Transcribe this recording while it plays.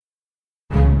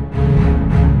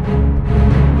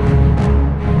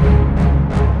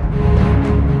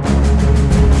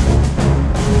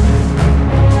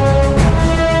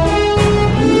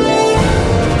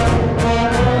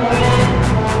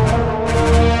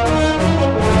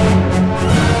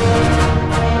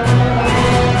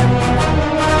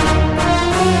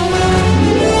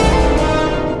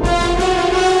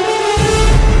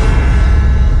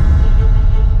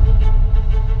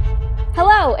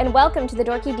to the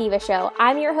Dorky Diva Show.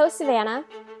 I'm your host, Savanna.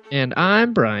 And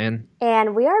I'm Brian.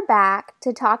 And we are back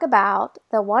to talk about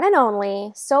the one and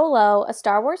only Solo, A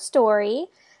Star Wars Story.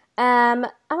 I'm a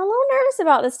little nervous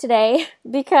about this today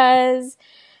because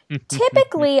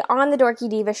typically on the Dorky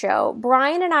Diva Show,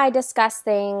 Brian and I discuss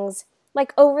things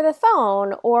like over the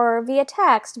phone or via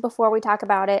text before we talk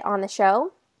about it on the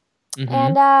show. Mm-hmm.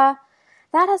 And that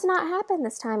has not happened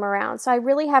this time around. So I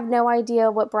really have no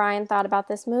idea what Brian thought about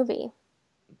this movie.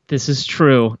 This is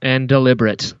true and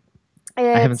deliberate.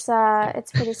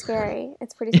 It's pretty scary.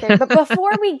 It's pretty scary. But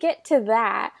before we get to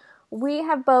that, we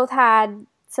have both had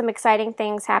some exciting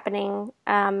things happening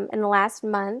in the last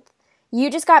month. You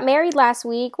just got married last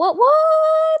week. What?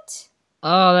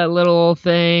 Oh, that little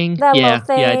thing. Little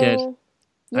thing. Yeah, I did.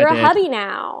 You're a hubby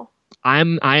now. I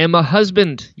am a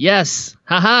husband. Yes.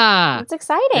 Haha. It's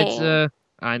exciting.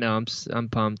 I know. I'm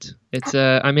pumped.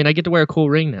 I get to wear a cool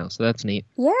ring now, so that's neat.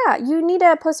 Yeah, you need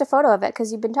to post a photo of it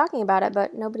because you've been talking about it,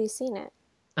 but nobody's seen it.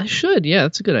 I should. Yeah,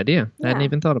 that's a good idea. Yeah. I hadn't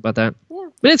even thought about that. Yeah.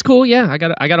 But it's cool. Yeah, I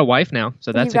got a wife now,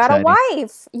 so that's exciting. You got a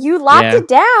wife. You locked it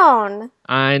down.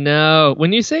 I know.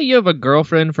 When you say you have a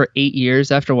girlfriend for 8 years,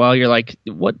 after a while, you're like,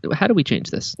 what? How do we change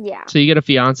this? Yeah. So you get a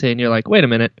fiance, and you're like, wait a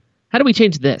minute. How do we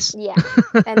change this? Yeah.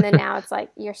 And then now it's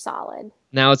like, you're solid.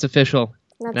 Now it's official.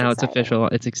 It's official.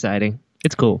 It's exciting.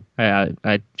 It's cool.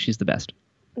 She's the best.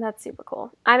 That's super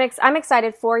cool. I'm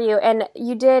excited for you. And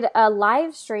you did a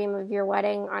live stream of your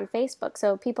wedding on Facebook,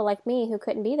 so people like me who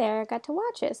couldn't be there got to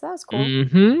watch it. So that was cool.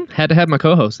 Mm-hmm. Had to have my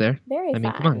co-host there. Very fun.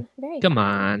 Come on. Come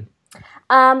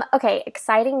on. Okay,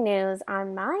 exciting news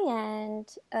on my end.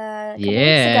 A couple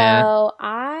weeks ago,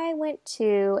 I went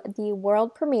to the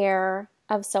world premiere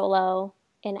of Solo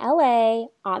in LA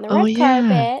on the red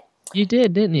carpet. You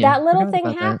did, didn't you? That little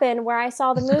thing happened where I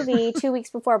saw the movie 2 weeks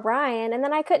before Brian, and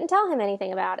then I couldn't tell him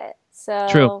anything about it.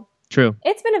 So True.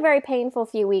 It's been a very painful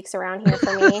few weeks around here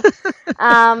for me.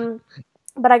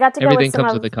 But I got to go Everything with some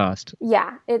comes with a cost.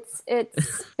 Yeah, it's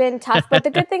been tough. But the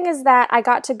good thing is that I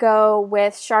got to go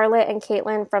with Charlotte and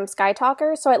Caitlin from Sky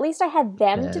Talker, so at least I had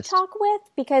them to talk with,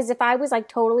 because if I was like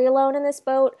totally alone in this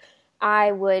boat,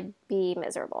 I would be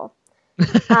miserable.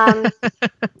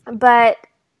 But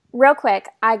real quick,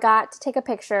 I got to take a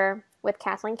picture with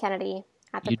Kathleen Kennedy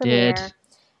at the premiere. Did.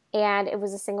 And it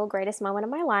was the single greatest moment of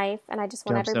my life. And I just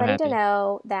want everybody to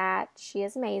know that she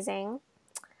is amazing.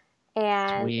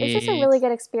 And it's just a really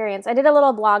good experience. I did a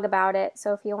little blog about it.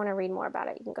 So if you want to read more about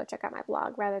it, you can go check out my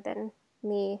blog rather than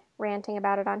me ranting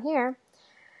about it on here.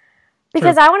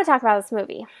 Because I want to talk about this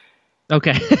movie.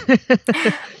 Okay.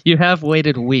 You have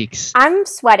waited weeks. I'm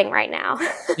sweating right now.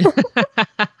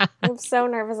 I'm so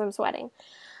nervous I'm sweating.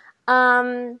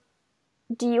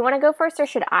 Do you want to go first or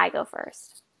should I go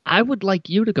first? I would like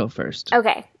you to go first.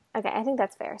 Okay. I think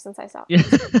that's fair since I saw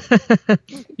it.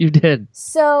 You did.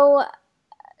 So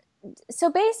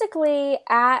basically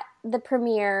at the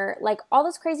premiere, like all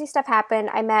this crazy stuff happened.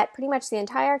 I met pretty much the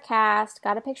entire cast,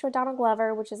 got a picture with Donald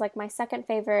Glover, which is like my second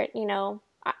favorite,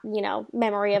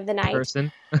 memory of the night.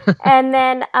 Person. And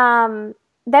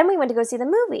then we went to go see the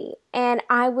movie, and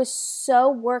I was so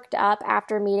worked up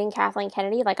after meeting Kathleen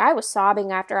Kennedy. Like, I was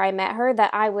sobbing after I met her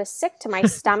that I was sick to my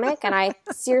stomach, and I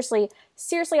seriously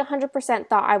 100%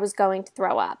 thought I was going to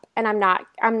throw up. And I'm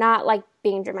not like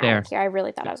being dramatic here. I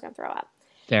really thought I was going to throw up.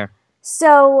 Fair.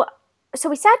 So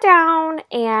we sat down,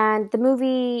 and the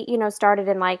movie, started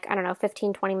in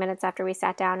 15, 20 minutes after we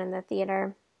sat down in the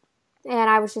theater. And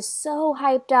I was just so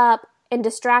hyped up and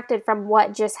distracted from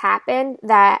what just happened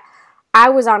that I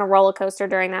was on a roller coaster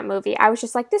during that movie. I was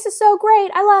just like, this is so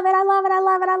great. I love it. I love it. I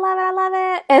love it. I love it. I love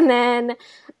it. And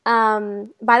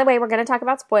then, by the way, we're going to talk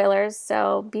about spoilers,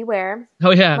 so beware.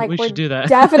 Oh, yeah, we should do that.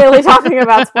 Definitely talking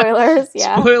about spoilers.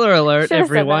 Yeah. Spoiler alert,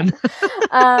 everyone.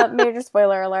 Major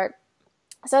spoiler alert.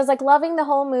 So I was like loving the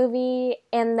whole movie,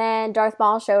 and then Darth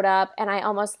Maul showed up, and I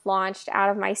almost launched out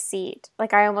of my seat.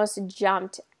 Like, I almost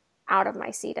jumped out of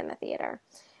my seat in the theater.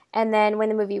 And then when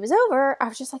the movie was over, I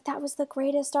was just like, that was the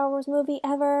greatest Star Wars movie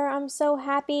ever. I'm so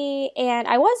happy. And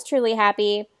I was truly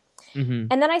happy. Mm-hmm.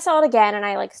 And then I saw it again, and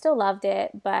I still loved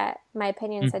it, but my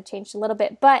opinions had changed a little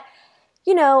bit. But,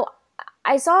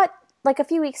 I saw it a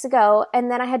few weeks ago,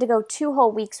 and then I had to go 2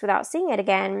 whole weeks without seeing it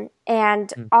again.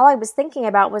 And all I was thinking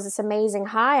about was this amazing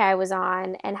high I was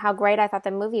on and how great I thought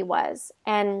the movie was.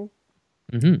 And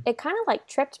it kind of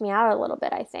tripped me out a little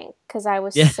bit, I think, because I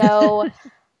was so...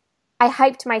 I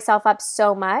hyped myself up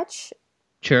so much.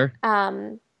 Sure.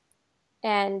 And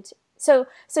so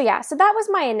that was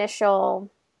my initial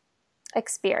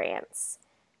experience.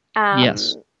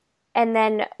 Yes. And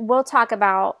then we'll talk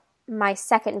about my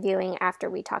second viewing after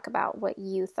we talk about what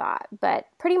you thought. But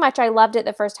pretty much I loved it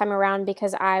the first time around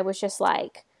because I was just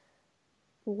like,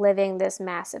 living this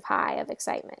massive high of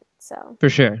excitement. So For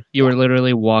sure. You were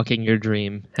literally walking your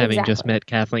dream, having just Exactly. met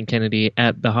Kathleen Kennedy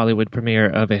at the Hollywood premiere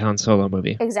of a Han Solo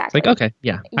movie. Exactly. It's like, okay,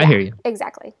 yeah, I hear you.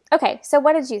 Exactly. Okay, so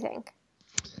what did you think?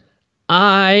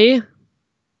 I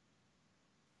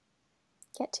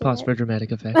Get to pause it. for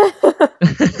dramatic effect.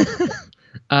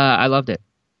 I loved it.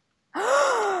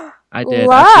 I did.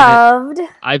 Loved.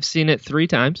 I've seen it 3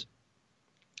 times.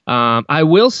 I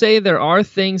will say there are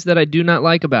things that I do not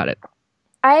like about it.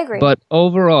 I agree. But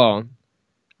overall,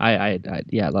 I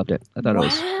loved it. I thought it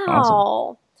was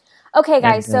awesome. Okay,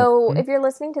 guys, And, so if you're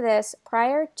listening to this,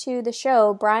 prior to the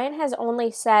show, Brian has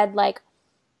only said, like,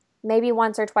 maybe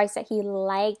once or twice that he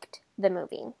liked the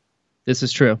movie. This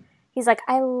is true. He's like,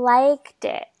 I liked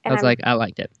it. And I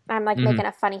liked it. I'm like making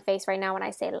a funny face right now when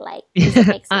I say like. It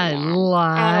makes me I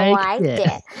mad. liked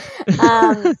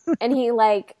it. And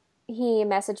he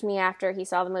messaged me after he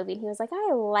saw the movie and he was like,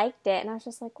 I liked it. And I was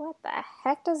just like, what the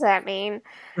heck does that mean?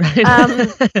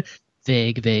 Right.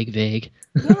 Vague.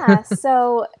 Yeah.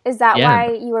 So is that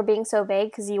why you were being so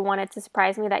vague? Because you wanted to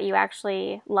surprise me that you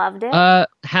actually loved it?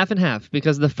 Half and half.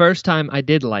 Because the first time I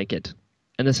did like it.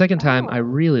 And the second time I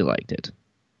really liked it.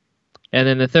 And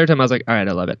then the third time I was like, all right,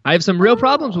 I love it. I have some real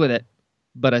problems with it,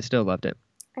 but I still loved it.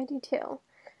 I do too.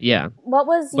 Yeah. What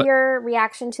was your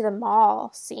reaction to the mall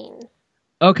scene?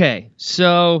 Okay,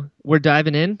 so we're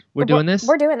diving in. We're doing this?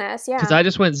 We're doing this, yeah. Because I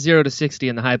just went 0 to 60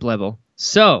 in the hype level.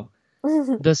 So,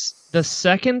 the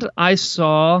second I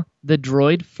saw the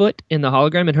droid foot in the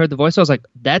hologram and heard the voice, I was like,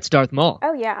 that's Darth Maul.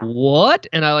 Oh, yeah. What?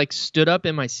 And I stood up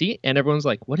in my seat and everyone's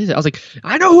like, what is it? I was like,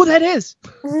 I know who that is.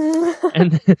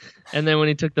 and then when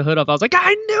he took the hood off, I was like,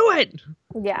 I knew it.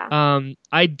 Yeah.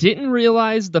 I didn't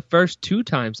realize the first 2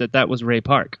 times that was Ray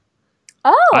Park.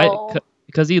 Oh.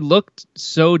 Because he looked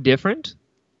so different,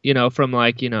 from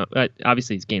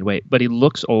obviously he's gained weight, but he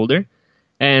looks older.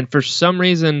 And for some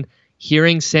reason,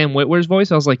 hearing Sam Witwer's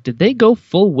voice, I was like, did they go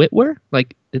full Witwer?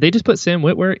 Like, did they just put Sam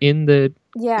Witwer in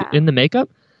the makeup?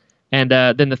 And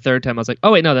then the third time I was like,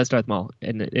 oh wait, no, that's Darth Maul.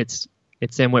 And it's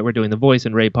Sam Witwer doing the voice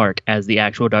and Ray Park as the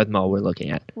actual Darth Maul we're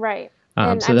looking at. Right.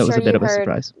 So that was a bit of a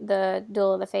surprise. The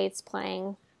Duel of the Fates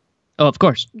playing. Oh, of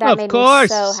course. That made me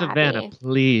so Savannah, happy.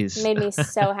 please. Made me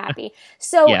so happy.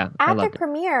 So at the it.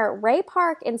 premiere, Ray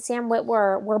Park and Sam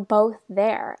Witwer were both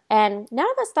there. And none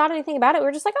of us thought anything about it. We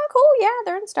were just like, oh, cool. Yeah,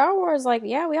 they're in Star Wars. Like,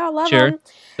 yeah, we all love them.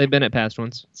 They've been at past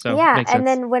ones. So yeah, makes sense. and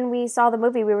then when we saw the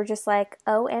movie, we were just like,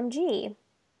 OMG.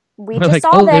 We we're just like,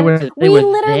 saw them. They we were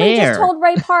literally there. just told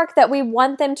Ray Park that we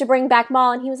want them to bring back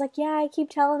Maul. And he was like, yeah, I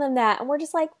keep telling them that. And we're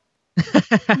just like,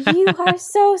 you are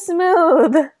so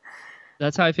smooth.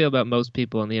 That's how I feel about most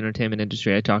people in the entertainment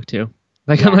industry I talk to.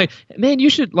 Like, I'm like, man, you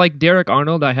should, like Derek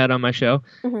Arnold I had on my show.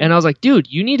 Mm-hmm. And I was like, dude,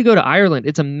 you need to go to Ireland.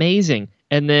 It's amazing.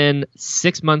 And then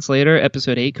 6 months later,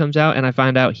 episode 8 comes out, and I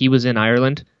find out he was in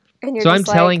Ireland. So I'm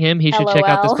telling him he should check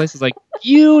out this place. It's like,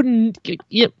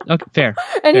 okay, fair.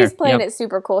 And he's playing it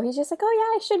super cool. He's just like, oh,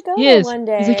 yeah, I should go there one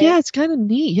day. He's like, yeah, it's kind of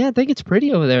neat. Yeah, I think it's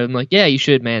pretty over there. I'm like, yeah, you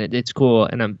should, man. It's cool.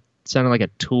 And I'm sounding like a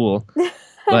tool.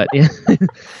 But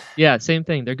yeah, same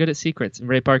thing. They're good at secrets, and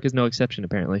Ray Park is no exception,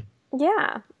 apparently.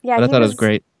 Yeah. But I thought it was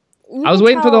great. I was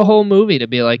waiting for the whole movie to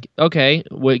be like, okay,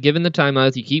 given the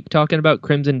timelines, you keep talking about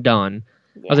Crimson Dawn.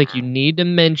 Yeah. I was like, you need to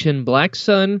mention Black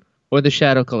Sun or the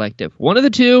Shadow Collective. One of the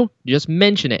two, just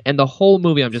mention it. And the whole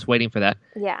movie, I'm just waiting for that.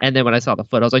 Yeah. And then when I saw the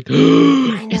foot, I was like,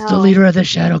 it's the leader of the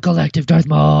Shadow Collective, Darth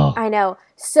Maul. I know.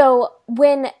 So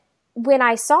when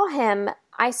I saw him,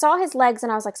 I saw his legs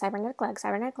and I was like, cybernetic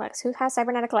legs. Who has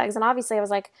cybernetic legs? And obviously I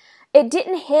was like, it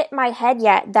didn't hit my head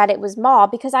yet that it was Maul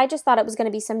because I just thought it was going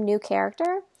to be some new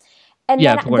character. And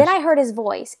then I heard his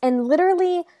voice and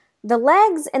literally the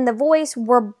legs and the voice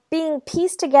were being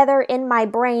pieced together in my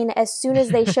brain as soon as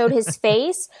they showed his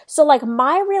face. So like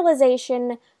my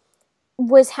realization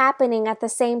was happening at the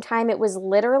same time it was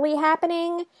literally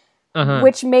happening.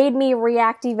 Which made me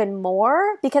react even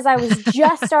more because I was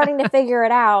just starting to figure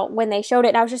it out when they showed it.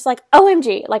 And I was just like,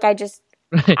 OMG. Like, I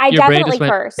definitely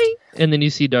cursed. Went, and then you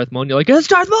see Darth Maul and you're like, it's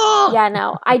Darth Maul! Yeah,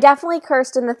 no. I definitely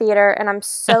cursed in the theater. And I'm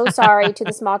so sorry to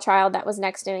the small child that was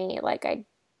next to me. Like, I'm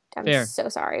so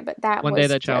sorry. But that One day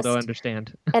that child will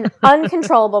understand. An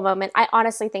uncontrollable moment. I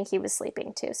honestly think he was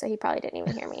sleeping too. So he probably didn't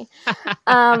even hear me.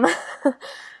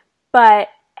 But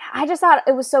I just thought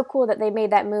it was so cool that they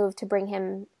made that move to bring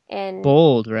him in.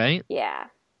 Bold, right? Yeah.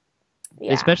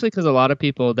 Especially because a lot of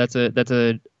people, that's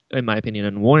a in my opinion,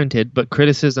 unwarranted, but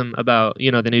criticism about,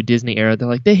 the new Disney era. They're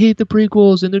like, they hate the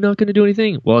prequels and they're not going to do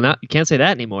anything. Well, you can't say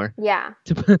that anymore. Yeah.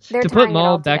 To put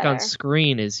Maul back on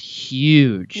screen is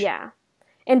huge. Yeah.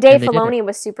 And Dave Filoni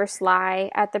was super sly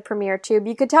at the premiere too.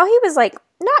 You could tell he was like,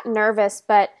 not nervous,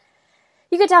 but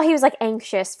you could tell he was like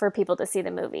anxious for people to see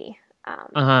the movie.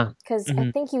 Because Mm-hmm.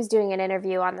 I think he was doing an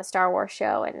interview on the Star Wars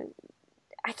show, and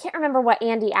I can't remember what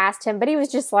Andy asked him, but he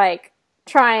was just like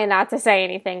trying not to say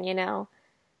anything, you know.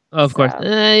 Of course.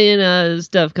 You know,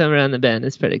 stuff coming around the bend.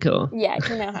 It's pretty cool. Yeah,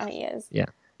 you know how he is.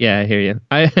 Yeah, I hear you.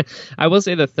 I will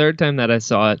say the third time that I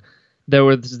saw it, there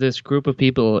was this group of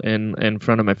people in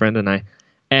front of my friend and I,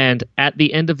 and at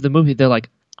the end of the movie, they're like,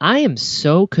 I am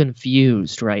so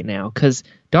confused right now because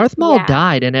Darth Maul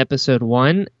died in episode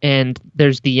 1, and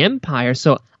there's the Empire,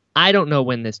 so I don't know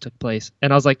when this took place.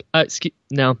 And I was like,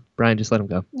 no, Brian, just let him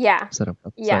go. Yeah. Just let him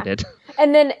go. Yeah. So I did.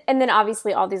 And then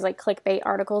obviously all these like clickbait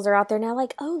articles are out there now,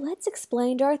 like, oh, let's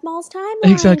explain Darth Maul's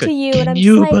timeline Exactly. to you. Can and I'm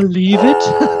you just like, believe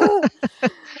it?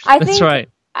 I think, That's right.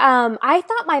 I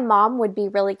thought my mom would be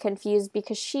really confused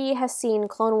because she has seen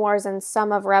Clone Wars and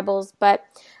some of Rebels, but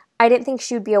I didn't think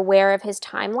she would be aware of his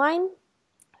timeline.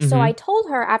 So I told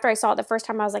her after I saw it the first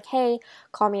time, I was like, hey,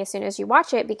 call me as soon as you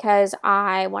watch it because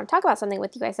I want to talk about something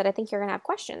with you. I said, I think you're going to have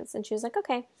questions. And she was like,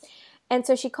 okay. And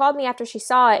so she called me after she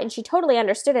saw it and she totally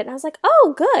understood it. And I was like,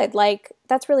 oh, good. Like,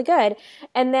 that's really good.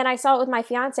 And then I saw it with my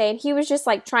fiance and he was just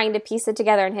like trying to piece it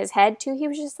together in his head too. He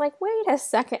was just like, wait a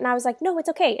second. And I was like, no, it's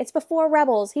okay. It's before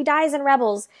Rebels. He dies in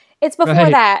Rebels. It's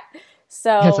before that. So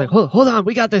yeah, it's like, hold on.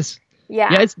 We got this.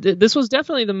 Yeah. This was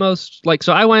definitely the most, like,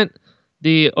 so I went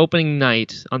the opening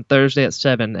night on Thursday at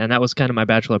 7, and that was kind of my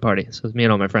bachelor party. So it was me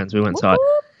and all my friends. We went and saw it.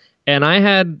 And I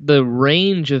had the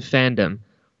range of fandom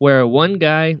where one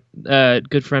guy, a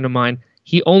good friend of mine,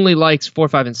 he only likes 4,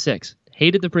 5, and 6.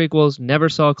 Hated the prequels, never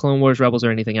saw Clone Wars, Rebels,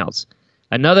 or anything else.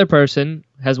 Another person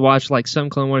has watched like some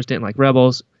Clone Wars, didn't like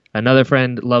Rebels. Another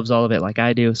friend loves all of it like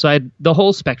I do. So I had the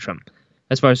whole spectrum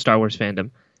as far as Star Wars fandom.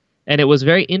 And it was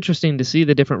very interesting to see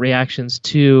the different reactions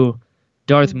to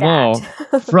Darth Maul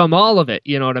from all of it,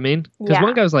 you know what I mean? Because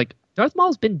one guy was like, Darth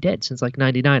Maul's been dead since like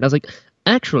 99. I was like,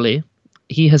 actually,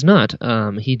 he has not.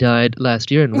 He died last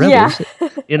year in Rebels,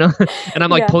 you know? And I'm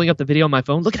like pulling up the video on my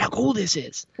phone. Look at how cool this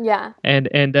is. Yeah.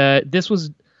 And this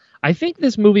was, I think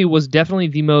this movie was definitely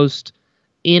the most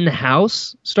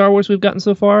in-house Star Wars we've gotten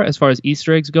so far as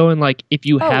Easter eggs go. And like, if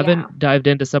you haven't dived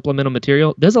into supplemental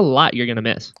material, there's a lot you're going to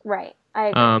miss. Right. I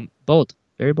agree. Bold.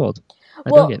 Very bold. I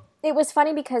dug it. It was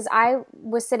funny because I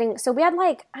was sitting, so we had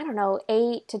like, I don't know,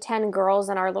 8 to 10 girls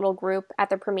in our little group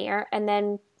at the premiere. And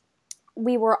then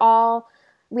we all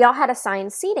had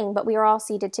assigned seating, but we were all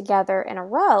seated together in a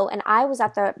row. And I was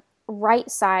at the right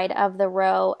side of the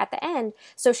row at the end.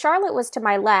 So Charlotte was to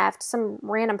my left, some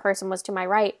random person was to my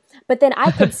right. But then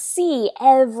I could see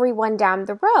everyone down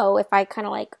the row if I kind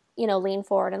of like, you know, leaned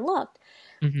forward and looked.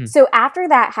 Mm-hmm. So after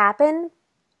that happened,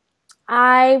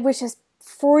 I was just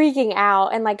freaking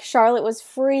out, and like Charlotte was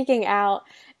freaking out,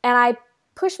 and I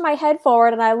push my head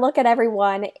forward and I look at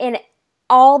everyone, and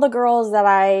all the girls that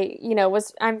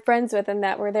I'm friends with and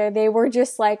that were there, they were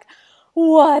just like,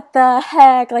 what the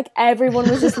heck? Like everyone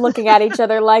was just looking at each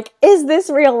other like, is this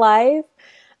real life?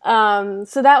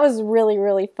 So that was really,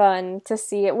 really fun to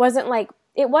see. It wasn't like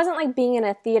being in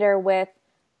a theater with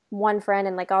one friend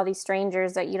and like all these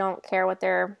strangers that you don't care what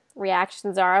their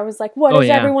reactions are. I was like, what is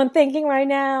everyone thinking right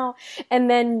now? And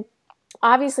then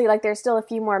obviously like there's still a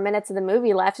few more minutes of the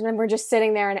movie left, and then we're just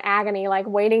sitting there in agony like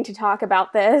waiting to talk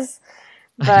about this.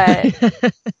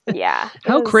 But yeah.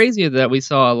 How crazy that we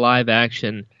saw a live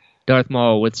action Darth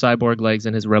Maul with cyborg legs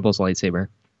and his Rebels lightsaber.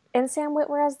 And Sam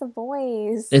Witwer as the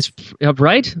voice. It's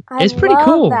right? It's pretty love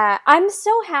cool. That. I'm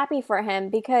so happy for him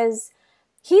because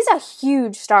he's a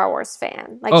huge Star Wars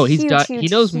fan. Like, he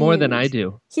knows more than I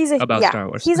do about Star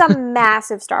Wars. He's a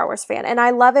massive Star Wars fan. And I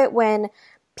love it when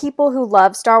people who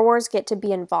love Star Wars get to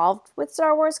be involved with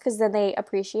Star Wars because then they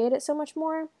appreciate it so much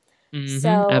more. Mm-hmm,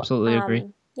 so absolutely agree.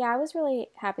 Yeah, I was really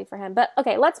happy for him. But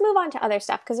okay, let's move on to other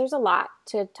stuff because there's a lot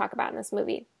to talk about in this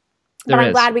movie. But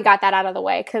I'm glad we got that out of the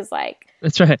way because, like...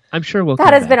 That's right. I'm sure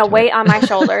that has been a weight on my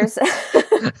shoulders.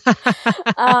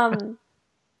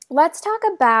 Let's talk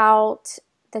about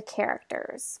the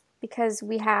characters because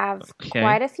we have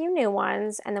quite a few new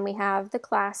ones and then we have the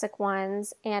classic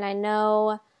ones. And I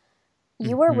know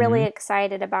you were really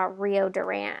excited about Rio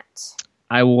Durant.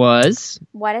 I was.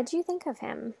 What did you think of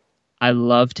him? I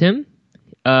loved him.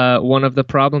 One of the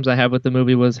problems I had with the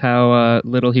movie was how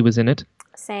little he was in it.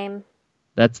 Same.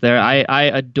 That's there. I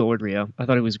adored Rio. I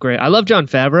thought he was great. I love Jon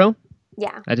Favreau.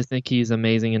 Yeah. I just think he's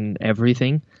amazing in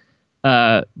everything.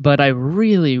 But I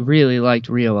really, really liked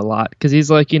Rio a lot because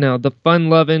he's like, the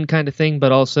fun-loving kind of thing,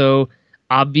 but also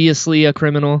obviously a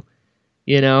criminal,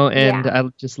 and I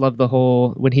just love the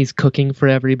whole, when he's cooking for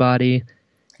everybody,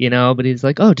 but he's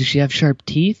like, oh, does she have sharp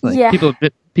teeth? Like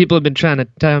people have been trying to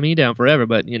tie me down forever,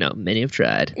 but, many have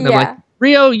tried. And I'm like,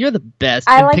 Rio, you're the best.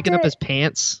 I Him liked picking up it. his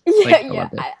pants. Yeah, Like, I yeah.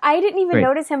 loved it. I didn't even Great.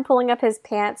 notice him pulling up his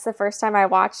pants the first time I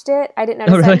watched it. I didn't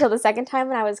notice that really? until the second time,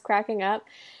 and I was cracking up.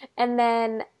 And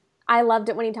then I loved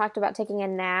it when he talked about taking a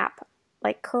nap,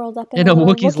 like curled up in In a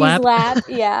little Wookiee's lap?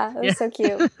 Yeah, it was so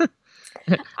cute.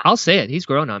 I'll say it. He's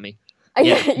grown on me.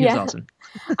 Yeah, he was awesome.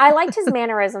 I liked his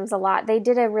mannerisms a lot. They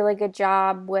did a really good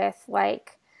job with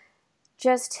like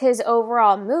just his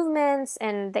overall movements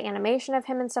and the animation of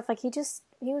him and stuff. Like he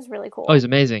was really cool. Oh, he's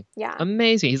amazing. Yeah.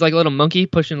 Amazing. He's like a little monkey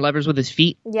pushing levers with his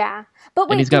feet. Yeah. But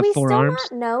wait, he's do got we 4 still arms.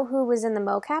 not know who was in the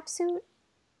mocap suit?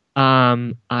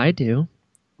 I do.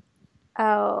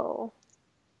 Oh.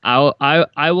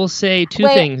 I will say two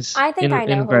things. I think I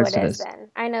know in who regards it to is this. then.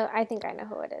 I think I know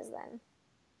who it is then.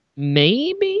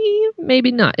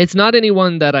 Maybe not. It's not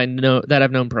anyone that I know that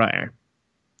I've known prior.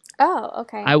 Oh,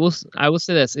 okay. I will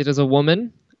say this. It is a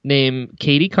woman named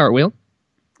Katie Cartwheel.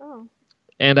 Oh.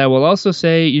 And I will also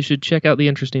say you should check out the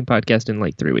interesting podcast in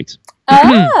like 3 weeks.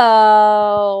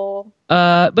 Oh.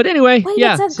 But anyway, Wait,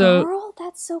 yeah. it's a girl?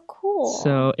 That's so cool.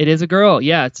 So it is a girl.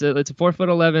 Yeah, it's a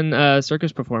 4'11"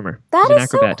 circus performer. That She's an is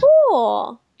acrobat. so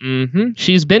cool. Mm-hmm.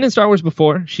 She's been in Star Wars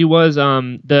before. She was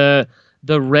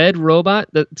the red robot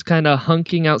that's kind of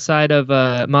hunking outside of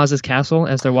Maz's castle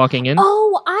as they're walking in.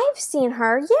 Oh, I've seen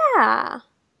her. Yeah.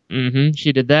 Mm-hmm.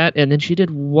 She did that, and then she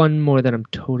did one more that I'm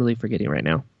totally forgetting right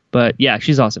now. But yeah,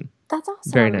 she's awesome. That's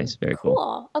awesome. Very nice. Very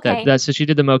cool. Okay. So she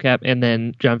did the mocap, and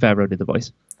then Jon Favreau did the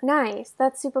voice. Nice.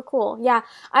 That's super cool. Yeah.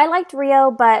 I liked Rio,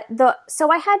 but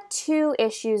so I had 2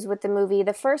 issues with the movie.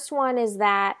 The first one is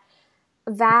that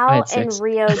Val and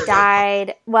Rio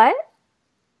died. What?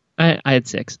 I had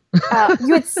 6.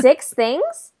 You had 6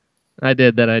 things? I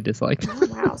did that I disliked. Oh,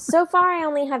 wow. So far, I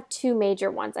only have 2 major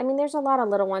ones. I mean, there's a lot of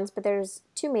little ones, but there's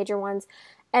 2 major ones.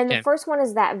 And the first one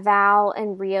is that Val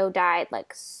and Rio died,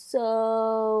 like,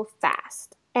 so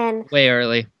fast. And way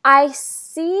early. I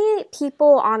see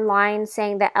people online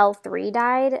saying that L3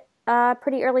 died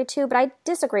pretty early, too, but I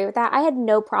disagree with that. I had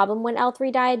no problem when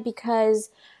L3 died because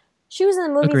she was in the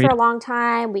movie Agreed. for a long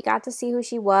time. We got to see who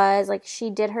she was. Like, she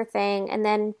did her thing. And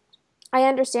then I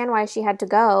understand why she had to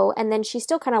go. And then she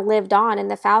still kind of lived on in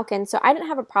the Falcon. So I didn't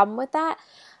have a problem with that.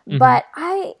 Mm-hmm. But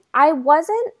I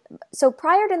wasn't, so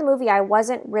prior to the movie, I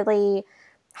wasn't really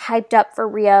hyped up for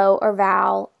Rio or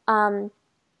Val.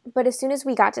 But as soon as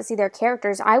we got to see their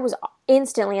characters, I was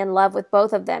instantly in love with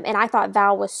both of them. And I thought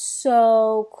Val was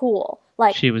so cool.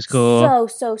 Like, she was cool.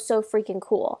 So freaking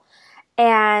cool.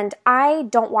 And I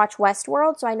don't watch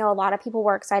Westworld, so I know a lot of people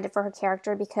were excited for her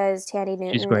character because Tandy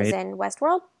Newton was in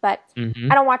Westworld, but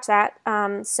I don't watch that,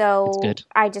 so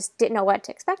I just didn't know what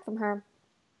to expect from her.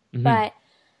 Mm-hmm. But,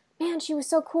 man, she was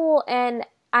so cool, and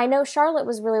I know Charlotte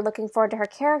was really looking forward to her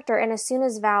character, and as soon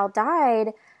as Val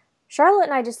died, Charlotte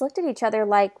and I just looked at each other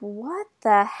like, what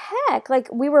the heck? Like,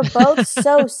 we were both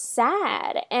so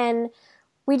sad, and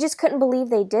we just couldn't believe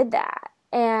they did that,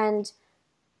 and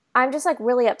I'm just, like,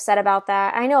 really upset about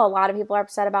that. I know a lot of people are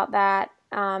upset about that.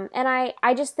 And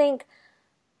I just think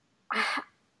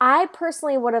I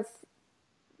personally would have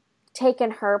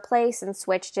taken her place and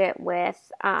switched it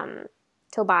with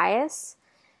Tobias.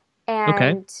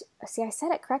 And see, I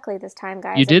said it correctly this time,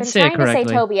 guys. You did say it correctly. I've been trying to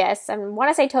say Tobias. I want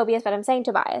to say Tobias, but I'm saying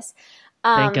Tobias.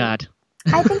 Thank God.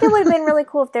 I think it would have been really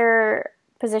cool if their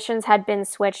positions had been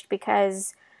switched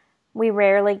because we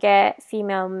rarely get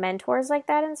female mentors like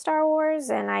that in Star Wars,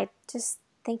 and I just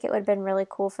think it would have been really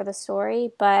cool for the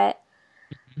story. But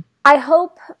I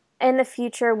hope in the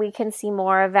future we can see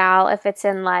more of Val, if it's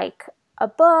in like a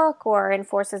book or in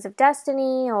Forces of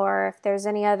Destiny, or if there's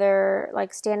any other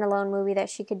like standalone movie that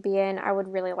she could be in. I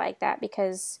would really like that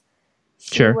because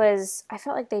she was, I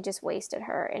felt like they just wasted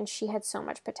her, and she had so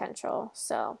much potential.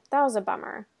 So that was a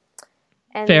bummer.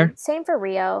 And same for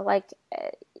Rio. Like,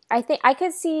 I think I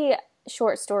could see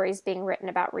short stories being written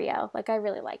about Rio. Like, I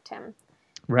really liked him.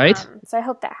 Right. So I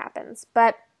hope that happens.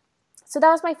 But, so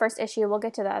that was my first issue. We'll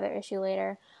get to the other issue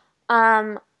later.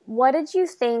 What did you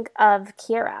think of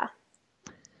Kira?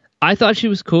 I thought she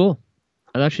was cool.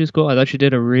 I thought she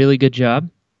did a really good job.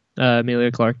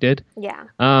 Emilia Clarke did. Yeah.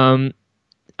 I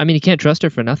mean, you can't trust her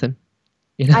for nothing.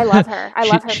 You know? I love her. I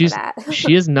love her for that.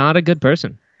 She is not a good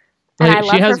person. Like, and I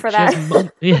love her for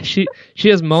that. She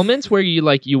has moments where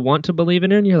you want to believe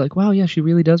in her, and you're like, wow, yeah, she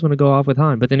really does want to go off with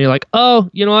Han. But then you're like, oh,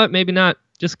 you know what? Maybe not.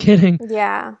 Just kidding.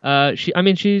 Yeah.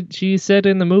 She said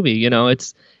in the movie,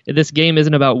 this game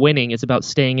isn't about winning; it's about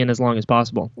staying in as long as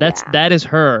possible. That is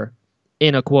her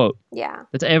in a quote. Yeah.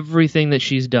 That's everything that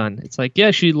she's done. It's like,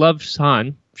 yeah, she loves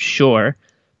Han, sure,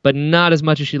 but not as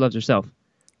much as she loves herself,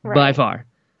 by far.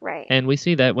 Right. And we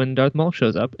see that when Darth Maul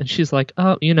shows up, and she's like,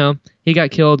 "Oh, he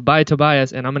got killed by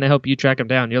Tobias, and I'm gonna help you track him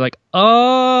down." You're like,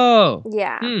 "Oh,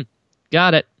 Yeah.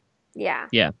 got it." Yeah.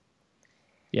 Yeah.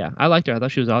 I liked her. I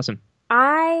thought she was awesome.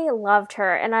 I loved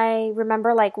her, and I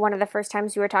remember like one of the first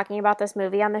times you were talking about this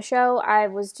movie on the show, I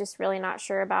was just really not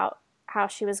sure about how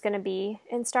she was going to be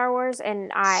in Star Wars,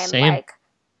 and I'm Same. like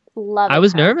loving I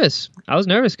was her. nervous. I was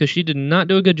nervous because she did not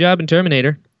do a good job in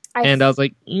Terminator, and I was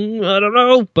like, I don't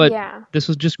know, but this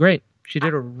was just great. She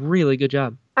did a really good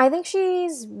job. I think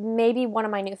she's maybe one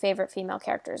of my new favorite female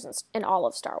characters in all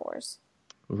of Star Wars.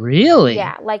 Really?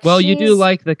 Yeah, like well, you do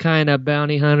like the kind of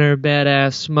bounty hunter,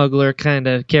 badass smuggler kind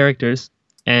of characters,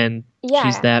 and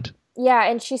she's that. Yeah,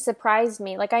 and she surprised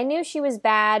me. Like I knew she was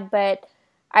bad, but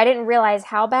I didn't realize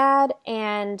how bad.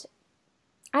 And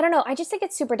I don't know. I just think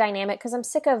it's super dynamic because I'm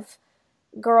sick of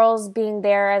girls being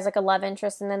there as like a love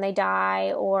interest and then they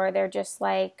die, or they're just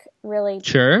like really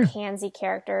pansy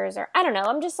characters, or I don't know.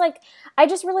 I'm just like, I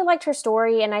just really liked her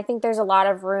story, and I think there's a lot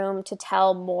of room to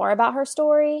tell more about her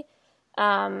story.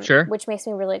 Which makes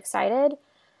me really excited.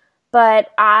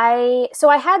 But I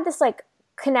had this like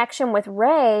connection with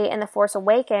Rey in The Force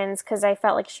Awakens because I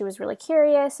felt like she was really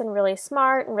curious and really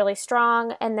smart and really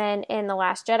strong. And then in The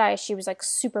Last Jedi, she was like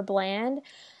super bland.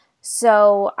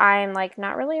 So I'm like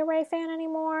not really a Rey fan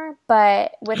anymore.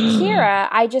 But with Kira,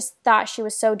 I just thought she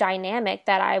was so dynamic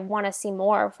that I want to see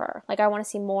more of her. Like I want to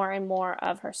see more and more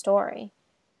of her story.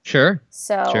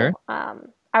 So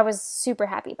I was super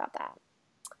happy about that.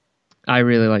 I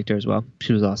really liked her as well.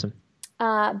 She was awesome.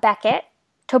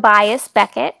 Tobias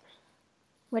Beckett.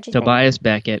 What'd you think? Tobias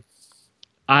Beckett.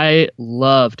 I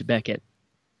loved Beckett.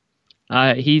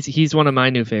 He's one of my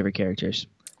new favorite characters.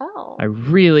 Oh. I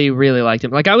really, really liked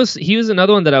him. Like he was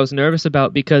another one that I was nervous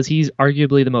about because he's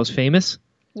arguably the most famous.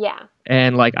 Yeah.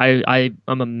 And like I'm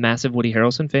a massive Woody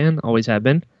Harrelson fan, always have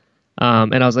been.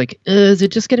 And I was like, is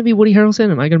it just gonna be Woody Harrelson?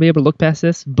 Am I gonna be able to look past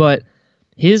this? But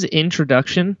his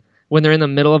introduction, when they're in the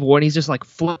middle of war and he's just like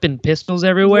flipping pistols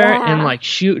everywhere and like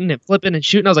shooting and flipping and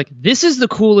shooting. I was like, this is the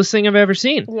coolest thing I've ever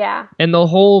seen. Yeah. And the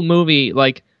whole movie,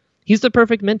 like, he's the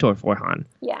perfect mentor for Han.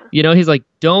 Yeah. He's like,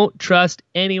 don't trust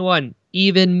anyone,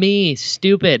 even me,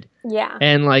 stupid. Yeah.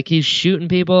 And like, he's shooting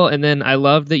people. And then I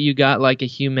love that you got like a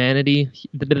humane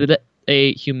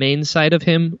side of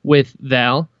him with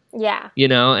Val. Yeah.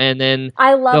 And then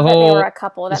I love that they were a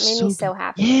couple. That made me so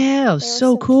happy. Yeah, it was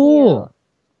so cool. Cute.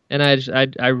 And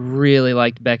I really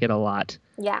liked Beckett a lot.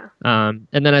 Yeah. And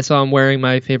then I saw him wearing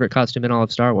my favorite costume in all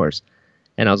of Star Wars.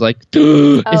 And I was like,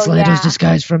 it's Lando's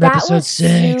disguise from episode 6.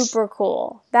 That was super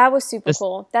cool.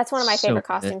 Cool. That's one of my favorite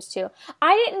costumes too.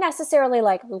 I didn't necessarily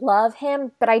like love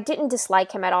him, but I didn't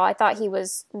dislike him at all. I thought he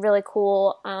was really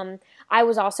cool. I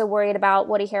was also worried about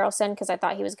Woody Harrelson because I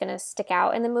thought he was going to stick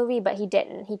out in the movie, but he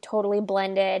didn't. He totally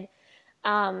blended.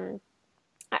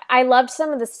 I loved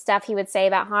some of the stuff he would say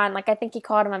about Han. Like, I think he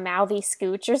called him a mouthy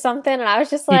scooch or something. And I was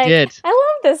just like, I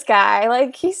love this guy.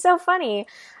 Like, he's so funny.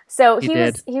 So he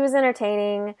was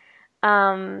entertaining.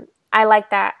 I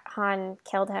like that Han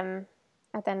killed him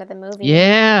at the end of the movie.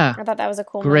 Yeah. I thought that was a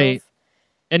cool move.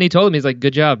 And he told him, he's like,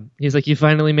 good job. He's like, you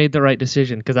finally made the right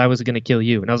decision because I was going to kill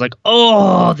you. And I was like,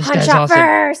 oh, this guy's awesome.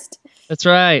 First. That's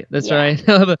right.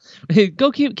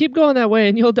 Go keep going that way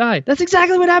and you'll die. That's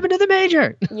exactly what happened to the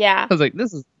Major. Yeah. I was like,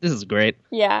 this is great.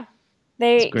 Yeah.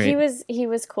 He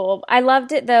was cool. I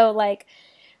loved it though, like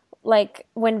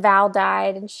when Val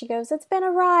died and she goes, "It's been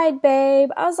a ride, babe."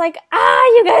 I was like,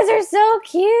 you guys are so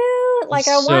cute. Like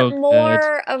I want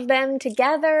more of them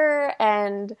together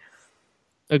and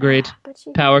agreed.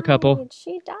 Power couple.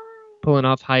 She died. Pulling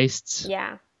off heists.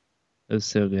 Yeah. It was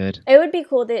so good. It would be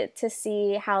cool to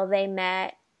see how they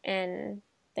met and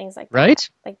things like that. Right?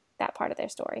 Like that part of their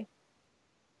story.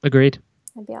 Agreed.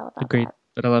 I'd be all about that.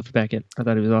 But I loved Beckett. I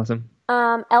thought he was awesome.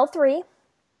 L3.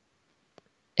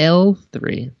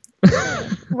 L3.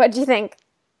 What'd you think?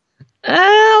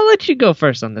 I'll let you go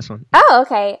first on this one. Oh,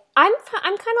 okay. I'm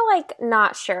kind of like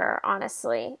not sure,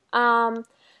 honestly. So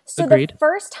Agreed. The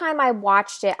first time I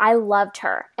watched it, I loved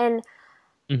her. And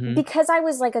because I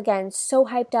was like, again, so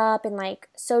hyped up and like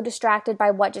so distracted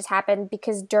by what just happened,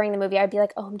 because during the movie I'd be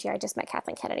like, oh, gee, I just met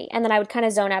Kathleen Kennedy. And then I would kind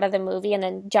of zone out of the movie and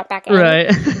then jump back in. Right.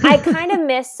 I kind of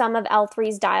missed some of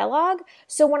L3's dialogue.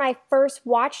 So when I first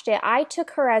watched it, I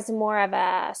took her as more of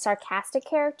a sarcastic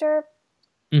character.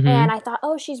 And I thought,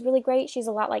 oh, she's really great. She's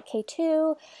a lot like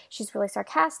K2. She's really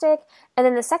sarcastic. And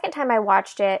then the second time I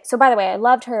watched it, so by the way, I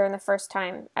loved her in the first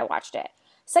time I watched it.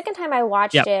 Second time I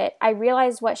watched it, I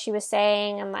realized what she was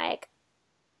saying, and like,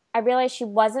 I realized she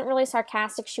wasn't really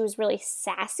sarcastic. She was really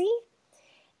sassy.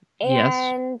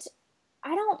 And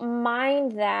I don't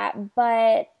mind that,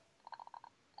 but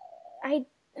I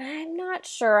I'm not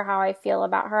sure how I feel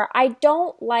about her. I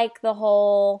don't like the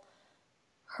whole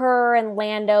her and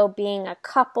Lando being a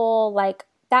couple. Like,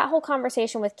 that whole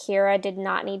conversation with Kira did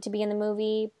not need to be in the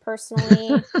movie,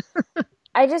 personally.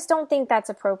 I just don't think that's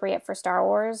appropriate for Star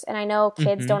Wars. And I know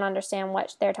kids Mm-hmm. don't understand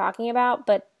what they're talking about,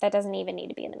 but that doesn't even need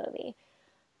to be in the movie.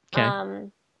 Okay. I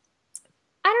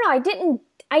don't know.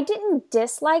 I didn't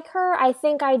dislike her. I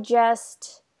think I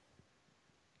don't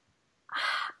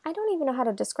even know how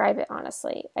to describe it,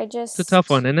 honestly. It's a tough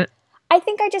one, isn't it? I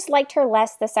think I just liked her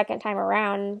less the second time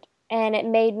around, and it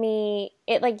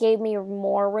like gave me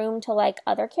more room to like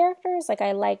other characters. Like,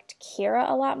 I liked Kira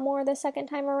a lot more the second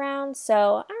time around.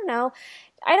 So, I don't know.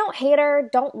 I don't hate her,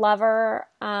 don't love her.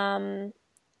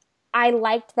 I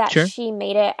liked that Sure. she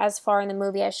made it as far in the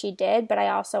movie as she did, but I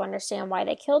also understand why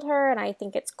they killed her, and I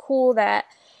think it's cool that,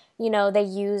 they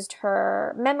used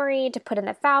her memory to put in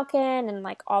the Falcon and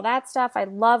like all that stuff. I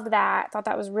loved that. Thought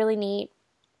that was really neat.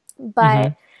 Mm-hmm.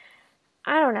 But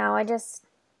I don't know. I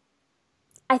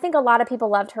think a lot of people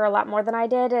loved her a lot more than I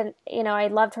did, and I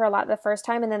loved her a lot the first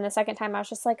time, and then the second time I was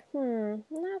just like,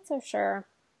 not so sure.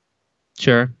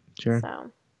 Sure.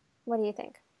 So, what do you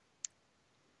think?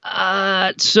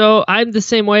 So I'm the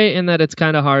same way in that it's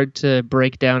kind of hard to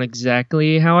break down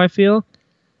exactly how I feel,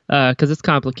 because it's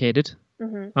complicated.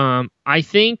 Mm-hmm. I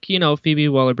think, Phoebe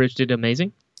Waller-Bridge did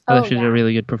amazing. I thought she did a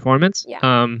really good performance.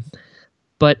 Yeah.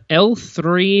 But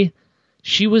L3,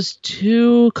 she was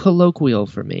too colloquial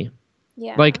for me.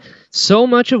 Yeah. Like, so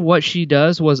much of what she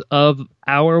does was of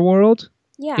our world.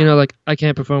 Yeah. Like, I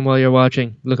can't perform while you're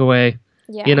watching. Look away.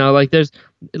 Yeah. Like, there's,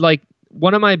 like,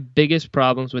 one of my biggest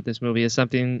problems with this movie is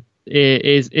something,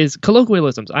 is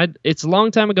colloquialisms. It's a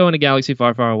long time ago in a galaxy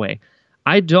far, far away.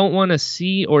 I don't want to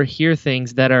see or hear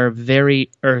things that are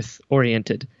very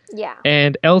Earth-oriented. Yeah.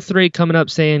 And L3 coming up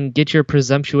saying, "Get your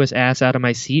presumptuous ass out of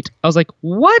my seat." I was like,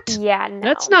 what? Yeah,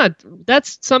 no.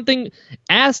 That's something,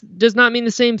 ass does not mean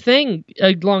the same thing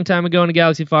a long time ago in a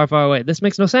galaxy far, far away. This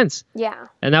makes no sense. Yeah.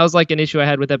 And that was like an issue I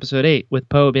had with episode 8, with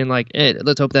Poe being like, hey,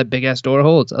 let's hope that big ass door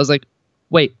holds. I was like,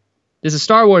 wait, this is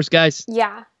Star Wars, guys.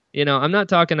 Yeah. I'm not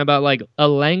talking about like a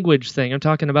language thing. I'm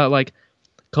talking about like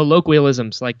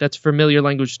colloquialisms. Like, that's familiar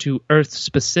language to Earth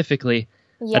specifically.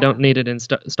 Yeah. I don't need it in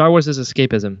Star Wars is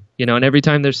escapism, and every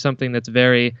time there's something that's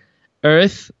very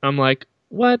Earth, I'm like,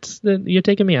 what? You're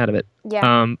taking me out of it.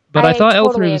 Yeah. But I thought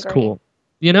totally L3 was agree. cool.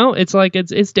 It's like,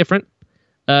 it's different.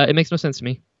 It makes no sense to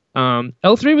me.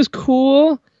 L3 was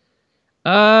cool.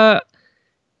 How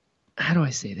do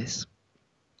I say this?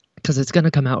 Because it's going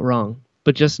to come out wrong,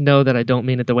 but just know that I don't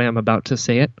mean it the way I'm about to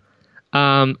say it.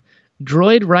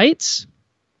 Droid rights,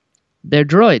 they're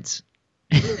droids.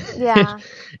 Yeah.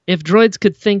 If droids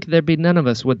could think, there'd be none of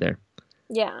us, would there?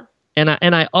 Yeah. And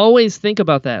I always think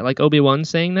about that, like Obi-Wan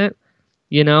saying that,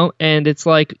 and it's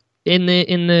like in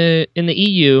the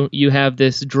EU you have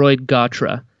this droid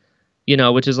Gatra,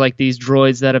 which is like these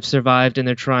droids that have survived and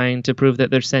they're trying to prove that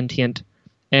they're sentient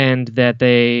and that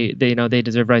they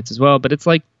deserve rights as well. But it's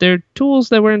like they're tools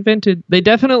that were invented. They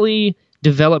definitely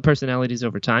develop personalities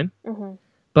over time. Mm-hmm.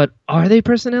 But are they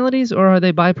personalities or are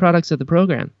they byproducts of the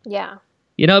program? Yeah.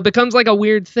 It becomes like a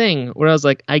weird thing where I was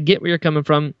like, I get where you're coming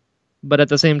from, but at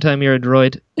the same time, you're a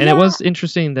droid. And It was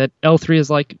interesting that L3 is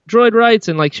like, droid rights,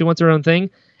 and like she wants her own thing,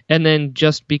 and then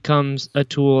just becomes a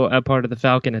tool, a part of the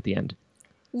Falcon at the end.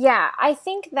 Yeah, I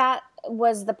think that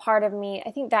was the part of me.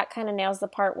 I think that kind of nails the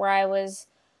part where I was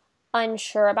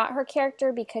unsure about her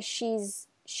character, because she is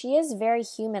very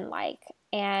human-like,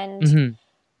 and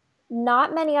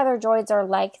not many other droids are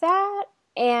like that.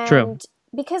 And True.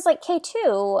 Because like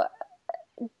K2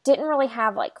 didn't really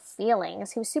have like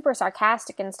feelings. He was super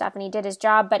sarcastic and stuff, and he did his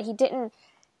job, but he didn't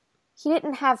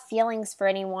have feelings for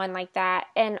anyone like that.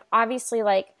 And obviously,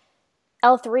 like,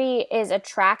 L3 is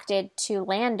attracted to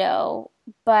Lando,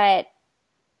 but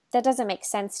that doesn't make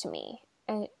sense to me.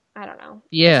 I don't know.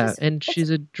 Yeah, and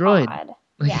she's a droid. Odd.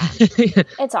 Yeah,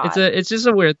 it's odd. It's just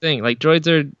a weird thing. Like, droids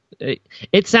are.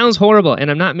 It sounds horrible,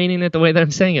 and I'm not meaning it the way that I'm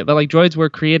saying it, but like, droids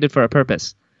were created for a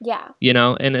purpose. Yeah.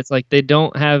 And it's like they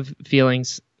don't have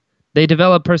feelings. They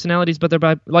develop personalities, but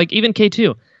they're like, even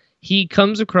K2. He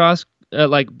comes across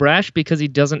like brash because he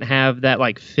doesn't have that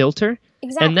like filter.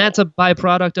 Exactly. And that's a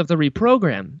byproduct of the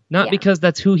reprogram, not because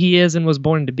that's who he is and was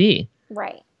born to be.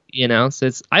 Right.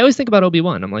 So I always think about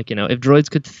Obi-Wan. I'm like, if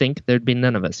droids could think, there'd be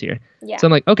none of us here. Yeah. So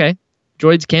I'm like, okay,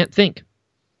 droids can't think.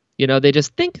 They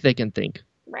just think they can think.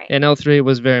 Right. And L3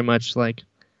 was very much like,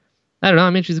 I don't know. I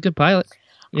mean, she's a good pilot.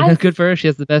 Good for her. She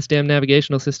has the best damn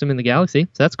navigational system in the galaxy.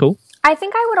 So that's cool. I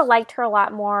think I would have liked her a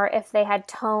lot more if they had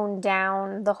toned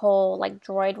down the whole like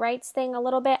droid rights thing a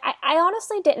little bit. I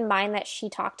honestly didn't mind that she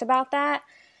talked about that,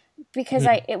 because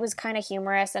it was kind of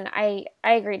humorous, and I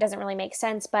agree, it doesn't really make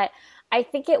sense, but I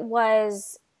think it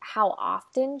was how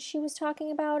often she was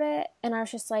talking about it, and I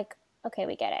was just like, okay,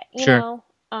 we get it, you know?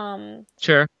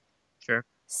 Sure.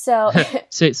 So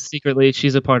secretly,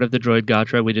 she's a part of the droid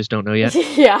Gatra. We just don't know yet.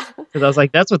 Yeah. Because I was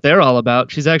like, that's what they're all about.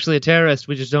 She's actually a terrorist.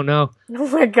 We just don't know. Oh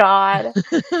my God.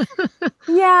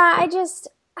 Yeah, I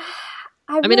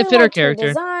really it fit her liked her character.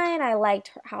 design. I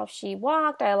liked how she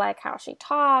walked. I liked how she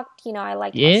talked. You know, I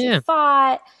liked how she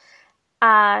fought.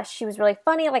 She was really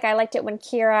funny. Like, I liked it when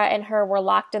Kira and her were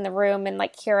locked in the room and,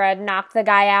 like, Kira knocked the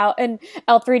guy out and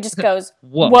L3 just goes,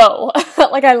 whoa.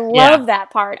 Like, I love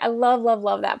that part. I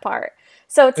love that part.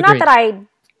 So it's not that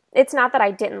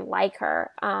I didn't like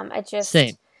her. I just...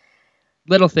 Same.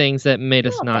 Little things that made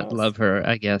us not love her,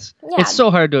 I guess. Yeah. It's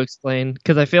so hard to explain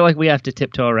because I feel like we have to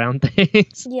tiptoe around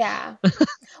things. Yeah.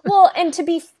 Well, and to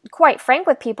be quite frank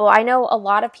with people, I know a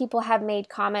lot of people have made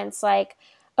comments like,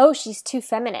 oh, she's too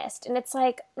feminist. And it's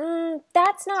like,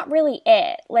 that's not really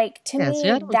it. Like, to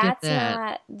me,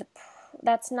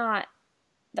 that's not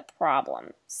the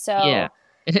problem. So... Yeah.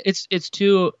 It's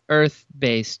too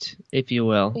Earth-based, if you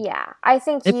will. Yeah, I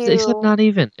think Except not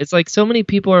even. It's like so many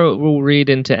people will read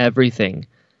into everything.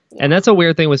 Yeah. And that's a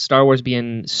weird thing with Star Wars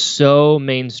being so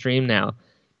mainstream now.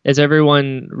 As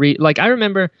everyone like, I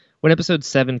remember when Episode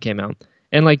 7 came out,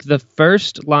 and like the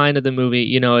first line of the movie,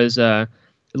 you know, is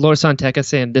Lor San Tekka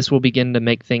saying, "This will begin to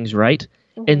make things right."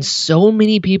 Mm-hmm. And so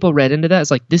many people read into that.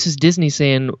 It's like, this is Disney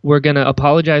saying we're going to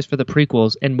apologize for the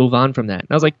prequels and move on from that. And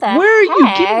I was like, where are you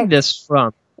getting this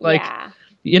from? Like,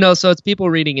 you know, so it's people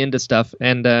reading into stuff.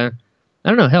 And I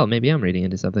don't know, hell, maybe I'm reading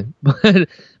into something. But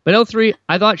L3,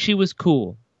 I thought she was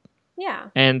cool. Yeah.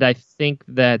 And I think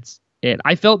that's it.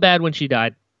 I felt bad when she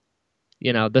died.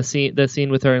 You know, the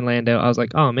scene with her and Lando. I was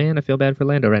like, oh, man, I feel bad for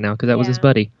Lando right now because that was his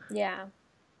buddy. Yeah.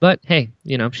 But, hey,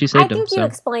 you know, she saved him. I think you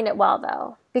explained it well,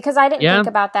 though, because I didn't think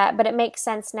about that, but it makes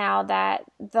sense now that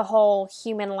the whole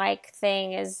human-like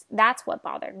thing that's what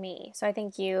bothered me. So I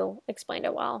think you explained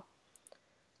it well.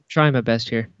 Trying my best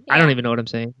here. Yeah. I don't even know what I'm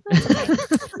saying. Okay.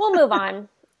 We'll move on.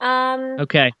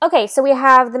 Okay, so we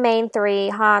have the main three,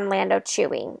 Han, Lando,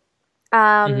 Chewie.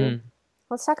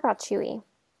 Let's talk about Chewie.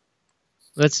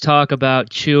 Let's talk about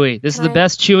Chewie. This is the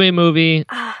best Chewie movie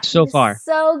so far.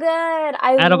 So good.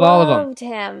 Out of all of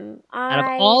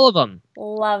them.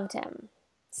 Loved him.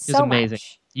 So it was amazing.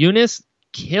 Much. Eunice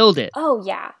killed it. Oh,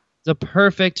 yeah. It's a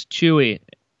perfect Chewie.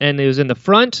 And it was in the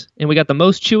front, and we got the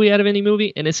most Chewie out of any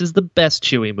movie, and this is the best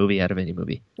Chewie movie out of any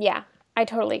movie. Yeah, I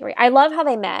totally agree. I love how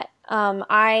they met.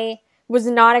 I was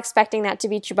not expecting that to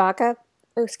be Chewbacca.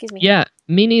 Oh, excuse me. Yeah,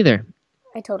 me neither.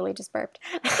 I totally just burped.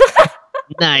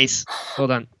 Nice.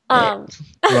 Hold on.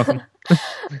 Welcome.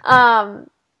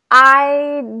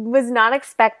 I was not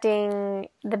expecting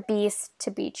the Beast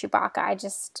to be Chewbacca. I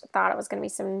just thought it was going to be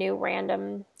some new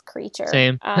random creature.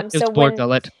 Same. It was Pork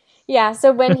Gullet. Yeah,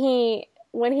 so when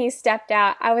he stepped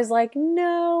out, I was like,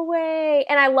 no way.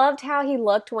 And I loved how he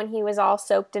looked when he was all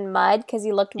soaked in mud because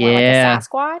he looked more like a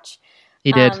Sasquatch.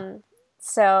 He did.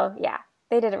 So, yeah,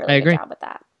 they did a really good job with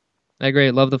that. I agree.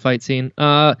 Love the fight scene.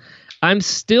 I'm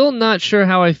still not sure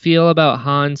how I feel about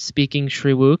Han speaking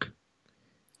Shriwook.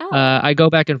 Oh. I go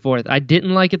back and forth. I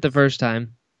didn't like it the first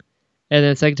time. And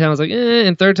then the second time I was like,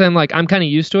 and third time, like, I'm kind of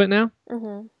used to it now.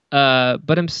 Mm-hmm.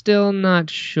 But I'm still not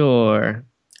sure.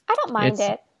 I don't mind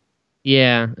it.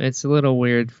 Yeah, it's a little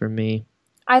weird for me.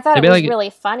 I thought it was really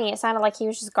funny. It sounded like he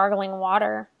was just gargling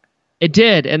water. It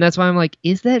did, and that's why I'm like,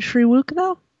 is that Shriwook,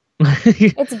 though?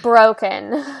 It's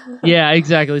broken. Yeah,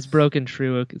 exactly. It's broken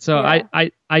Shriwook. So yeah.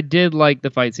 I did like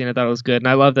the fight scene. I thought it was good, and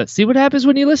I love that. See what happens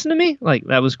when you listen to me? Like,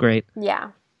 that was great.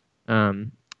 Yeah. The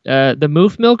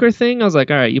Moof Milker thing, I was like,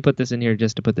 all right, you put this in here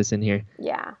just to put this in here.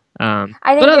 Yeah. I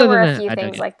think there were a few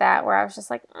things like that where I was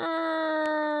just like,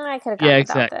 I could have gone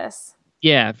without this.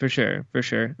 Yeah, for sure.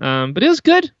 But it was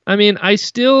good. I mean, I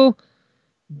still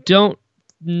don't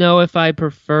know if I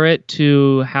prefer it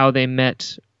to how they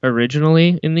met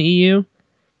originally in the EU,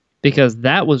 because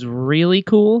that was really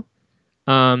cool.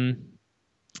 And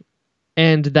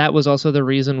that was also the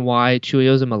reason why Chewie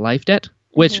owes him a life debt,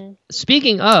 which,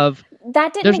 speaking of,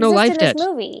 that didn't exist in this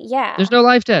movie. Yeah. There's no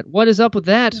life debt. What is up with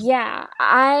that? Yeah.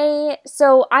 I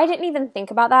didn't even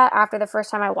think about that after the first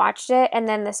time I watched it. And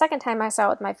then the second time I saw it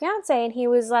with my fiance, and he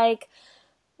was like,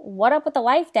 what up with the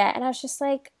life debt? And I was just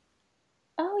like,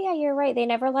 oh, yeah, you're right. They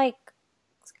never, I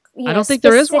don't think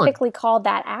there is one. Specifically called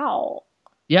that out.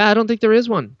 Yeah, I don't think there is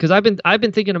one. Because I've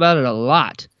been thinking about it a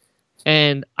lot.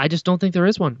 And I just don't think there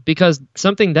is one, because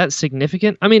something that's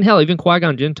significant. I mean, hell, even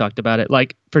Qui-Gon Jinn talked about it,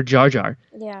 like for Jar Jar.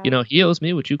 Yeah. You know, he owes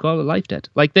me what you call a life debt.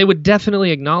 Like, they would definitely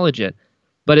acknowledge it.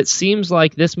 but it seems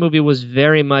like this movie was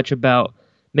very much about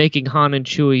making Han and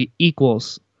Chewie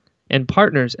equals and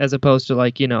partners as opposed to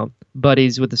like,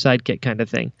 buddies with the sidekick kind of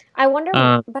thing. I wonder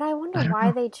I why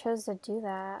know. they chose to do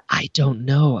that. I don't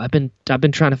know. I've been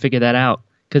trying to figure that out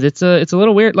because it's a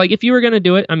little weird. Like if you were going to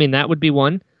do it, I mean, that would be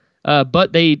one.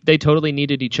 But they totally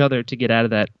needed each other to get out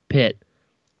of that pit.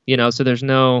 So there's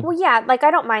no. Well, yeah, like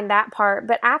I don't mind that part,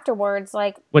 but afterwards,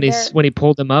 like when he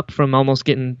pulled him up from almost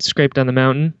getting scraped on the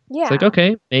mountain. Yeah. It's like,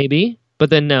 okay, maybe, but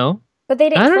then no. But they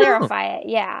didn't clarify it.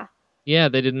 Yeah. Yeah,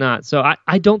 they did not. So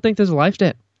I don't think there's a life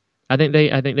debt. I think they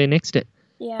nixed it.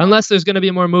 Yeah. Unless there's going to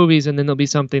be more movies, and then there'll be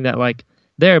something that like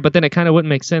there, but then it kind of wouldn't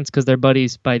make sense because they're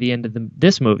buddies by the end of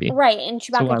this movie. Right, and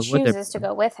Chewbacca So chooses to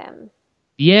go with him.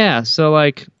 Yeah, so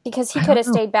like because he could have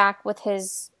stayed back with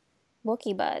his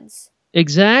Wookiee buds.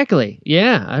 Exactly.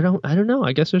 Yeah, I don't know.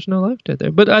 I guess there's no life debt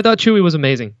there, but I thought Chewie was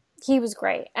amazing. He was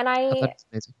great, and I thought it was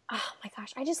amazing. Oh my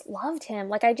gosh, I just loved him.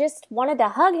 Like I just wanted to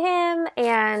hug him,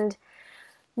 and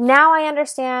now I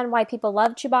understand why people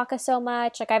love Chewbacca so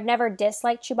much. Like I've never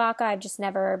disliked Chewbacca. I've just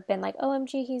never been like,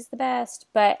 OMG, he's the best.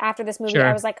 But after this movie,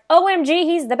 I was like, OMG,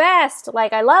 he's the best.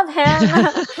 Like I love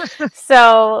him.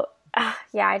 So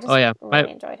yeah, I just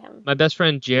really enjoyed him. My best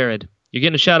friend Jared. You're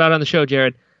getting a shout out on the show,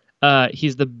 Jared.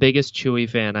 He's the biggest Chewie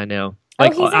fan I know.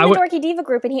 Like, he's in the Dorky Diva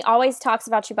group, and he always talks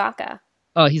about Chewbacca.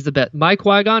 Oh, he's the best. My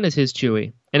Qui-Gon is his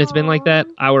Chewie, and it's been like that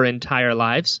our entire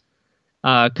lives.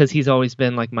 Because he's always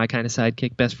been like my kind of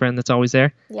sidekick best friend that's always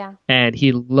there. Yeah. And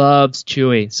he loves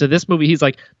Chewie. So this movie, he's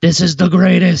like, this is the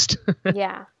greatest.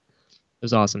 Yeah. It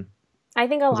was awesome. I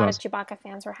think a lot of Chewbacca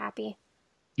fans were happy.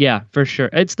 Yeah, for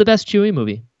sure. It's the best Chewie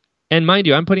movie. And mind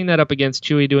you, I'm putting that up against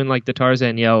Chewie doing like the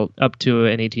Tarzan yell up to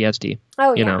an ATSD.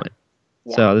 Oh, yeah.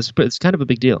 Yeah. So it's kind of a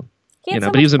big deal. He had so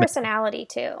much personality,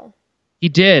 too. He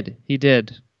did.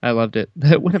 I loved it.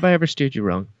 When have I ever steered you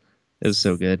wrong? It was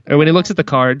so good. Or when he looks at the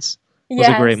cards. Was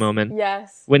a great moment.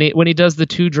 Yes. When he does the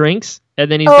 2 drinks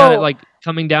and then he's got it like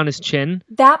coming down his chin.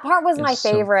 That part was my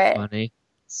favorite.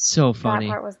 So funny.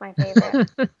 That part was my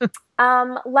favorite.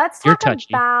 Let's talk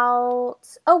about.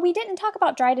 Oh, we didn't talk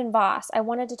about Dryden Voss. I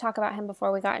wanted to talk about him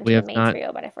before we got into the main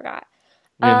trio, but I forgot.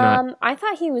 I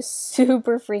thought he was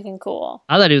super freaking cool.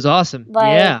 I thought he was awesome.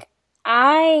 Yeah.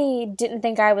 I didn't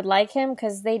think I would like him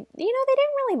because they didn't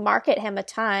really market him a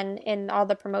ton in all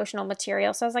the promotional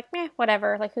material. So I was like, meh,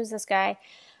 whatever. Like, who's this guy?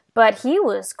 But he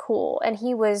was cool and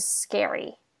he was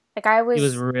scary. Like he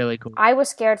was really cool. I was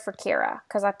scared for Kira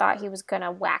because I thought he was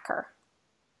gonna whack her.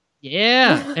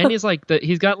 Yeah, and he's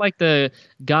got like the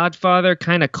Godfather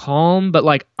kind of calm, but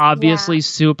like obviously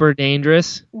super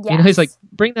dangerous. Yes. He's like,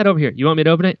 bring that over here. You want me to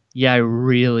open it? Yeah, I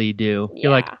really do. Yeah.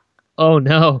 You're like, oh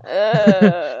no.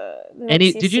 And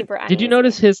did you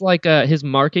notice his like his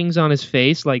markings on his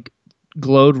face like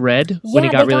glowed red when he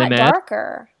got really mad?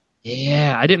 Darker.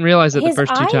 Yeah, I didn't realize that the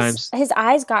first 2 times. His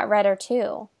eyes got redder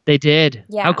too. They did.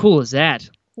 Yeah. How cool is that?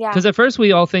 Yeah. Because at first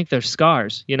we all think they're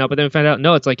scars, but then we find out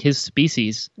no, it's like his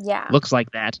species. Yeah. Looks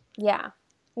like that. Yeah.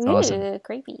 It's awesome.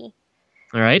 Creepy.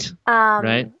 All right.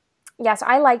 Right. Yeah, so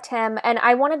I liked him, and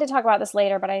I wanted to talk about this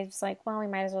later, but I was like, well, we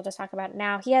might as well just talk about it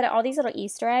now. He had all these little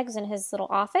Easter eggs in his little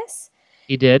office.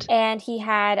 He did. And he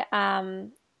had,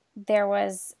 there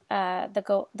was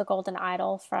the golden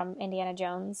idol from Indiana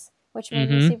Jones, which made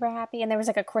me super happy. And there was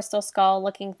like a crystal skull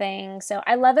looking thing. So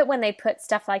I love it when they put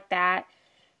stuff like that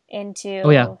into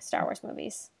Star Wars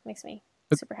movies. Makes me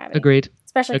super happy. Agreed.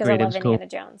 Especially because I love Indiana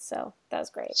Jones. So that was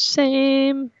great.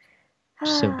 Same.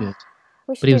 So good.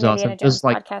 We should do an Indiana Jones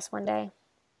podcast one day.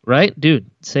 Right? Dude,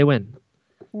 say when.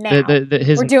 Now. We're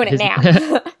doing it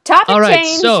now. Topic all right,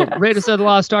 change. So Raiders of the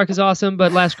Lost Ark is awesome,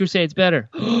 but Last Crusade's better.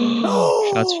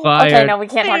 Shots fired. Okay, no, we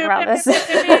can't talk about this.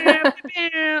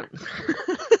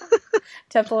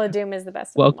 Temple of Doom is the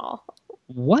best of them all.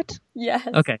 What? Yes.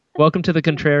 Okay, welcome to the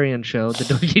Contrarian Show, the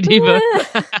Dorky Diva.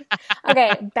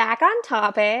 Okay, back on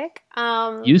topic.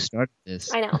 You started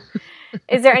this. I know.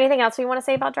 Is there anything else we want to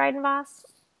say about Dryden Voss?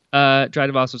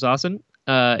 Dryden Voss was awesome.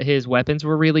 His weapons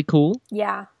were really cool.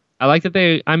 Yeah. I like that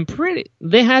they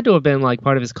had to have been like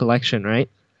part of his collection, right?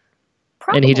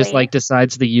 Probably. And he just like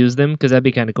decides to use them because that'd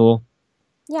be kind of cool.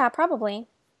 Yeah, probably.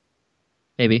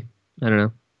 Maybe. I don't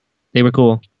know. They were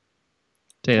cool.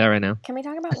 Tell you that right now. Can we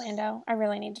talk about Lando? I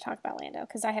really need to talk about Lando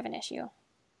because I have an issue.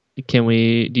 Can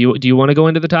we? Do you want to go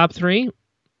into the top 3?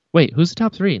 Wait, who's the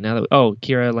top 3 now?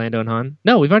 Kira, Lando, and Han.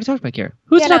 No, we've already talked about Kira.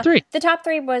 Who's the top 3? The top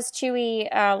 3 was Chewie,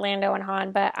 Lando, and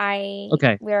Han. But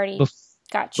we already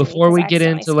got Chewie. Before we get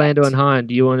into Lando and Han,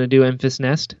 do you want to do Enfys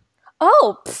Nest?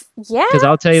 Oh, yeah. Because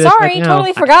I'll tell you this right now.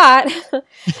 Totally forgot.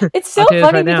 It's so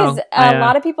funny because a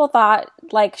lot of people thought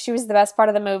like she was the best part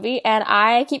of the movie, and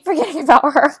I keep forgetting about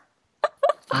her.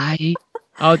 I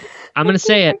I'm going to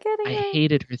say it. forgetting I her.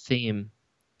 hated her theme.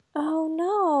 Oh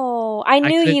no! I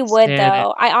knew couldn't you would stand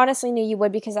though. it. I honestly knew you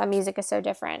would because that music is so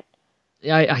different.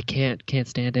 I can't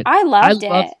stand it. I loved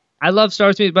it. I love Star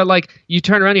Wars music, but like you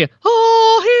turn around and you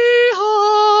oh hee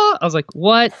haw. I was like,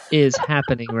 what is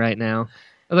happening right now?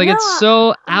 Like No, it's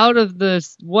so out of the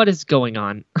what is going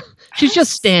on? She's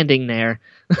just standing there.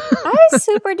 I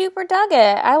super duper dug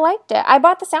it. I liked it. I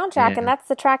bought the soundtrack, Yeah. and that's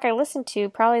the track I listened to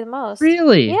probably the most.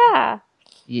 Really? Yeah.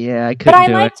 Yeah, I But couldn't I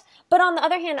do it. liked. But on the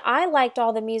other hand, I liked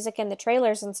all the music and the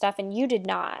trailers and stuff, and you did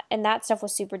not. And that stuff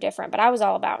was super different. But I was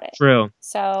all about it. True.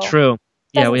 So True.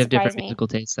 Yeah, doesn't we have surprise different me. musical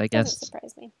tastes, I Doesn't guess.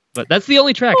 surprise me. But that's the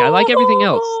only track. I like everything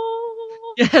else.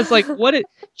 Yeah, it's like what it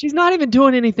she's not even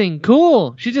doing anything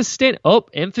cool. She just stand oh,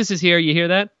 emphasis here, you hear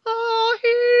that? Oh,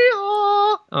 hee,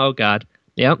 haw. Oh god.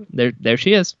 Yep, there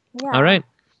she is. Yeah. All right.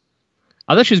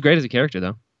 I thought she was great as a character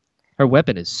though. Her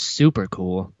weapon is super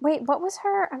cool. Wait, what was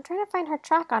her? I'm trying to find her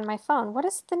track on my phone. What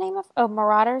is the name of? Oh,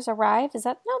 Marauders Arrive. Is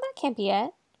that? No, that can't be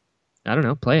it. I don't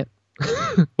know, play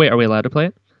it. Wait, are we allowed to play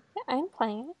it? Yeah, I'm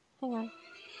playing it. Hang on.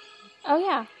 Oh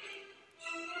yeah.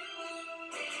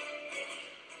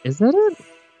 Is that it?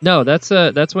 No, that's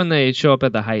when they show up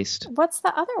at the heist. What's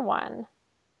the other one?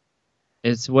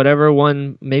 It's whatever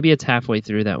one. Maybe it's halfway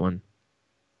through that one.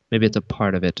 Maybe it's a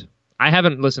part of it. I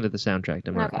haven't listened to the soundtrack.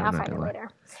 I'm Okay, I'll not find it gonna lie. later.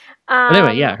 But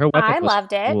anyway, yeah, her weapon I was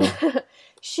loved it. cool.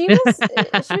 she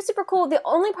was super cool. The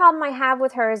only problem I have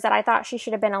with her is that I thought she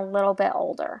should have been a little bit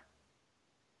older.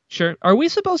 Sure. Are we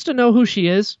supposed to know who she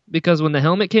is? Because when the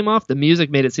helmet came off, the music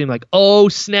made it seem like, oh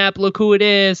snap, look who it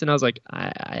is. And I was like,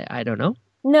 I don't know.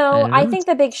 No, don't I know. think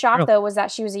the big shock Oh. though was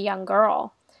that she was a young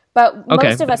girl. But Okay,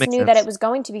 most of that us makes knew that sense. it was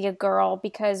going to be a girl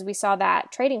because we saw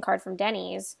that trading card from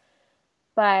Denny's.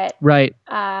 But Right.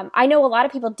 I know a lot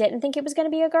of people didn't think it was going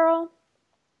to be a girl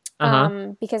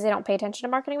Uh-huh. because they don't pay attention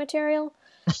to marketing material.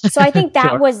 So I think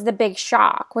that Sure. was the big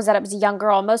shock, was that it was a young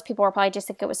girl. Most people were probably just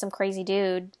think it was some crazy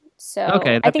dude. So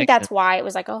Okay, that I think makes that's sense. why it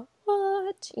was like, oh,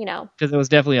 what? You know. Because it was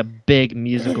definitely a big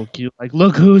musical cue. Like,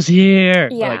 look who's here.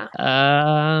 We're Yeah. Like,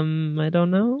 I don't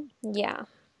know. Yeah.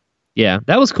 Yeah,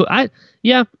 that was cool.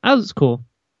 That was cool.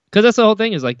 Because that's the whole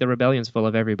thing is like the rebellion's full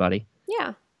of everybody.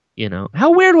 Yeah. You know,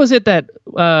 how weird was it that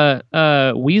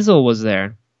Weasel was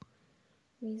there?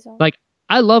 Weasel. Like,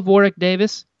 I love Warwick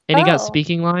Davis, and he got Oh.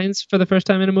 speaking lines for the first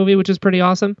time in a movie, which is pretty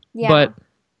awesome. Yeah. But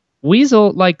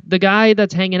Weasel, like the guy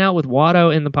that's hanging out with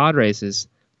Watto in the pod races,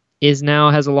 has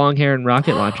a long hair and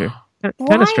rocket launcher. Kind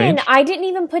Brian, of strange. I didn't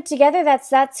even put together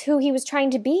that's who he was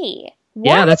trying to be.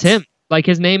 Yeah, What? that's him. Like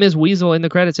his name is Weasel in the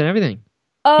credits and everything.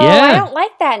 Oh, Yeah. I don't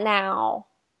like that now.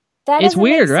 That It's doesn't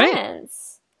weird, make right?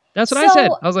 sense. That's what I So, said.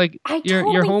 I was like, I your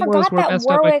totally homeboys forgot were that messed up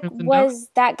by Warwick Crimson Dawn. was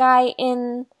that guy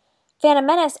in Phantom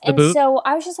Menace, and boot? so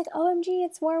I was just like, "OMG,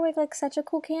 it's Warwick! Like such a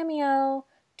cool cameo."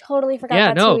 Totally forgot Yeah,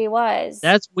 that's no, who he was.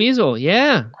 That's Weasel.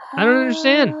 Yeah, I don't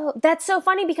understand. Oh, that's so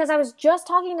funny because I was just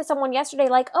talking to someone yesterday,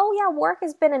 like, "Oh yeah, Warwick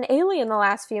has been an alien the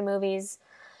last few movies."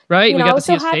 Right? You We know, got I to was see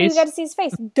so his happy face. we got to see his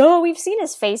face. Duh, we've seen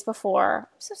his face before.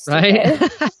 I'm so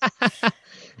stupid. Right?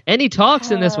 And he talks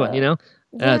in this one, you know?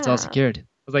 It's all Yeah. secured. I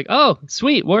was like, oh,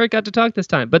 sweet. Warwick got to talk this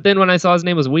time. But then when I saw his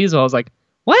name was Weasel, I was like,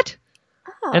 what?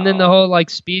 And then the Oh. whole like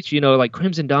speech, you know, like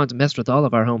Crimson Dawn's messed with all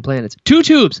of our home planets. Two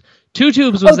tubes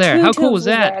was there. Two How cool Tubes was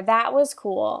that? there. That was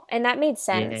cool. And that made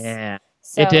sense. Yeah.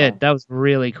 So, It did. That was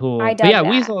really cool. I But dug yeah, that.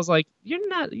 Weasel was like, you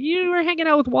were hanging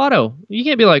out with Watto. You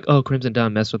can't be like, oh, Crimson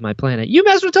Dawn messed with my planet. You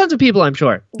messed with tons of people, I'm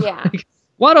sure. Yeah.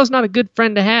 Watto's not a good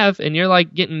friend to have, and you're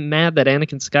like getting mad that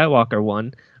Anakin Skywalker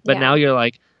won. But Yeah. now you're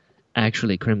like,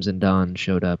 actually, Crimson Dawn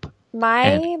showed up and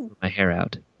My blew my hair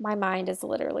out. my mind is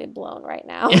literally blown right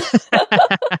now.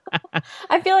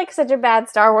 I feel like such a bad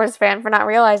Star Wars fan for not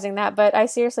realizing that, but I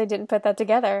seriously didn't put that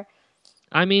together.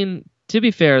 I mean, to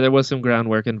be fair, there was some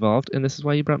groundwork involved, and this is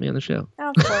why you brought me on the show.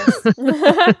 Of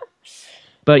course.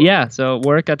 But yeah, so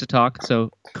Warwick got to talk,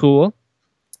 so cool.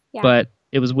 Yeah. But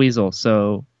it was Weasel,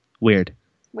 so weird.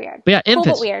 Weird. But yeah, Cool,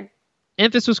 Emphas. but weird.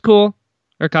 Emphas was cool.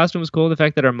 Her costume was cool. The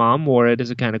fact that her mom wore it is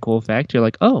a kind of cool fact. You're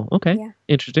like, oh, okay, Yeah.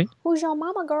 interesting, Who's your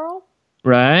mama, girl?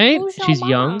 right? Who's your She's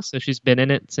mama? young, so she's been in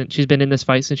it since she's been in this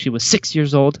fight since she was 6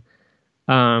 years old.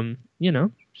 You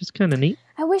know, just kind of neat.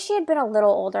 I wish she had been a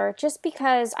little older, just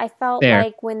because I felt Fair.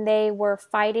 like when they were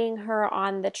fighting her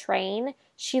on the train,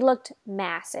 she looked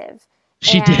massive.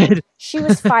 She And did. She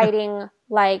was fighting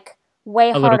like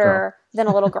way A little harder than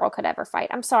a little girl could ever fight.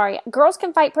 I'm sorry. Girls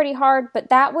can fight pretty hard, but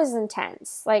that was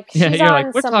intense. Like she's Yeah, you're on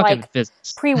like, we're some talking like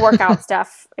physics. pre-workout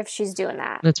stuff if she's doing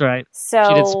that. That's right. So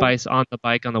She did Spice on the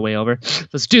bike on the way over.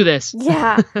 Let's do this.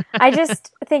 yeah, I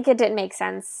just think it didn't make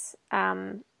sense.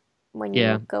 when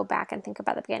you go back and think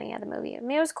about the beginning of the movie. I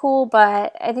mean, it was cool,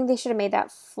 but I think they should have made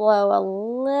that flow a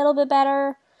little bit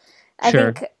better. I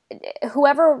think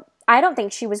I don't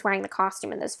think she was wearing the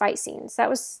costume in those fight scenes. That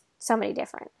was somebody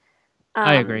different.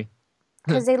 I agree.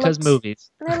 Because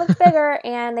movies. And they looked bigger,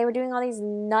 and they were doing all these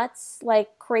nuts,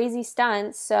 like, crazy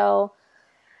stunts. So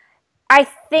I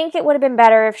think it would have been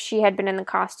better if she had been in the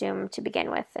costume to begin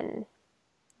with and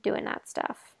doing that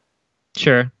stuff.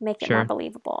 Sure. Make it more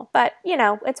believable. But,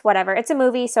 it's whatever. It's a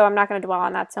movie, so I'm not going to dwell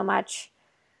on that so much.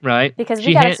 Right. Because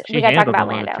we got to talk about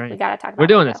Lando. We got to talk about We're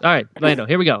doing Lando. this. All right, Lando,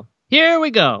 here we go. Here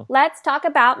we go. Let's talk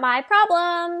about my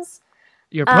problems.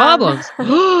 Your problems? This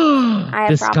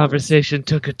problems. Conversation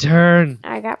took a turn.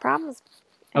 I got problems.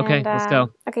 Okay, let's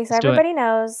go. Okay, so everybody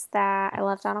knows that I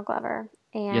love Donald Glover.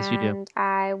 And yes, you do.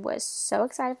 I was so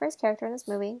excited for his character in this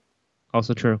movie.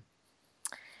 Also true.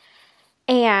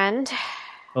 And...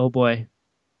 oh, boy.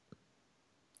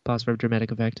 Pause for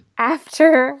dramatic effect.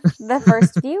 After the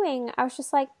first viewing, I was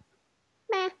just like,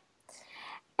 meh.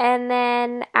 And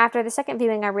then after the second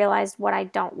viewing, I realized what I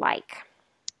don't like.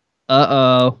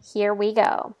 Uh-oh. Here we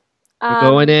go. We're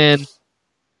going in.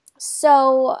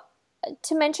 So,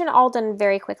 to mention Alden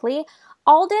very quickly,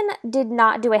 Alden did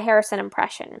not do a Harrison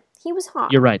impression. He was Han.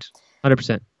 You're right.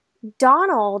 100%.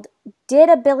 Donald did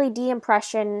a Billy D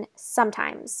impression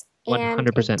sometimes. 100%. And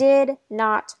it did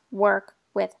not work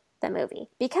with the movie.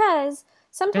 Because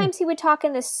sometimes he would talk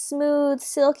in this smooth,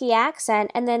 silky accent,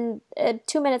 and then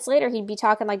 2 minutes later he'd be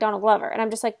talking like Donald Glover. And I'm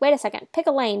just like, wait a second. Pick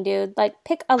a lane, dude. Like,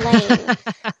 pick a lane.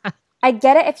 I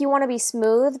get it if you want to be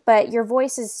smooth, but your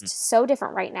voice is so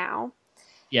different right now.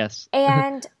 Yes.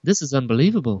 And this is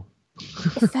unbelievable.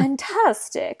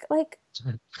 Fantastic. Like,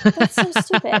 that's so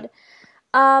stupid.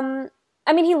 I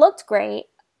mean, he looked great.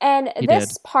 And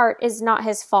this part is not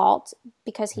his fault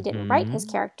because he didn't write his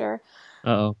character.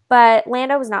 Uh-oh. But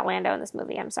Lando was not Lando in this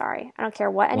movie. I'm sorry. I don't care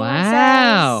what anyone says.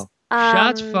 Wow.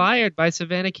 Shots fired by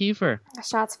Savannah Kiefer.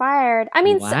 Shots fired. I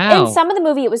mean, in some of the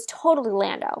movie, it was totally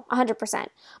Lando, 100%.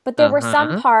 But there were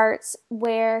some parts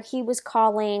where he was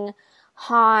calling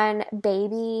Han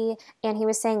baby, and he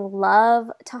was saying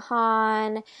love to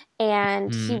Han,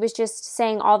 and he was just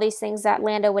saying all these things that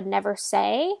Lando would never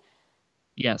say.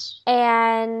 Yes.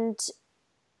 And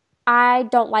I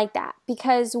don't like that,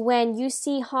 because when you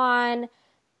see Han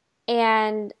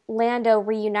and Lando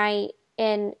reunite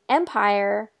in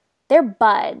Empire, they're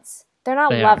buds. They're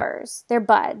not lovers. They're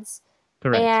buds.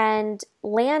 Correct. And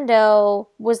Lando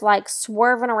was like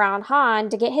swerving around Han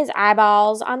to get his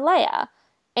eyeballs on Leia.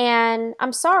 And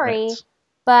I'm sorry,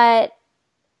 but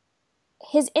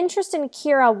his interest in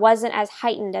Kira wasn't as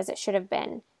heightened as it should have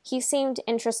been. He seemed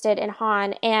interested in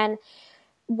Han, and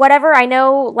whatever, I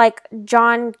know, like,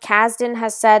 John Kasdan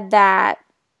has said that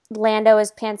Lando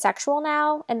is pansexual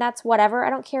now, and that's whatever. I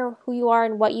don't care who you are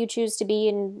and what you choose to be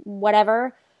and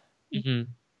whatever.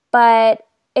 Mm-hmm. But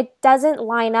it doesn't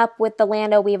line up with the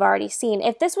Lando we've already seen.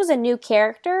 If this was a new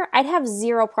character, I'd have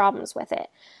zero problems with it.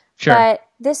 Sure. But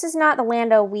this is not the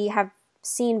Lando we have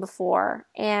seen before,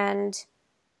 and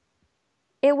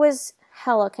it was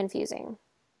hella confusing.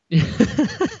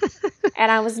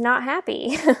 And I was not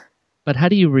happy. But how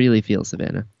do you really feel,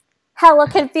 Savannah? Hella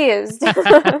confused.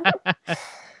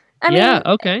 I mean,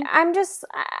 okay. I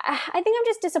think I'm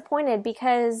just disappointed,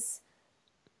 because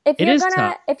if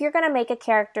you're gonna make a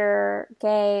character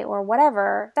gay or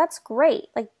whatever, that's great.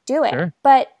 Like, do it. Sure.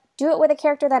 But do it with a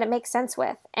character that it makes sense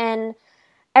with. And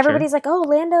everybody's like, oh,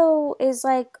 Lando is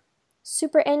like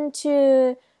super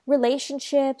into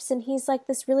relationships, and he's like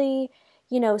this really,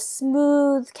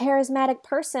 smooth, charismatic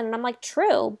person. And I'm like,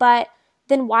 true, but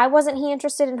then why wasn't he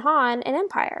interested in Han and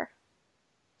Empire?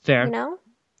 Fair.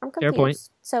 I'm confused. Fair point.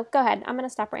 So go ahead. I'm going to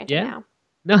stop ranting now.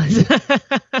 No.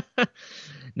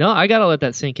 No, I got to let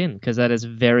that sink in, because that is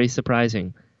very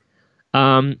surprising.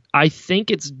 I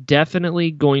think it's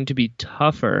definitely going to be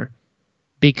tougher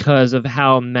because of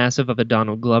how massive of a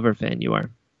Donald Glover fan you are.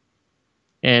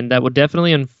 And that will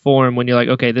definitely inform when you're like,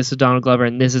 okay, this is Donald Glover,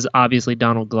 and this is obviously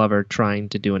Donald Glover trying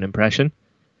to do an impression.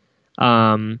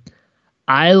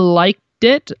 I liked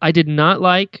it. I did not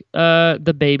like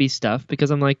the baby stuff,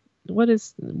 because I'm like, what?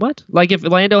 Like, if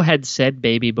Lando had said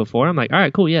baby before, I'm like, all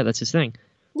right, cool, yeah, that's his thing.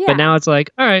 Yeah. But now it's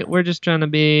like, all right, we're just trying to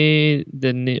be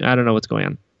the new, I don't know what's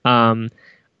going on.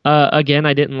 Again,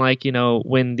 I didn't like,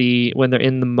 when they're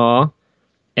in the mall,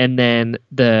 and then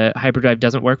the hyperdrive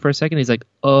doesn't work for a second. He's like,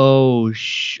 oh,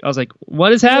 I was like,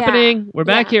 what is happening? Yeah. We're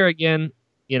back here again.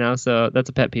 So that's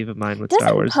a pet peeve of mine with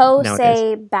Star Wars Poe nowadays.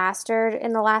 Say bastard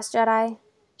in The Last Jedi?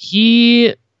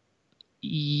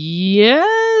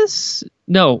 Yes.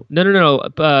 No.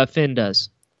 Finn does.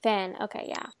 Finn, okay,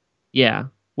 yeah. Yeah.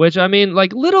 Which, I mean,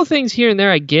 like, little things here and there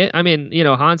I get. I mean, you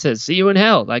know, Han says, see you in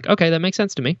hell. Like, okay, that makes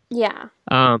sense to me. Yeah.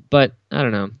 But, I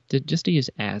don't know. Just to use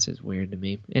ass is weird to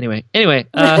me. Anyway.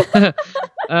 Ass.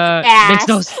 Makes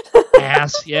no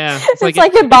ass, yeah. It's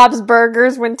like in Bob's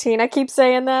Burgers when Tina keeps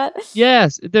saying that.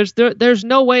 Yes, there's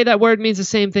no way that word means the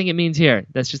same thing it means here.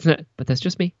 That's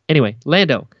just me. Anyway,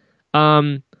 Lando.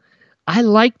 I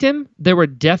liked him. There were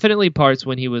definitely parts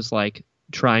when he was, like,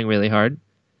 trying really hard.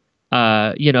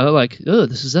 You know, like, oh,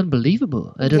 this is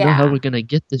unbelievable. I don't know how we're going to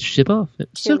get this ship off.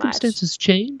 Circumstances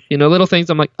change. You know, little things.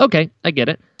 I'm like, okay, I get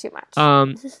it. Too much.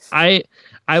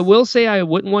 I will say I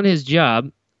wouldn't want his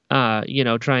job, you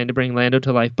know, trying to bring Lando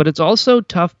to life. But it's also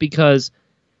tough because,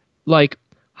 like,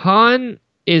 Han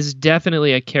is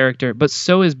definitely a character, but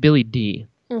so is Billy D.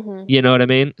 Mm-hmm. You know what I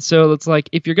mean? So it's like,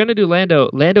 if you're going to do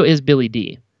Lando is Billy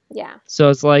D. Yeah. So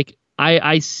it's like,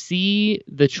 I see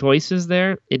the choices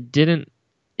there. It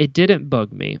didn't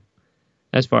bug me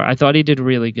as far. I thought he did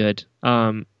really good.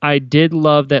 I did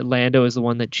love that Lando is the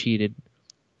one that cheated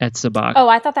at Sabacc. Oh,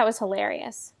 I thought that was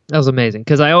hilarious. That was amazing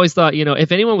because I always thought, you know,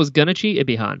 if anyone was gonna cheat, it'd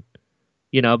be Han.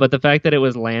 You know, but the fact that it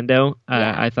was Lando,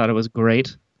 I thought it was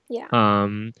great. Yeah.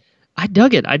 I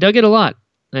dug it. I dug it a lot,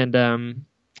 and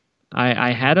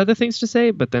I had other things to say,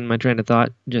 but then my train of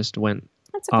thought just went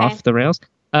off the rails.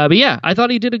 But yeah, I thought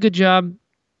he did a good job.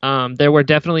 There were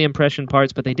definitely impression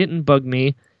parts, but they didn't bug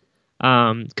me.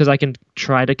 Because I can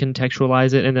try to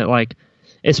contextualize it, and that, like,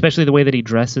 especially the way that he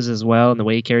dresses as well and the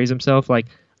way he carries himself, like,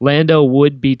 Lando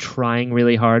would be trying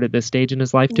really hard at this stage in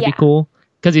his life to be cool,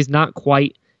 because he's not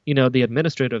quite, you know, the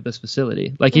administrator of this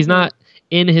facility. Like, he's not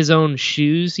in his own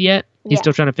shoes yet. He's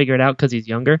still trying to figure it out because he's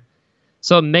younger.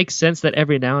 So it makes sense that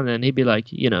every now and then he'd be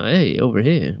like, you know, hey, over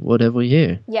here, what have we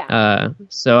here? Yeah.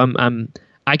 So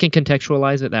I can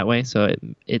contextualize it that way, so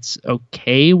it's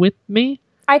okay with me.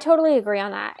 I totally agree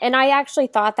on that. And I actually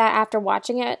thought that after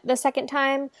watching it the second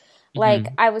time. Like,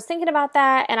 I was thinking about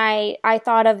that, and I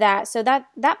thought of that. So that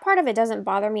part of it doesn't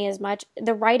bother me as much.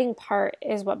 The writing part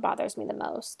is what bothers me the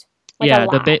most. Like,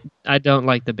 yeah, I don't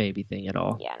like the baby thing at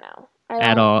all. Yeah, no.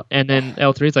 At all. And then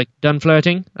L3 is like, done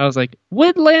flirting? I was like,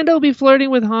 would Lando be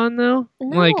flirting with Han, though?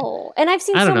 No. Like, and I've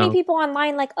seen so many people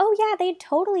online like, oh, yeah, they'd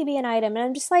totally be an item. And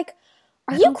I'm just like,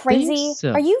 are you crazy?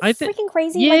 So. Are you freaking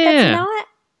crazy? Yeah. Like, that's not...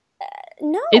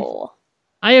 no.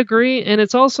 I agree, and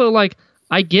it's also like,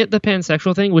 I get the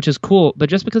pansexual thing, which is cool, but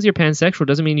just because you're pansexual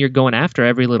doesn't mean you're going after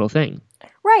every little thing.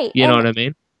 Right. You know what I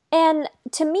mean? And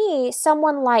to me,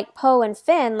 someone like Poe and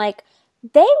Finn, like,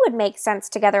 they would make sense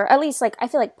together. At least, like, I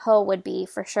feel like Poe would be,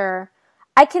 for sure.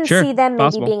 I can see them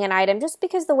maybe being an item just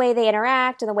because the way they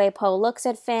interact and the way Poe looks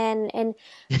at Finn. And,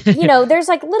 you know, there's,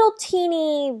 like, little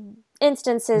teeny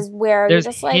instances where there's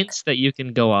you're just like, hints that you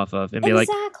can go off of and be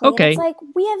exactly. like, okay. And it's like,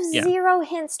 we have zero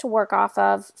hints to work off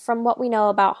of from what we know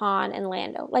about Han and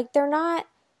Lando. Like, they're not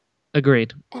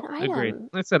Agreed. an item. Agreed. Like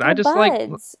I said, they're I just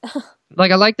buds.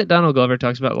 like I like that Donald Glover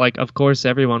talks about, like, of course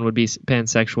everyone would be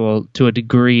pansexual to a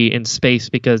degree in space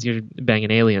because you're banging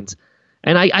aliens.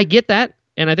 And I get that,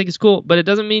 and I think it's cool, but it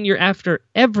doesn't mean you're after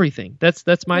everything. That's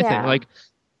my thing. Like,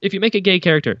 if you make a gay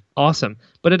character, awesome.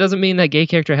 But it doesn't mean that gay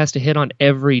character has to hit on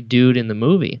every dude in the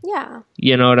movie. Yeah.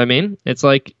 You know what I mean? It's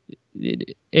like,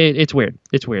 it's weird.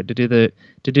 It's weird to do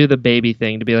the baby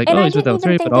thing, to be like, he's with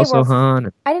L3, but also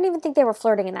Han. I didn't even think they were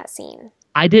flirting in that scene.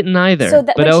 I didn't either. So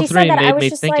but when L3 she said that, I was made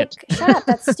just think like, it. shut up,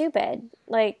 that's stupid.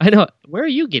 Like, I know. Where are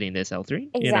you getting this, L3?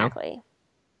 Exactly. You know?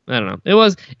 I don't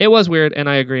know. It was weird, and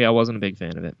I agree. I wasn't a big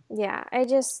fan of it. Yeah,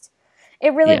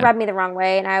 it really rubbed me the wrong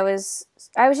way, and I was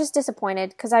just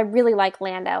disappointed because I really like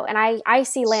Lando, and I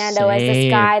see Lando as this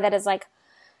guy that is like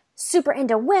super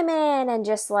into women and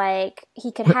just like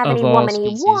he could have any woman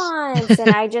he wants, and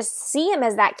I just see him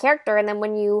as that character. And then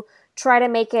when you try to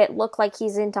make it look like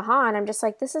he's into Han, I'm just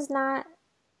like, this is not.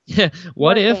 Yeah.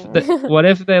 What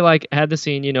if they like had the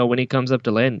scene, you know, when he comes up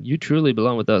to land, you truly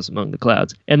belong with us among the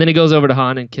clouds, and then he goes over to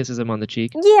Han and kisses him on the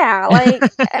cheek. Yeah, like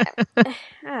I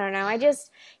don't know.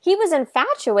 He was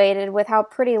infatuated with how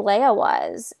pretty Leia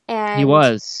was, and he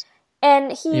was,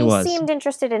 and he seemed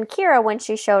interested in Kira when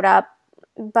she showed up.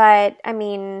 But I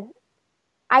mean,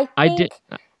 I think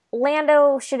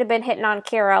Lando should have been hitting on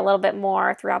Kira a little bit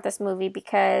more throughout this movie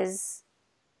because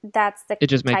that's the it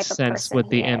just type makes of sense person with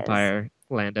the he is. Empire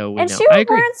Lando. And she was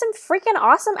wearing some freaking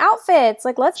awesome outfits.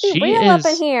 Like, let's be real up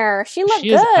in here. She looked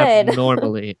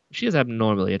good. She is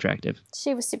abnormally attractive.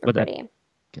 She was super pretty.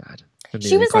 God.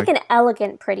 She was like an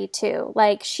elegant pretty too.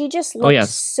 Like, she just looked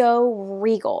so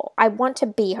regal. I want to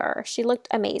be her. She looked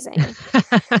amazing.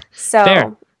 So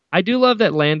Fair. I do love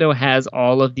that Lando has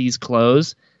all of these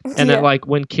clothes, and that like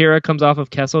when Kira comes off of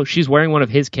Kessel, she's wearing one of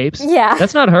his capes. Yeah.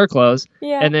 That's not her clothes.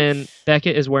 Yeah. And then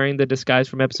Beckett is wearing the disguise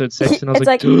from episode 6, and I was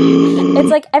it's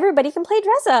like everybody can play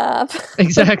dress up.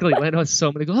 Exactly. Lando has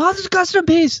so many. Oh, this is a custom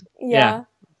piece. Yeah.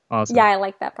 Awesome. Yeah, I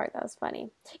like that part. That was funny.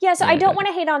 Yeah, so I don't want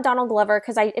to hate on Donald Glover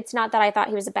because it's not that I thought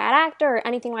he was a bad actor or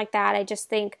anything like that. I just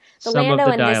think the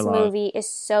Lando in this movie is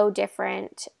so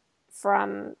different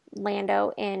from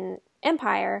Lando in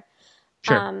Empire.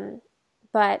 Sure.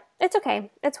 But it's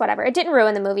okay. It's whatever. It didn't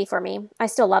ruin the movie for me. I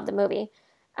still love the movie.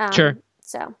 Sure.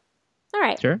 So, all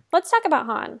right. Sure. Let's talk about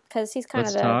Han because he's kind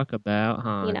of Let's talk about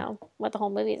Han. You know, what the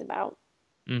whole movie is about.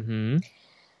 Mm-hmm.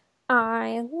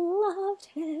 I loved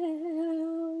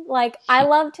him. Like, I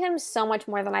loved him so much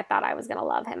more than I thought I was going to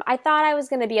love him. I thought I was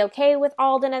going to be okay with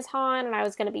Alden as Han, and I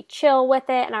was going to be chill with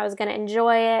it, and I was going to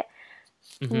enjoy it.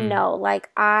 Mm-hmm. No, like,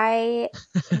 I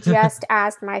just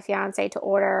asked my fiance to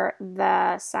order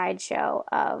the sideshow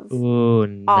of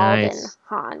Alden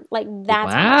Han. Like,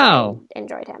 that's how much I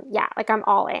enjoyed him. Yeah, like, I'm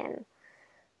all in.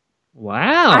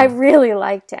 Wow. I really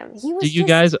liked him. He was Do you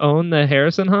guys own the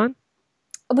Harrison Han?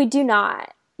 We do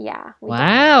not. Yeah.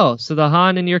 Wow. Don't. So the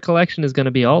Han in your collection is going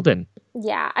to be Alden.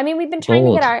 Yeah. I mean, we've been trying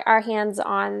to get our hands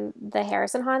on the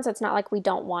Harrison Han, so it's not like we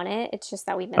don't want it. It's just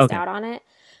that we missed out on it.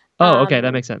 Oh, okay.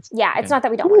 That makes sense. Yeah. It's not that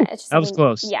we don't want it. It's just that was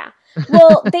close. Yeah.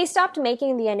 Well, they stopped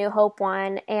making the A New Hope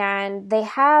one, and they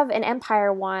have an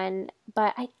Empire one,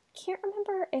 but I can't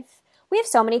remember if... We have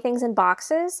so many things in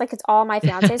boxes. Like, it's all my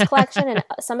fiance's collection, and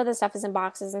some of the stuff is in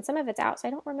boxes, and some of it's out, so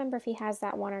I don't remember if he has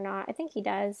that one or not. I think he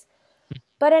does.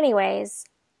 But anyways...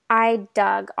 I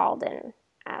dug Alden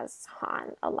as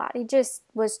Han a lot. He just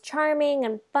was charming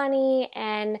and funny,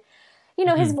 and, you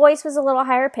know, his voice was a little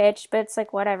higher pitched, but it's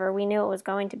like, whatever. We knew it was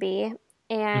going to be.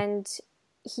 And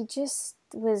he just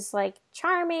was, like,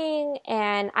 charming,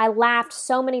 and I laughed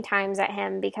so many times at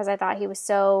him because I thought he was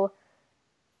so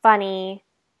funny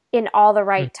in all the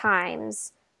right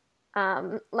times.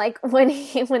 Like, when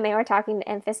they were talking to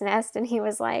Enfys Nest, and he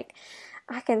was like...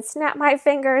 I can snap my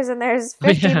fingers and there's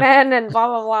 50 men and blah,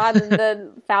 blah, blah. And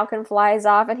the Falcon flies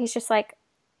off and he's just like,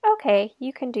 okay,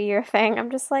 you can do your thing.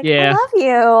 I'm just like, I love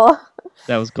you.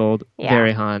 That was gold. Yeah.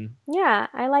 Very Han. Yeah,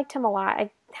 I liked him a lot.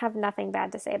 I have nothing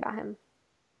bad to say about him.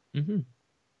 Mm-hmm.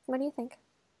 What do you think?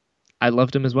 I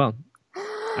loved him as well.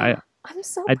 I'm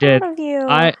so proud of you.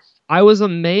 I was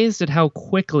amazed at how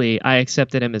quickly I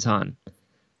accepted him as Han.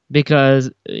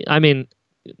 Because, I mean...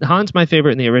 Han's my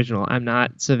favorite in the original. I'm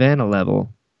not Savanna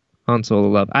level Han Solo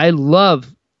love. I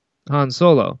love Han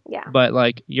Solo. Yeah. But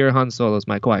like your Han Solo's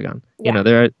my Qui-Gon. Yeah. You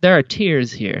know, there are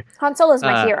tiers here. Han Solo's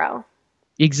my hero.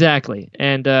 Exactly.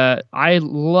 And I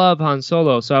love Han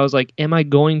Solo, so I was like, am I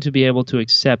going to be able to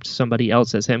accept somebody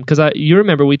else as him? Because you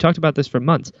remember we talked about this for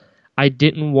months. I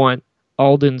didn't want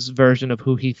Alden's version of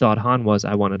who he thought Han was.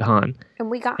 I wanted Han. And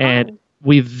we got Han. And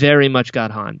we very much got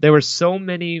Han. There were so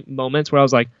many moments where I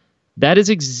was like, that is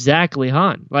exactly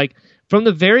Han. Like, from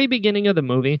the very beginning of the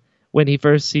movie, when he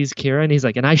first sees Kira, and he's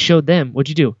like, and I showed them, what'd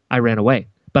you do? I ran away.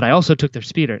 But I also took their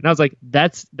speeder. And I was like,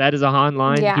 that is a Han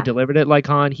line. Yeah. He delivered it like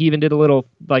Han. He even did a little,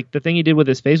 like, the thing he did with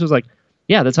his face was like,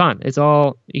 yeah, that's Han. It's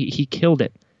all, he killed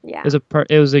it. Yeah.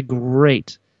 It was a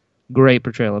great, great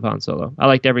portrayal of Han Solo. I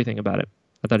liked everything about it.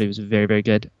 I thought he was very, very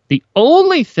good. The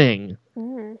only thing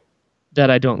that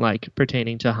I don't like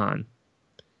pertaining to Han,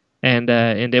 and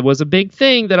it was a big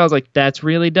thing that I was like, that's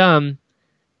really dumb,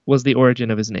 was the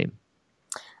origin of his name.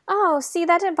 Oh, see,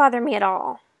 that didn't bother me at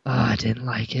all. Oh, I didn't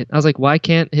like it. I was like, why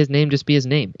can't his name just be his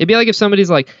name? It'd be like if somebody's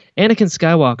like, Anakin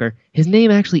Skywalker, his name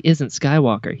actually isn't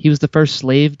Skywalker. He was the first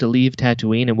slave to leave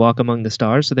Tatooine and walk among the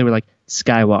stars, so they were like,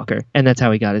 Skywalker, and that's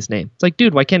how he got his name. It's like,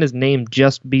 dude, why can't his name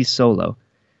just be Solo?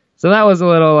 So that was a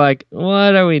little like,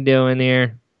 what are we doing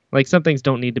here? Like, some things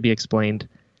don't need to be explained.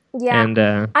 Yeah. And,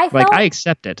 I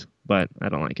accept it, but I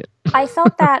don't like it. I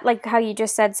felt that, like how you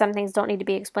just said some things don't need to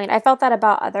be explained. I felt that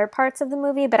about other parts of the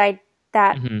movie, but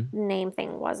that name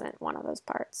thing wasn't one of those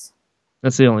parts.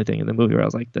 That's the only thing in the movie where I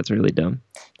was like, that's really dumb.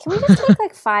 Can we just take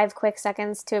like 5 quick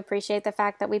seconds to appreciate the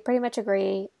fact that we pretty much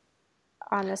agree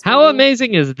on this movie? How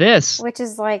amazing is this? Which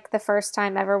is like the first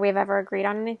time ever we've ever agreed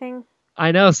on anything.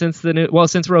 I know, since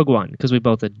Rogue One, because we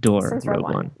both adore Rogue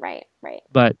One. Right.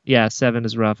 But yeah, 7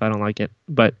 is rough. I don't like it.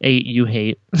 But 8 you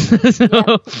hate.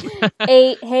 So,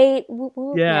 8 hate.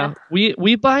 Yeah.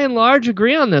 We by and large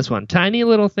agree on this one. Tiny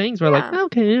little things. We're like,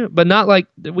 okay, but not like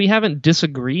we haven't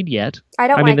disagreed yet. I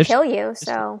don't want to kill you,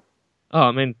 so. Oh,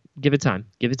 I mean, give it time.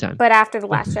 But after The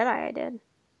Last Jedi, I did.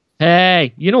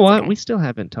 Hey, you know what? Okay. We still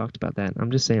haven't talked about that.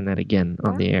 I'm just saying that again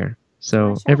on the air.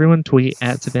 So everyone tweet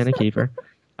at Savanna Kiefer.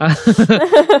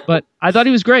 But I thought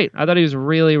he was great. I thought he was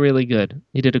really, really good.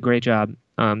 He did a great job.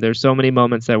 There's so many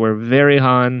moments that were very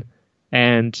Han,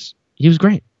 and he was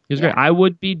great. He was great. I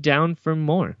would be down for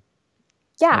more.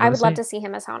 Yeah, I would love to see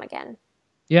him as Han again.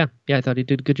 Yeah, I thought he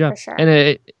did a good job. For sure. And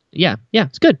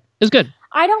it's good. It's good.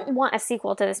 I don't want a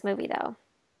sequel to this movie, though.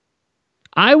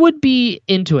 I would be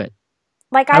into it.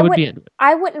 Like, I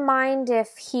wouldn't mind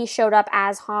if he showed up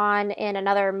as Han in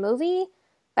another movie,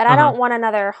 but I don't want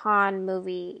another Han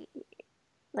movie,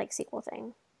 like, sequel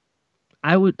thing.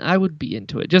 I would be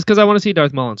into it just because I want to see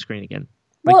Darth Maul on screen again.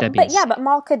 But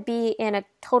Maul could be in a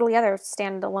totally other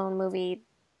standalone movie.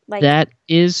 Like, that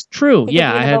is true.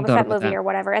 Yeah, I hadn't thought thought Fett about movie that. or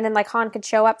whatever, and then like Han could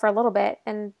show up for a little bit,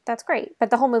 and that's great. But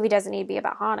the whole movie doesn't need to be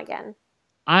about Han again.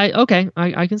 I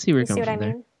can see where you're coming from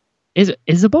there. Mean? Is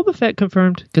the Boba Fett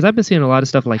confirmed? Because I've been seeing a lot of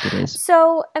stuff like it is.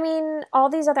 So, I mean, all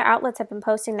these other outlets have been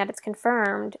posting that it's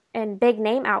confirmed, and big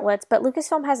name outlets, but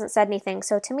Lucasfilm hasn't said anything,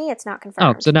 so to me it's not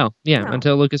confirmed. Oh, so no. Yeah,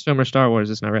 until Lucasfilm or Star Wars,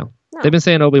 it's not real. No. They've been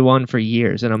saying Obi-Wan for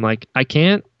years, and I'm like, I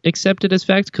can't accept it as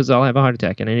fact because I'll have a heart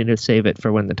attack, and I need to save it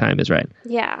for when the time is right.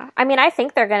 Yeah. I mean, I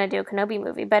think they're going to do a Kenobi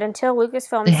movie, but until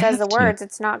Lucasfilm says the words,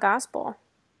 it's not gospel.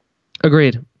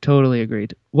 Agreed. Totally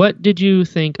agreed. What did you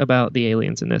think about the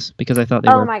aliens in this? Because I thought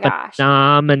they were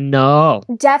phenomenal.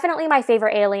 Definitely my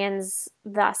favorite aliens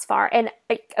thus far. And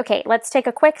okay, let's take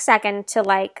a quick second to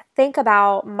like think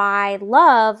about my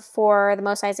love for the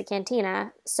Mos Eisley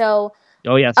Cantina. So,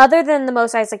 other than the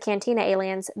Mos Eisley Cantina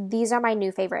aliens, these are my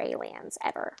new favorite aliens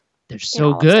ever. They're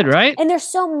so good, right? And there's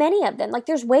so many of them. Like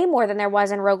there's way more than there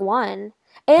was in Rogue One.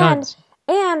 And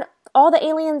all the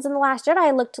aliens in The Last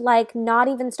Jedi looked like not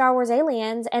even Star Wars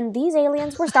aliens, and these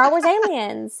aliens were Star Wars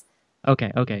aliens.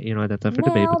 Okay. You know what? That's up for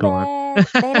debate, but go on.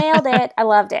 They nailed it. I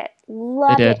loved it.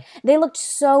 They looked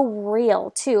so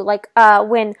real, too. Like,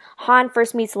 when Han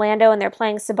first meets Lando and they're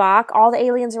playing Sabacc, all the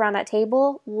aliens around that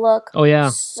table look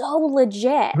so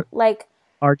legit. Like,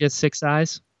 Argus 6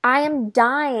 Eyes. I am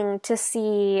dying to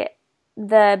see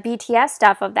the BTS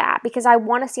stuff of that, because I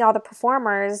want to see all the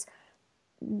performers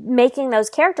making those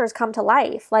characters come to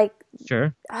life. Like,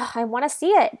 sure. I want to see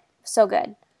it. So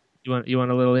good. You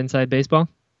want a little inside baseball?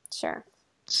 Sure.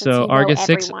 So Argus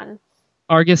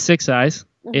 6 Eyes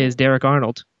is Derek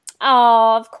Arnold.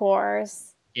 Oh, of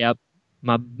course. Yep.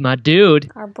 My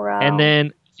dude. Our bro. And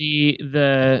then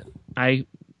I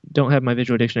don't have my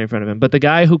visual dictionary in front of him, but the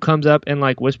guy who comes up and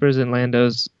like whispers in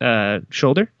Lando's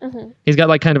shoulder, he's got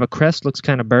like kind of a crest, looks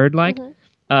kind of bird-like.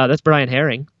 That's Brian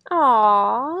Herring.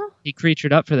 Aww. He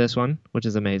creatured up for this one, which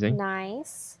is amazing.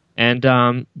 Nice.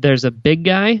 And there's a big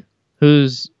guy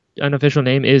whose unofficial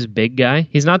name is Big Guy.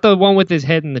 He's not the one with his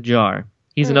head in the jar.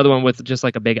 He's another one with just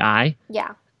like a big eye.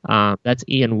 Yeah. That's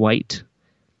Ian White.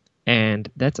 And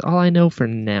that's all I know for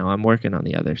now. I'm working on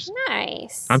the others.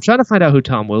 Nice. I'm trying to find out who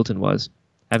Tom Wilton was.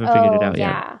 I haven't figured it out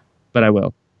yet. But I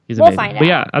will. He's we'll amazing. Find but out.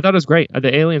 Yeah, I thought it was great.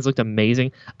 The aliens looked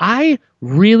amazing. I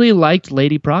really liked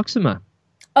Lady Proxima.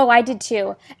 Oh, I did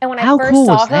too. And when How I first cool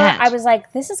saw was her, that? I was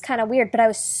like, this is kind of weird, but I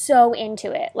was so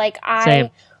into it. Like, Same.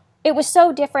 It was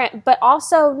so different, but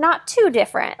also not too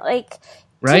different. Like,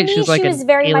 right? To me, she was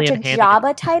very much a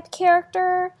Jabba type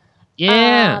character.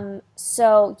 Yeah.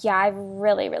 So yeah, I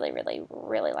really, really, really,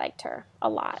 really liked her a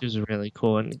lot. She was really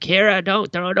cool. And Kira, don't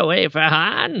throw it away for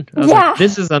Han. I was like,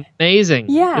 this is amazing.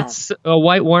 Yeah. It's a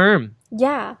white worm.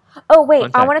 Yeah. Oh, wait.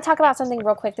 Fun I fact. want to talk about something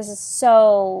real quick. This is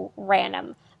so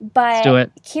random. But Let's do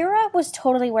it. Kira was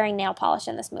totally wearing nail polish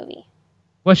in this movie.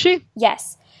 Was she?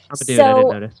 Yes. I'm a dude, I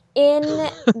didn't notice. In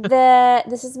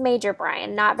this is Major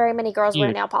Brian. Not very many girls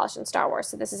wear nail polish in Star Wars,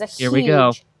 so this is a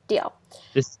huge deal.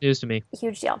 This is news to me.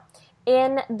 Huge deal.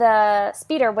 In the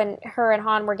speeder, when her and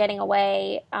Han were getting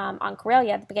away on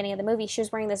Corellia at the beginning of the movie, she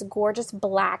was wearing this gorgeous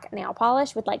black nail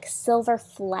polish with like silver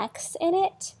flecks in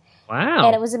it. Wow.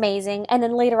 And it was amazing. And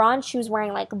then later on, she was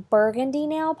wearing like burgundy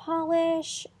nail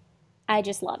polish. I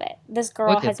just love it. This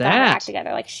girl has got her act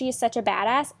together. Like, she is such a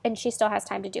badass, and she still has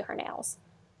time to do her nails.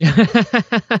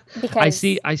 Because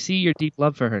I see your deep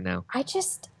love for her now. I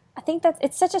think that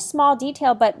it's such a small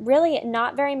detail, but really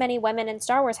not very many women in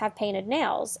Star Wars have painted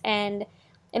nails. And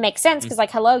it makes sense because,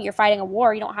 like, hello, you're fighting a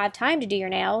war. You don't have time to do your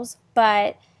nails.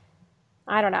 But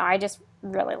I don't know. I just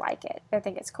really like it. I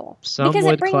think it's cool. Some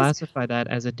would classify that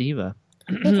as a diva.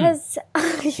 Because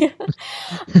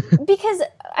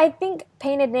I think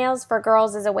painted nails for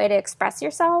girls is a way to express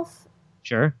yourself.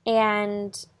 Sure.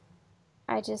 And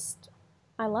I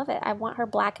love it. I want her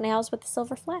black nails with the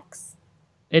silver flecks.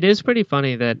 It is pretty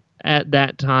funny that at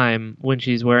that time, when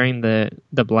she's wearing the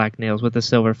black nails with the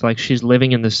silver flecks, she's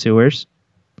living in the sewers.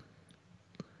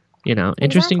 You know,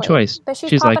 interesting choice. But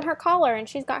she's popping her collar and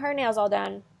she's got her nails all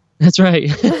done. That's right.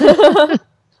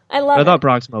 I love I it. thought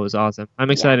Proxima was awesome.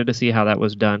 I'm excited to see how that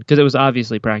was done because it was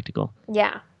obviously practical.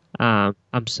 Yeah. I'm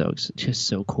just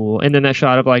so cool. And then that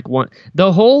shot of like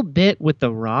the whole bit with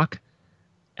the rock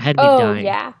had me dying.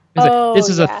 Yeah. It was like, this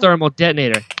is a thermal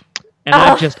detonator, and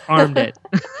I've just armed it.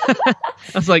 I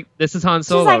was like, this is Han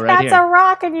Solo. She's like, right that's here. a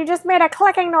rock, and you just made a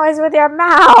clicking noise with your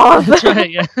mouth. That's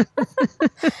right. Yeah.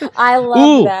 I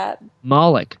love that.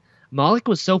 Moloch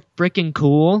was so freaking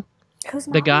cool. Who's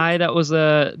The guy that was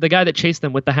the guy that chased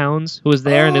them with the hounds, who was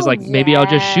there and is like, maybe I'll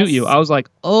just shoot you. I was like,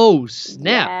 oh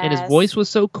snap! Yes. And his voice was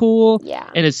so cool. Yeah.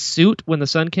 And his suit when the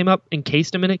sun came up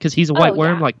encased him in it because he's a white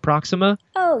worm like Proxima.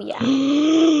 Oh yeah.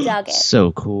 Dug it.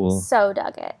 So cool. So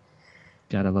dug it.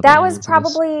 God, I love that was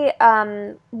probably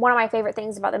one of my favorite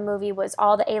things about the movie was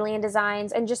all the alien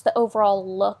designs and just the overall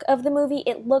look of the movie.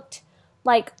 It looked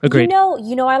like, agreed.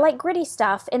 you know, I like gritty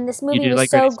stuff, and this movie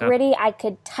was so gritty, I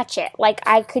could touch it. Like,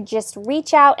 I could just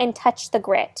reach out and touch the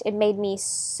grit. It made me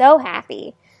so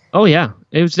happy. Oh yeah,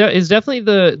 it's definitely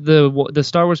the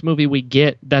Star Wars movie we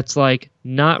get that's like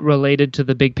not related to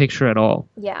the big picture at all.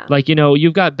 Yeah, like, you know,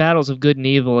 you've got battles of good and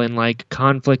evil and like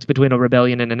conflict between a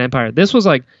rebellion and an empire. This was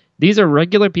like, these are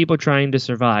regular people trying to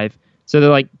survive. So they're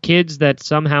like kids that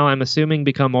somehow, I'm assuming,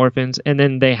 become orphans, and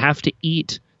then they have to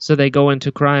eat. So they go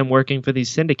into crime working for these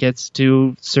syndicates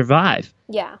to survive.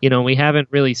 Yeah. You know, we haven't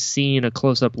really seen a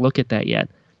close-up look at that yet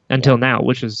until now,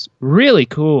 which is really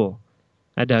cool.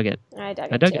 I dug it. I dug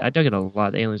it a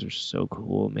lot. The aliens are so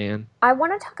cool, man. I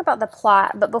want to talk about the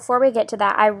plot, but before we get to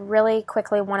that, I really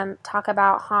quickly want to talk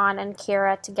about Han and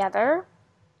Kira together.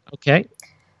 Okay.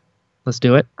 Let's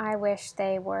do it. I wish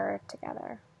they were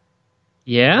together.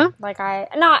 Yeah? Like,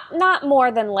 not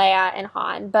more than Leia and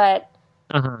Han, but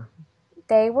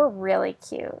they were really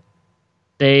cute.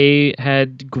 They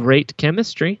had great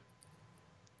chemistry.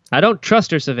 I don't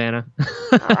trust her, Savanna.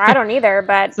 I don't either,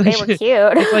 but they were cute.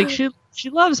 It's like she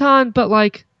loves Han, but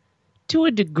like to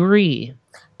a degree.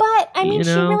 But I mean,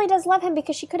 she really does love him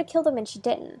because she could have killed him and she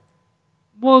didn't.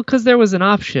 Well, because there was an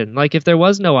option. Like, if there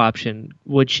was no option,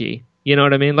 would she? You know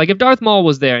what I mean? Like, if Darth Maul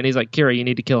was there and he's like, Kira, you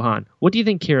need to kill Han, what do you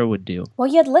think Kira would do? Well,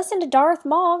 you'd listen to Darth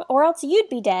Maul, or else you'd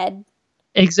be dead.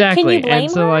 Exactly. Can you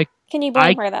blame her? Like, can you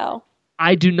blame her, though?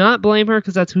 I do not blame her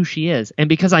because that's who she is. And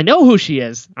because I know who she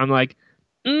is, I'm like,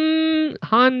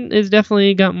 Han has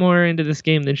definitely got more into this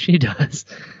game than she does.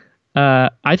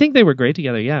 I think they were great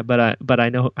together, yeah. But I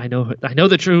know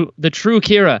the true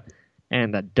Kira,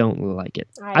 and I don't like it.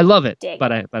 I love it,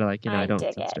 but I like, I don't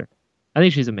trust her. I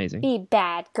think she's amazing. Be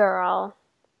bad girl.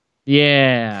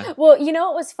 Yeah. Well, you know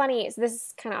what was funny? This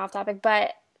is kind of off topic,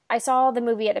 but I saw the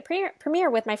movie at the premiere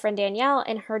with my friend Danielle,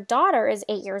 and her daughter is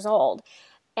 8 years old.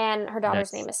 And her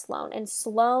daughter's name is Sloane. And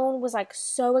Sloane was like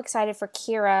so excited for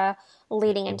Kira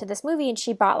leading into this movie. And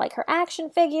she bought like her action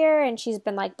figure. And she's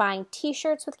been like buying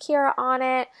t-shirts with Kira on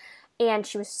it. And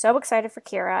she was so excited for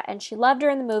Kira. And she loved her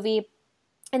in the movie.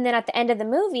 And then at the end of the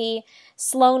movie,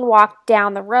 Sloane walked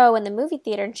down the row in the movie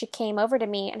theater. And she came over to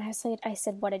me. And I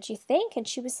said, what did you think? And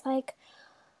she was like,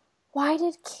 why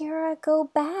did Kira go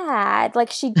bad?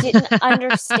 Like, she didn't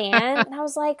understand. And I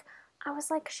was like,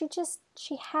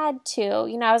 she had to,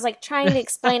 you know, I was like trying to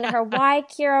explain to her why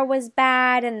Kira was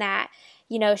bad and that,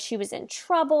 you know, she was in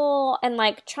trouble and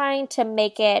like trying to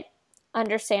make it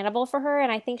understandable for her.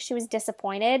 And I think she was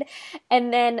disappointed.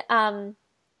 And then,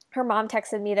 her mom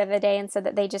texted me the other day and said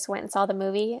that they just went and saw the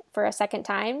movie for a second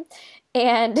time.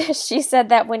 And she said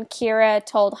that when Kira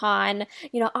told Han,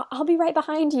 you know, I'll be right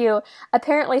behind you,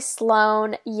 apparently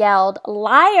Sloane yelled,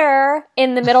 liar,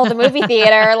 in the middle of the movie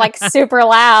theater, like super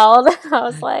loud. I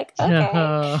was like,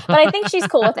 okay. But I think she's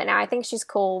cool with it now. I think she's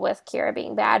cool with Kira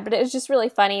being bad. But it was just really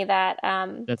funny that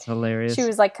that's hilarious. She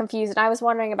was like confused. And I was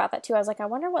wondering about that too. I was like, I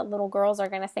wonder what little girls are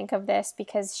going to think of this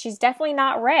because she's definitely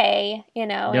not Rey, you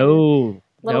know. No.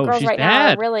 Little girls right bad.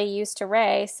 now are really used to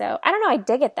Rey, so I don't know. I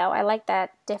dig it though. I like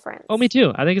that difference. Oh, me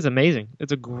too. I think it's amazing.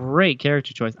 It's a great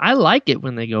character choice. I like it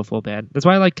when they go full bad. That's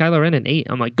why I like Kylo Ren in 8.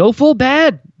 I'm like, go full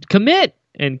bad, commit.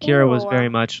 And Kira was very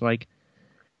much like,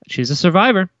 she's a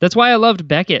survivor. That's why I loved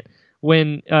Beckett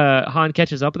when Han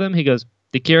catches up with him. He goes,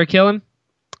 "Did Kira kill him?"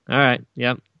 All right,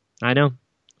 yep, I know.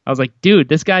 I was like, dude,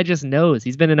 this guy just knows.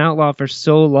 He's been an outlaw for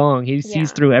so long. He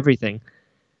sees through everything.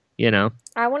 You know.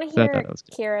 I want to hear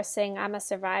Kira sing "I'm a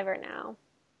Survivor" now.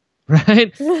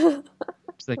 Right?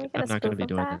 Like, I'm not going to be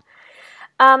doing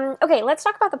that. Okay, let's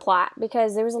talk about the plot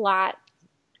because there was a lot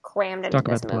crammed into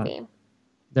this movie.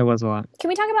 There was a lot. Can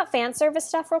we talk about fan service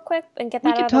stuff real quick and get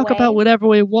We that can out of the way? talk about whatever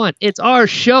we want. It's our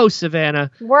show, Savannah.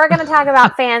 We're going to talk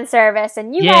about fan service,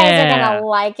 and you guys are going to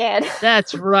like it.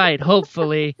 That's right,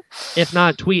 hopefully. If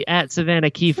not, tweet at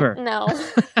Savannah Kiefer. No.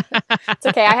 It's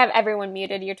okay. I have everyone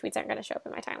muted. Your tweets aren't going to show up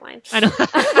in my timeline. I know.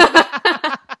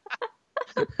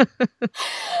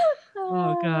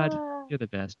 Oh, God. You're the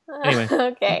best. Anyway.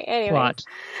 Okay, anyway. Plot.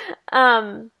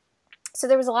 So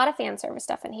there was a lot of fan service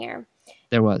stuff in here.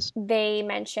 There was. They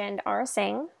mentioned Ara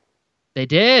Singh. They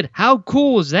did. How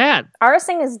cool was that? Ara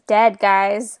Singh is dead,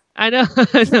 guys. I know.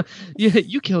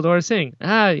 You killed Aura Singh.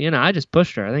 I just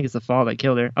pushed her. I think it's the fall that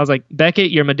killed her. I was like,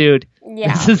 Beckett, you're my dude.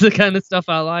 Yeah. This is the kind of stuff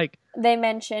I like. They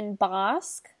mentioned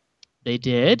Bosk. They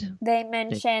did. They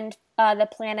mentioned the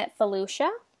planet Felucia.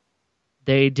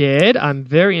 They did. I'm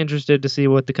very interested to see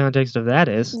what the context of that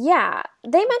is. Yeah.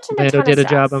 They mentioned a Lando ton did of a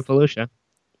job stuff. on Felucia.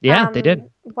 Yeah, they did.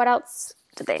 What else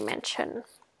did they mention?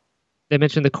 They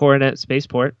mentioned the Coronet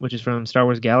Spaceport, which is from Star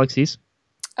Wars Galaxies.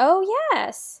 Oh,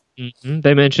 yes. Mm-hmm.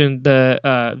 They mentioned the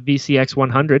VCX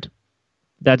 100.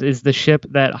 That is the ship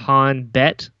that Han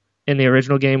bet in the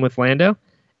original game with Lando.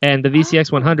 And the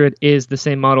VCX 100 is the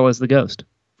same model as the Ghost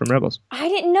from Rebels. I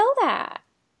didn't know that.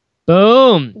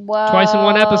 Boom! Whoa. Twice in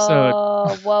one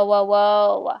episode.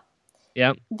 Whoa.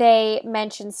 Yep. They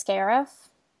mentioned Scarif.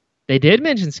 They did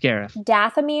mention Scarif.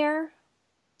 Dathomir.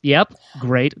 Yep.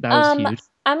 Great. That was huge.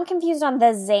 I'm confused on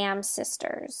the Zam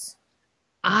sisters.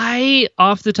 I,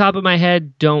 off the top of my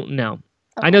head, don't know.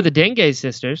 Okay. I know the Dengue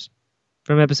sisters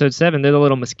from episode 7. They're the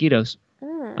little mosquitoes.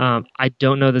 I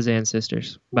don't know the Zan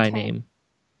sisters by name,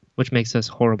 which makes us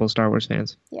horrible Star Wars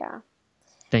fans. Yeah.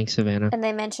 Thanks, Savannah. And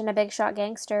they mentioned a big shot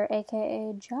gangster,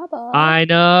 a.k.a. Jabba. I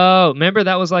know. Remember,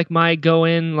 that was like my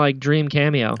go-in dream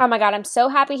cameo. Oh my god, I'm so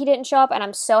happy he didn't show up, and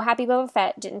I'm so happy Boba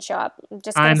Fett didn't show up.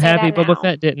 I'm happy Boba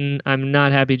Fett didn't. I'm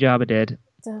not happy Jabba did.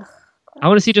 Ugh, I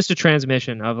want to see just a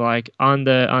transmission of on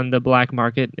the black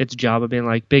market. It's Jabba being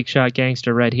like, big shot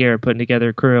gangster right here, putting together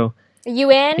a crew. Are you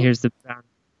in? Here's the.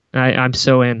 I'm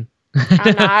so in.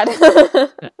 I'm not.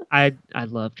 I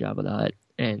love Jabba the Hutt,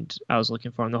 and I was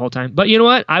looking for him the whole time. But you know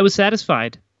what? I was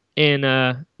satisfied in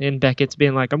Beckett's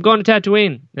being like, I'm going to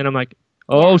Tatooine, and I'm like,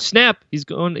 oh snap, he's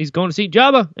going to see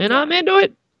Jabba, and I'm into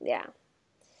it.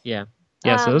 Yeah.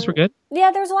 So those were good.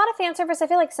 Yeah, there was a lot of fan service. I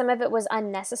feel like some of it was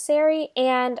unnecessary,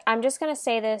 and I'm just gonna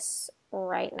say this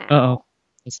right now. Uh-oh.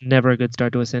 It's never a good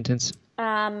start to a sentence.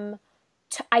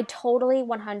 I totally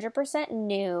 100%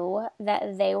 knew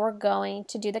that they were going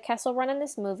to do the Kessel Run in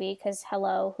this movie, because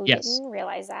who didn't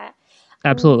realize that?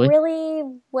 Absolutely. I'm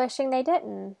really wishing they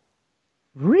didn't.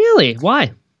 Really?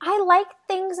 Why? I like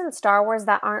things in Star Wars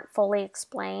that aren't fully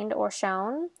explained or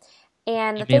shown.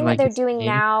 And the thing that they're doing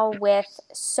now with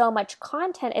so much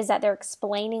content is that they're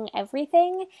explaining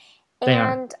everything.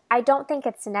 And I don't think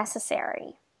it's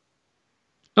necessary.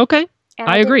 Okay. And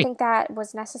I agree. didn't think that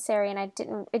was necessary, and it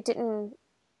didn't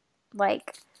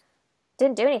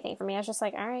do anything for me. I was just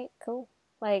like, all right, cool.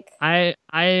 I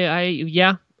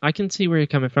can see where you're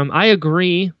coming from. I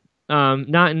agree.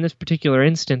 Not in this particular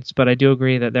instance, but I do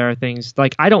agree that there are things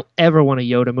I don't ever want a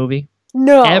Yoda movie.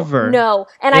 No, ever. No,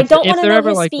 and I don't want to know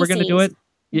ever his species. We're going to do it.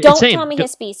 Don't tell me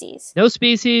his species. No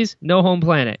species, no home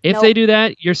planet. If they do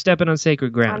that, you're stepping on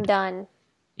sacred ground. I'm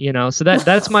done. So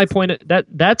that's my point.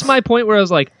 That's my point where I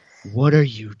was like, what are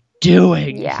you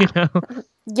doing? Yeah.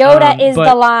 Yoda is but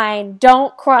the line.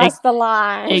 Don't cross the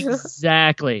line.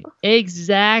 Exactly.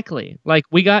 Like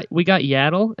we got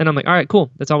Yaddle, and I'm like, all right,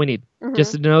 cool. That's all we need. Mm-hmm.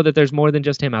 Just to know that there's more than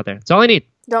just him out there. That's all I need.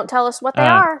 Don't tell us what they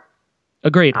are.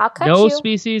 Agreed. I'll cut no you.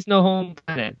 species, no home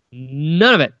planet.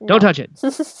 None of it. No. Don't touch it.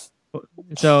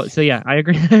 So yeah, I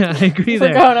agree. I agree there.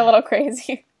 We're going a little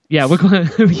crazy. Yeah, we're going.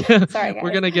 Yeah, sorry, guys.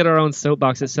 We're gonna get our own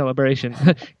soapbox at Celebration.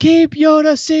 Keep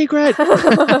Yoda secret.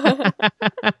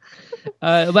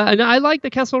 But no, I like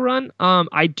the Kessel Run.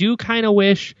 I do kind of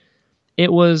wish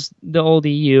it was the old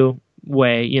EU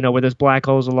way, where there's black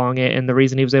holes along it, and the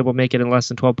reason he was able to make it in less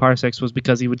than 12 parsecs was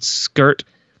because he would skirt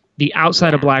the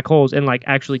outside of black holes and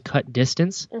actually cut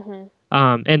distance. Mm-hmm.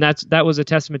 And that was a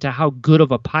testament to how good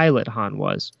of a pilot Han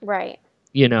was. Right.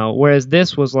 Whereas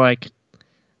this was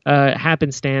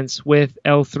happenstance with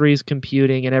L3's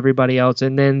computing and everybody else,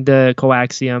 and then the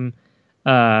coaxium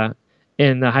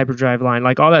in the hyperdrive line,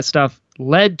 all that stuff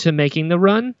led to making the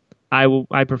run.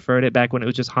 I preferred it back when it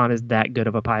was just Han is that good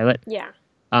of a pilot. Yeah.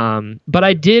 But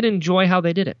I did enjoy how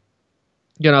they did it.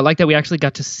 I like that we actually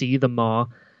got to see the Maw,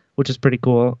 which is pretty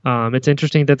cool. It's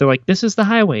interesting that they're like, this is the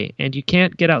highway, and you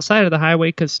can't get outside of the highway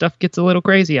because stuff gets a little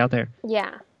crazy out there.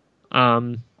 Yeah.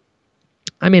 I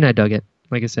dug it.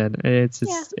 Like I said, it's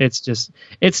Yeah.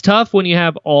 it's tough when you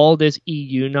have all this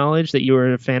EU knowledge that you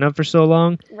were a fan of for so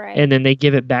long, Right. and then they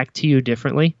give it back to you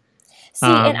differently. See,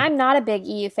 and I'm not a big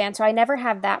EU fan, so I never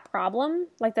have that problem.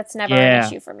 Like, that's never an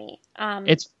issue for me.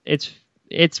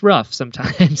 It's rough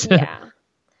sometimes. Yeah.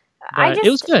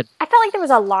 It was good. I felt like there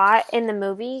was a lot in the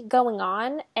movie going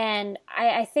on, and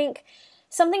I think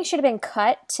something should have been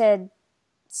cut to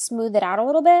smooth it out a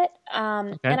little bit.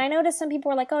 And I noticed some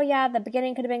people were like, oh yeah, the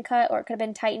beginning could have been cut or it could have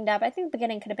been tightened up. I think the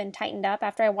beginning could have been tightened up.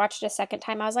 After I watched it a second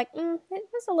time, I was like, it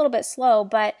was a little bit slow,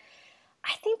 but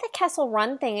I think the Kessel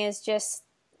Run thing is just,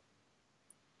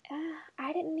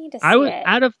 I didn't need to see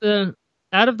it.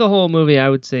 Out of the whole movie, I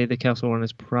would say the Kessel Run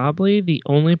is probably the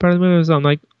only part of the movie where I'm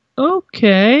like,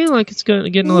 okay, like it's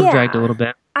getting a little dragged a little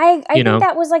bit. I think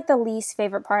that was like the least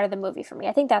favorite part of the movie for me.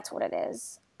 I think that's what it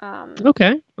is.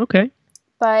 Okay.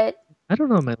 But I don't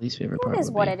know my least favorite part. It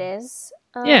is what it is.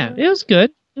 Yeah, it was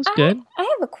good. It was good. I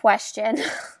have a question.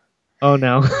 Oh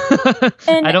no.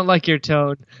 I don't like your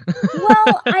tone.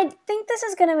 Well, I think this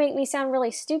is going to make me sound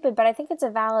really stupid, but I think it's a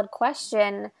valid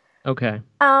question. Okay.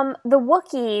 The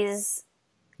Wookiees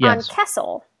on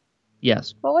Kessel.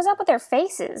 Yes. What was up with their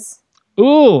faces?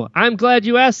 Ooh, I'm glad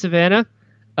you asked, Savannah.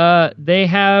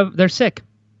 They're sick.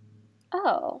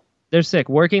 Oh. They're sick.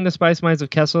 Working the spice mines of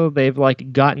Kessel, they've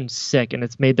like gotten sick, and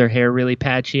it's made their hair really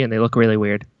patchy, and they look really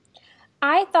weird.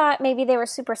 I thought maybe they were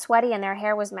super sweaty and their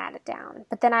hair was matted down,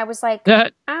 but then I was like,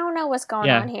 I don't know what's going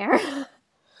on here.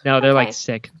 No, they're like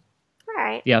sick. All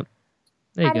right. Yep.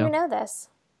 There you How go. do you know this?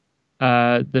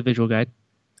 The visual guide.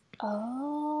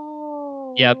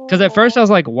 Oh. Yeah, because at first I was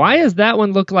like, why does that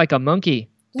one look like a monkey?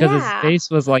 Because his face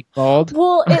was like bald.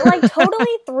 Well, it like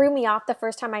totally threw me off the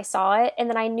first time I saw it. And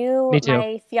then I knew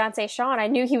my fiance, Sean, I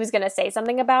knew he was going to say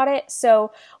something about it.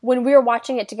 So when we were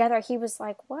watching it together, he was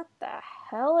like, what the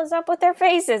hell is up with their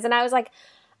faces? And I was like,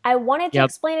 I wanted to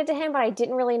explain it to him, but I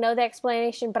didn't really know the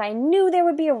explanation. But I knew there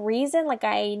would be a reason. Like,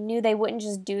 I knew they wouldn't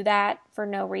just do that for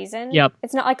no reason. Yep.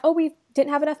 It's not like, oh, we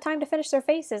didn't have enough time to finish their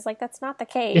faces. Like, that's not the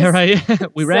case. Yeah, right.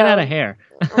 We ran out of hair.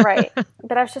 Right.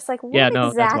 But I was just like, what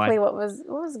exactly what was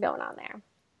going on there?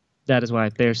 That is why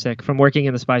they're sick. From working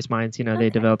in the spice mines, they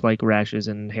develop like rashes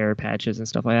and hair patches and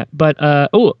stuff like that.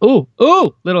 But little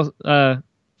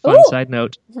fun side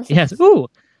note. Yes.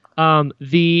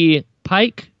 The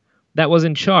pike that was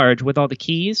in charge with all the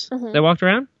keys that walked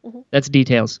around, that's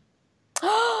Details.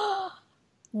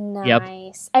 Nice.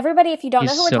 Yep. Everybody, if you don't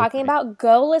know who we're talking about,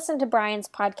 go listen to Brian's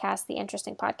podcast, The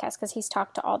Interesting Podcast, because he's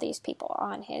talked to all these people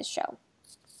on his show.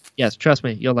 Yes, trust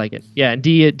me, you'll like it. Yeah, and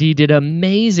D did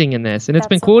amazing in this, and it's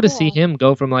been cool to see him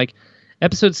go from like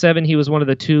episode 7. He was one of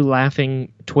the 2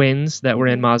 laughing twins that were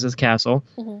in Maz's castle,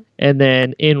 and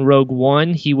then in Rogue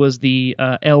One, he was the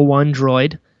L1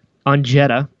 droid on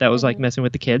Jeddah that was like messing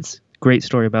with the kids. Great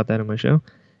story about that on my show.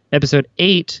 Episode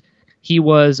 8, he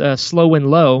was Slow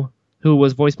and Low, who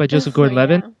was voiced by Joseph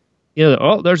Gordon-Levitt.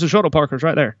 There's the shuttle parkers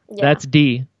right there. Yeah. That's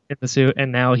D in the suit,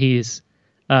 and now he's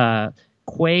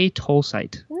Quay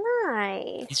Tolsite.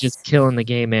 Nice. He's just killing the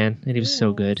game, man, and he was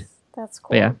so good. That's cool.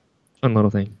 But yeah, fun little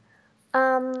thing.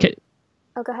 Oh,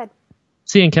 go ahead.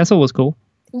 Seeing Kessel was cool.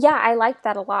 Yeah, I liked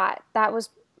that a lot. That was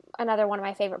another one of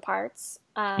my favorite parts.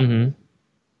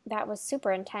 That was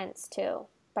super intense too,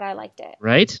 but I liked it.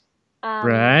 Right?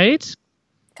 Right?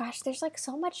 Gosh, there's like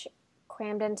so much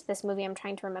crammed into this movie. I'm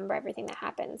trying to remember everything that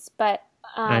happens, but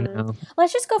I know.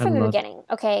 Let's just go from the beginning.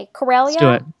 Okay,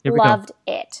 Corellia, loved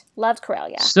it. Loved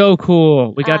Corellia. So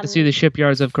cool. We got to see the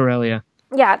shipyards of Corellia.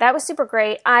 Yeah, that was super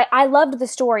great. I loved the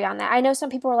story on that. I know some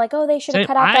people were like, oh, they should have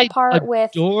cut out that part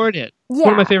with... I adored it. Yeah. It's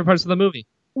one of my favorite parts of the movie.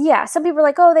 Yeah, some people were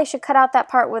like, oh, they should cut out that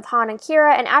part with Han and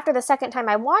Kira. And after the second time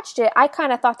I watched it, I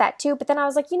kind of thought that too. But then I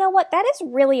was like, you know what? That is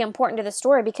really important to the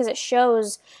story because it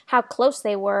shows how close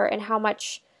they were and how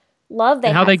much love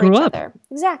they had for each other.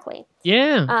 Exactly.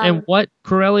 Yeah, and what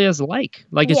Corellia's like.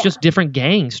 Like, it's just different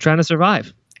gangs trying to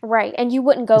survive. Right, and you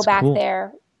wouldn't go back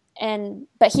there.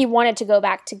 But he wanted to go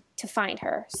back to find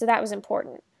her. So that was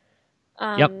important. So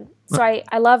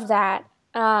I love that.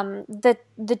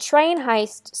 The train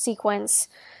heist sequence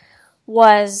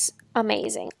was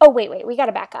amazing. Oh, wait, we got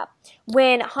to back up.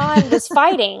 When Han was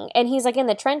fighting and he's like in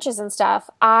the trenches and stuff,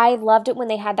 I loved it when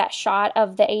they had that shot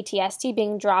of the ATST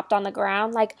being dropped on the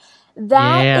ground. Like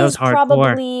that is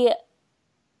probably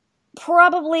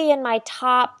in my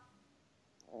top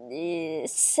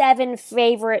 7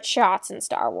 favorite shots in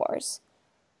Star Wars.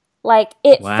 Like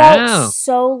it felt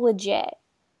so legit.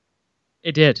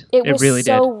 It did. It was really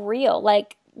so real.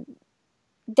 Like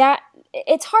that.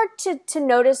 it's hard to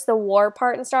notice the war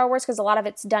part in Star Wars because a lot of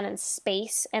it's done in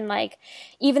space, and like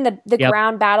even the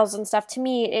ground battles and stuff, to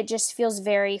me it just feels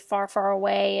very far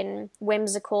away and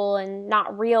whimsical and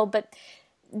not real, but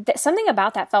something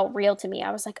about that felt real to me.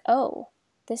 I was like, oh,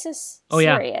 this is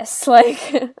serious. Yeah.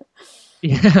 Like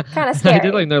yeah, kind of scary. I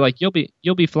did like, they're like,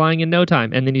 you'll be flying in no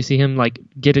time, and then you see him like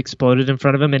get exploded in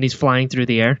front of him and he's flying through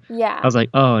the air. Yeah, I was like,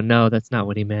 oh no, that's not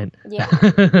what he meant. Yeah.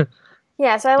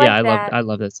 Yeah, so I like that. I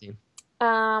love that scene.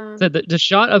 So the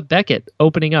shot of Beckett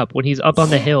opening up when he's up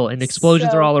on the hill and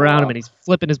explosions are all around him and he's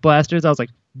flipping his blasters. I was like,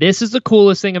 this is the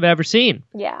coolest thing I've ever seen.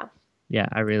 Yeah. Yeah,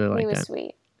 I really like that. He was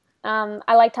sweet.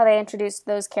 I liked how they introduced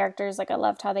those characters. Like, I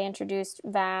loved how they introduced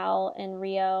Val and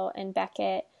Rio and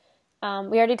Beckett. We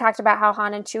already talked about how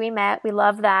Han and Chewie met. We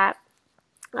love that.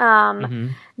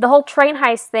 The whole train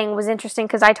heist thing was interesting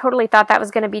because I totally thought that was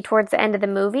going to be towards the end of the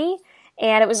movie.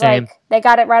 And it was like, they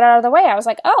got it right out of the way. I was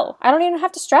like, oh, I don't even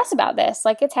have to stress about this.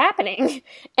 Like, it's happening.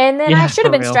 And then I should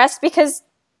have been stressed because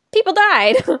people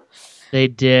died. They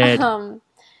did.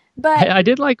 But I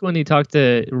did like when he talked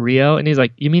to Rio and he's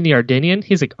like, you mean the Ardinian?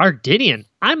 He's like, Ardinian?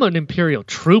 I'm an Imperial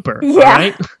trooper. Yeah.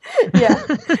 Right? Yeah.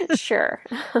 Sure.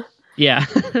 Yeah.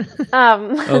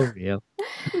 Oh, Rio.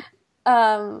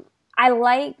 I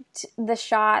liked the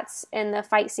shots and the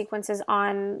fight sequences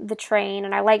on the train,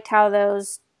 and I liked how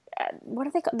those what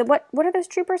are they called? What are those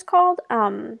troopers called?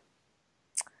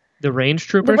 The range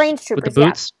troopers. The range troopers with the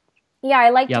boots. Yeah,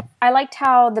 I liked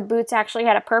how the boots actually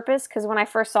had a purpose, because when I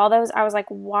first saw those, I was like,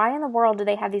 why in the world do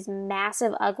they have these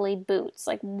massive, ugly boots?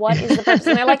 Like, what is the purpose?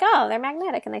 And they're like, oh, they're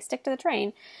magnetic and they stick to the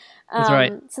train. That's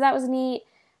right. So that was neat.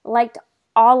 Liked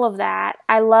all of that.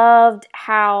 I loved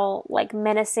how like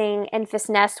menacing Enfys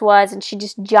Nest was, and she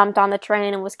just jumped on the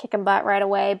train and was kicking butt right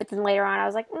away. But then later on, I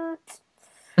was like,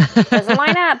 doesn't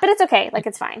line up, but it's okay. Like,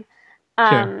 it's fine.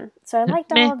 Sure. So I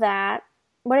liked all of that.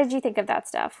 What did you think of that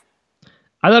stuff?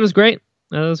 I thought it was great.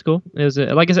 That was cool. It was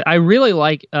like I said, I really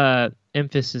like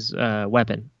Emphys's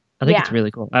weapon. I think it's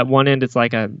really cool. At one end, it's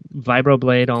like a vibro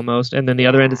blade almost, and then the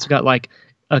other end, it's got like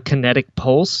a kinetic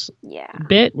pulse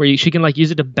bit where she can like use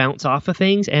it to bounce off of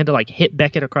things and to like hit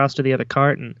Beckett across to the other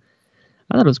cart, and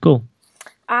I thought it was cool.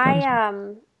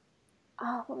 I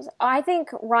think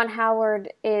Ron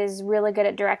Howard is really good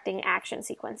at directing action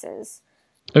sequences.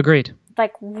 Agreed.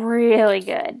 Like, really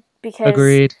good. Because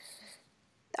Agreed.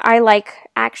 I like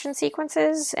action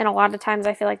sequences, and a lot of times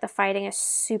I feel like the fighting is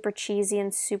super cheesy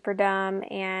and super dumb,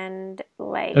 and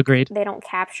like Agreed. They don't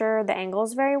capture the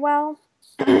angles very well.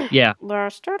 Yeah.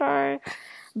 Last Jedi.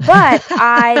 But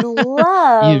I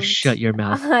loved... You shut your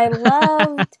mouth. I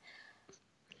loved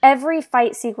every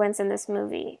fight sequence in this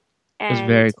movie. It was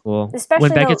very cool. Especially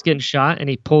when Beckett's getting shot and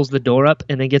he pulls the door up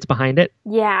and then gets behind it.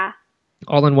 Yeah.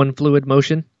 All in one fluid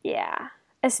motion. Yeah.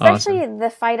 Especially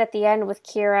the fight at the end with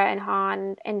Kira and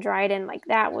Han and Dryden. Like,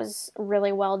 that was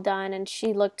really well done, and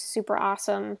she looked super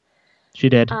awesome. She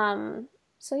did.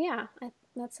 So yeah,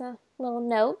 that's a little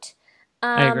note.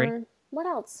 I agree. What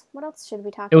else? What else should we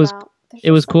talk about?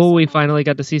 It was cool. We finally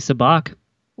got to see Sabak.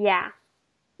 Yeah.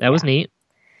 That was neat.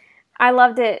 I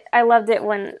loved it. I loved it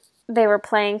when they were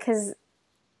playing, because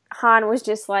Han was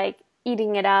just like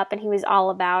eating it up and he was all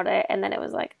about it, and then it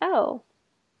was like, oh,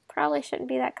 probably shouldn't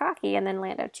be that cocky, and then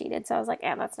Lando cheated, so I was like,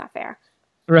 yeah, that's not fair.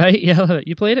 Right? Yeah,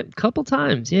 you played it a couple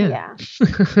times. Yeah.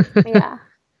 Yeah.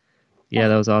 Yeah,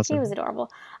 that was awesome. He was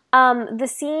adorable. The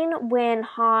scene when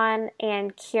Han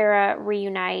and Kira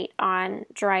reunite on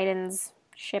Dryden's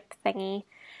ship thingy.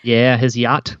 Yeah, his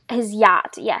yacht. His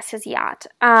yacht. Yes, his yacht.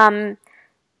 I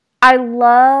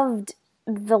loved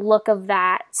the look of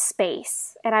that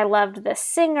space, and I loved the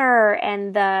singer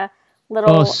and the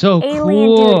little alien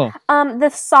cool. dude. The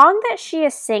song that she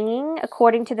is singing,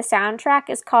 according to the soundtrack,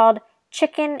 is called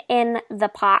Chicken in the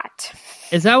Pot.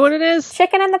 Is that what it is?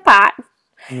 Chicken in the Pot.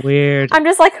 Weird. I'm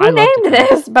just like, who named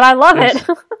this? But I love it.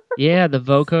 Yeah, the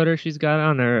vocoder she's got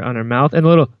on her mouth, and the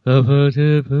little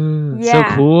yeah.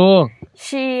 So cool.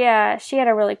 She had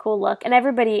a really cool look, and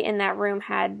everybody in that room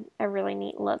had a really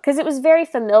neat look, because it was very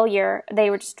familiar. They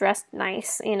were just dressed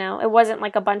nice, you know. It wasn't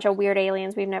like a bunch of weird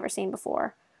aliens we've never seen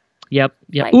before. Yep.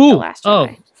 Like The Last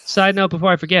Jedi. Side note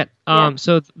before I forget.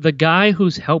 So the guy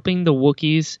who's helping the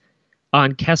Wookiees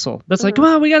on Kessel, that's like, come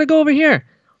on, we got to go over here.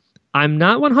 I'm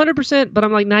not 100%, but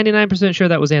I'm like 99% sure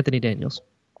that was Anthony Daniels.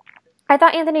 I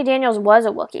thought Anthony Daniels was a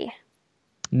Wookiee.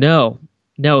 No,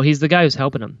 he's the guy who's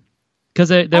helping him. Because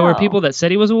there were people that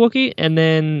said he was a Wookiee, and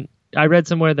then I read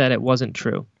somewhere that it wasn't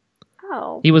true.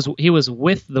 Oh. He was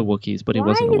with the Wookiees, but he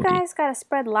wasn't a Wookiee. Why you guys gotta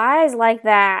spread lies like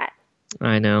that?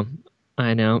 I know.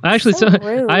 Actually, so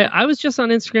I was just on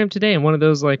Instagram today, and one of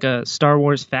those like Star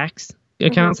Wars facts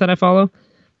accounts that I follow,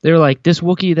 they were like, this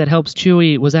Wookiee that helps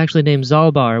Chewie was actually named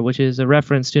Zalbar, which is a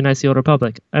reference to Knights of the Old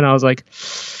Republic. And I was like,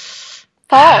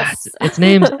 false. its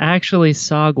name's actually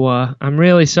Sagwa. I'm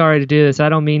really sorry to do this. I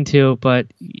don't mean to, but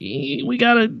you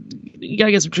gotta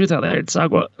get some truth out there. It's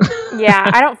Sagwa. Yeah,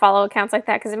 I don't follow accounts like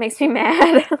that because it makes me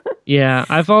mad. Yeah,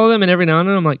 I follow them, and every now and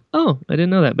then I'm like, oh, I didn't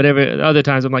know that. But every other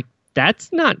times I'm like,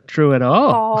 that's not true at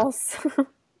all. False.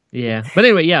 Yeah, but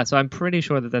anyway, yeah. So I'm pretty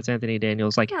sure that that's Anthony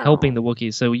Daniels, like helping the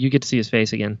Wookiees. So you get to see his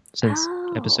face again since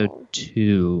episode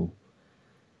 2.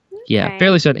 Yeah, Okay.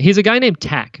 fairly soon. He's a guy named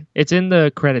Tack. It's in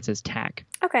the credits as Tack.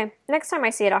 Okay, next time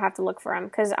I see it, I'll have to look for him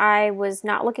because I was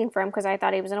not looking for him because I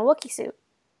thought he was in a Wookiee suit.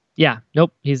 Yeah,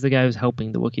 nope. He's the guy who's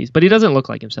helping the Wookiees, but he doesn't look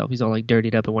like himself. He's all like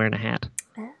dirtied up and wearing a hat.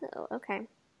 Oh, okay.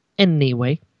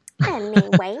 Anyway,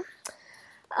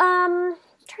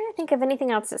 Trying to think of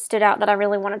anything else that stood out that I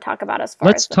really want to talk about as far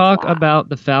let's as the talk plot. about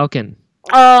the Falcon.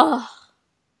 Oh,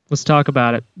 Let's talk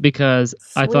about it because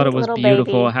I thought it was little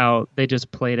beautiful baby. how they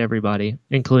just played everybody,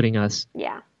 including us,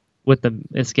 yeah, with the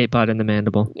escape pod and the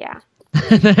mandible. yeah.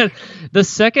 The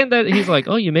second that he's like,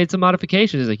 oh, you made some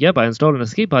modifications, he's like, yep, I installed an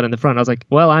escape pod in the front. I was like,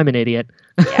 well, I'm an idiot.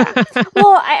 Yeah.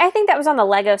 Well, I think that was on the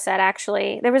Lego set,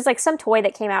 actually. There was like some toy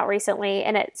that came out recently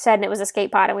and it said it was a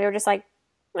skate pod and we were just like,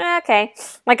 okay.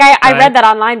 Like I read that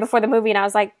online before the movie and I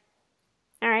was like,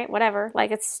 all right, whatever.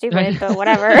 Like it's stupid, but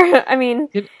whatever. I mean,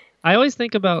 I always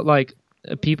think about like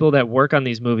people that work on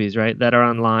these movies, right? That are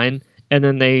online and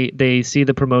then they see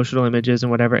the promotional images and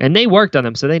whatever and they worked on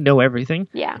them. So they know everything.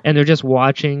 yeah. And they're just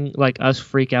watching like us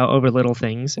freak out over little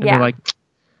things. And Yeah. they're like,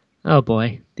 oh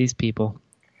boy, these people.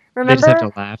 They just have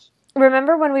to laugh.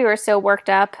 Remember when we were so worked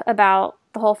up about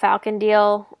the whole Falcon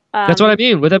deal? That's what I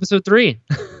mean with episode 3.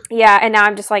 Yeah, and now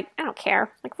I'm just like, I don't care.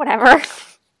 Like, whatever.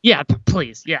 Yeah,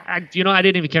 please. Yeah, I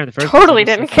didn't even care in the first Totally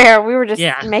episode, didn't so- care. We were just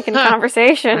Yeah. making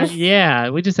conversation. Yeah,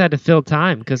 we just had to fill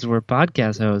time because we're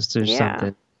podcast hosts or Yeah.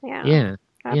 something. Yeah. Yeah.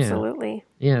 Absolutely.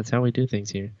 Yeah, that's how we do things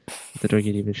here at the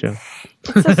Dorky Diva Show.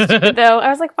 It's so stupid, though. I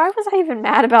was like, why was I even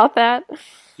mad about that?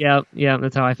 Yeah,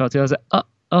 that's how I felt too. I was like,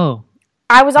 oh.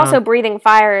 I was also breathing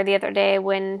fire the other day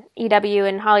when EW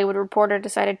and Hollywood Reporter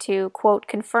decided to, quote,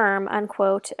 confirm,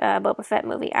 unquote, Boba Fett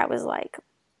movie. I was like,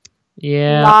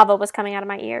 Yeah. lava was coming out of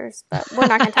my ears. But we're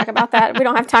not going to talk about that. We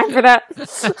don't have time for that.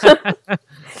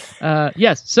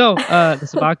 Yes, so the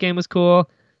Sabacc game was cool.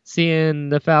 Seeing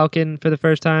the Falcon for the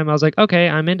first time, I was like, okay,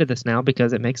 I'm into this now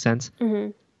because it makes sense.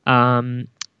 Mm-hmm.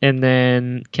 And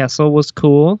then Kessel was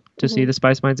cool. To Mm-hmm. see the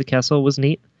Spice Mines of Kessel was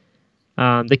neat.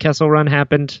 The Kessel run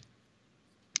happened.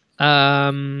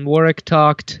 Warwick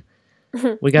talked.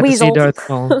 We got to see Weasel. Darth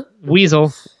Maul.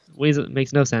 Weasel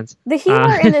makes no sense. The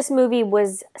humor in this movie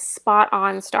was spot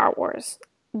on Star Wars.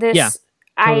 Yeah,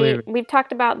 totally agree. We've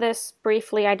talked about this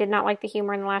briefly. I did not like the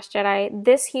humor in The Last Jedi.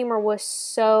 This humor was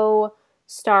so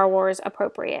Star Wars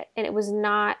appropriate, and it was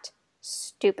not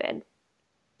stupid.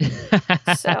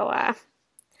 So,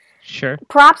 Sure.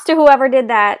 props to whoever did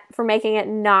that for making it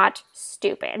not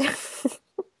stupid.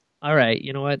 All right.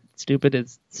 You know what? Stupid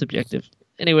is subjective.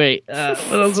 Anyway,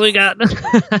 what else we got?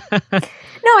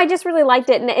 No, I just really liked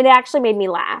it, and it actually made me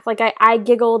laugh. Like, I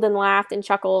giggled and laughed and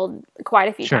chuckled quite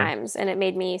a few Sure. times, and it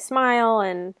made me smile,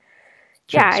 and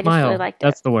Sure. yeah, I just Smile. really liked it.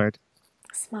 That's the word.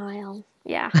 Smile.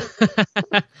 Yeah.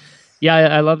 Yeah,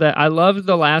 I love that. I loved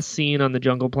the last scene on the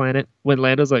jungle planet when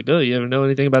Lando's like, "Oh, you ever know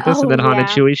anything about this?" Oh, and then Han and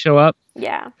yeah. Chewie show up,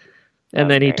 Yeah. and was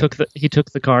then he great.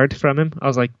 took the card from him. I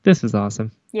was like, "This is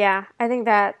awesome." Yeah, I think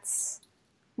that's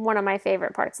one of my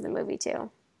favorite parts of the movie,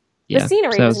 too. Yeah, The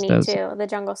scenery so was neat, that was- too. The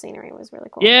jungle scenery was really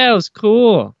cool. Yeah, it was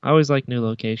cool. I always like new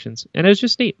locations, and it was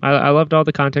just neat. I loved all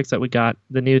the context that we got.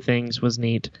 The new things was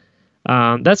neat.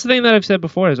 That's the thing that I've said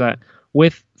before is that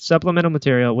with supplemental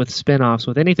material, with spin-offs,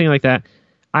 with anything like that,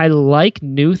 I like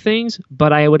new things,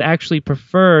 but I would actually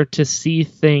prefer to see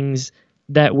things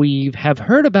that we have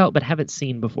heard about but haven't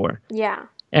seen before. Yeah.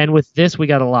 And with this, we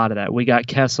got a lot of that. We got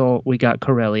Kessel, we got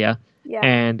Corellia, Yeah.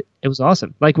 and it was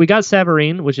awesome. Like, we got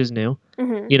Savareen, which is new.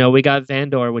 Mm-hmm. You know, we got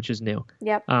Vandor, which is new.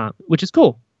 Yep. Which is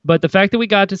cool. But the fact that we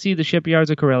got to see the shipyards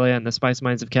of Corellia and the spice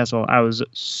mines of Kessel, I was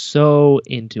so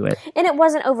into it. And it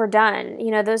wasn't overdone.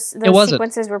 You know, those wasn't.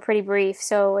 sequences were pretty brief,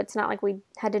 so it's not like we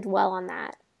had to dwell on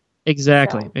that.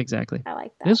 Exactly, So, exactly. I like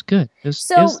It that. was good.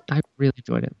 I really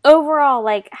enjoyed it. Overall,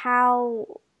 like, how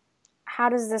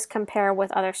does this compare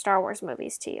with other Star Wars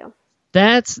movies to you?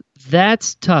 That's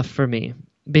tough for me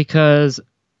because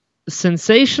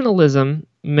sensationalism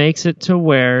makes it to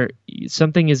where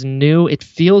something is new. It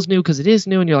feels new because it is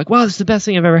new, and you're like, wow, this is the best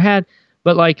thing I've ever had.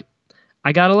 But, like,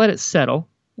 I got to let it settle.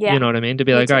 Yeah. You know what I mean? To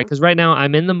be like, too. all right, because right now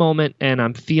I'm in the moment and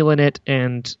I'm feeling it,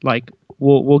 and, like,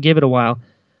 we'll give it a while.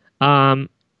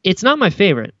 It's not my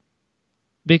favorite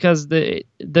because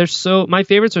my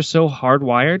favorites are so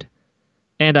hardwired,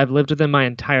 and I've lived with them my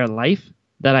entire life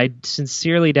that I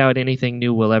sincerely doubt anything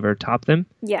new will ever top them.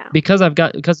 Yeah. Because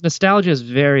nostalgia is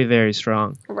very, very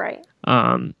strong. Right.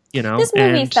 This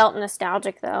movie felt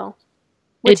nostalgic though,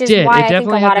 which is why I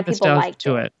think a lot of people liked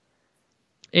it.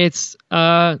 It's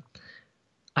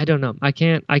I don't know. I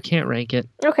can't rank it.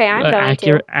 Okay, I'm going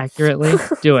to accurately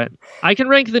do it. I can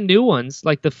rank the new ones,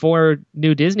 like the 4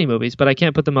 new Disney movies, but I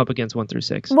can't put them up against 1 through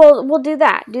 6. Well, we'll do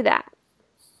that.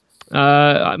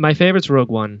 My favorite's Rogue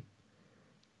One.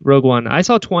 I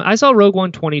saw Rogue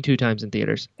One 22 times in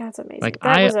theaters. That's amazing.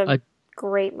 That was a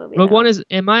great movie. One is,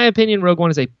 in my opinion, Rogue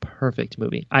One is a perfect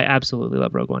movie. I absolutely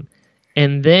love Rogue One.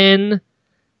 And then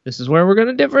this is where we're going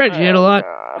to differentiate a lot.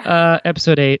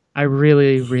 Episode 8. I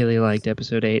really, really liked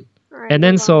Episode 8. Right, and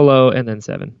then Solo, and then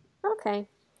 7. Okay.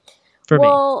 For me.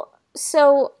 Well,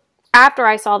 so after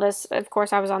I saw this, of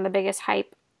course, I was on the biggest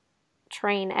hype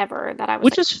train ever that I was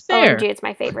Which is fair. OMG, it's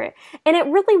my favorite. And it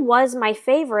really was my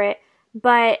favorite,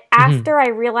 but after I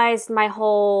realized my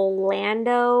whole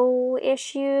Lando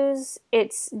issues,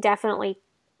 it's definitely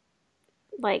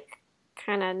like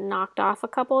kind of knocked off a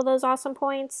couple of those awesome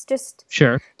points. Just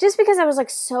because I was like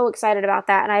so excited about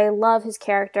that, and I love his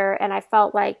character, and I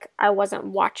felt like I wasn't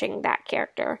watching that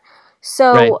character.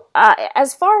 So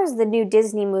as far as the new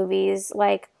Disney movies,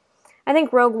 like I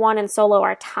think Rogue One and Solo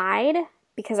are tied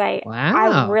because I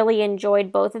really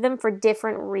enjoyed both of them for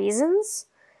different reasons.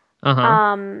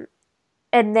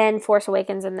 And then Force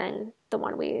Awakens, and then the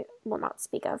one we will not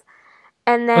speak of.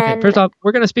 And then, okay, first off,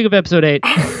 we're going to speak of Episode 8.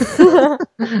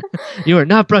 You are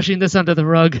not brushing this under the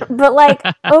rug. But, like,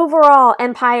 overall,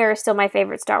 Empire is still my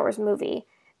favorite Star Wars movie.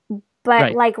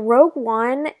 But, like, Rogue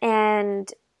One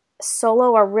and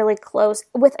Solo are really close,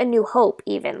 with A New Hope,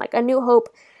 even. Like, A New Hope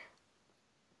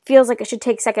feels like it should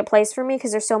take second place for me,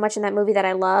 because there's so much in that movie that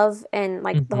I love, and,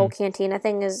 like, the whole Cantina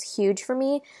thing is huge for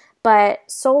me. But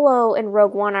Solo and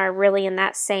Rogue One are really in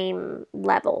that same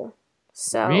level.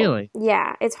 So really,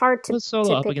 yeah, it's hard to put Solo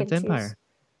to up pick against and Empire. choose.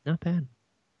 Not bad.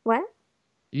 What?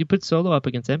 You put Solo up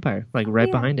against Empire, like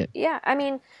right behind it. Yeah, I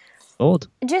mean, bold.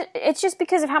 It's just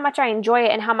because of how much I enjoy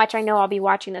it and how much I know I'll be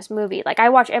watching this movie. Like I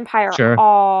watch Empire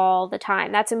all the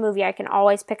time. That's a movie I can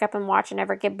always pick up and watch and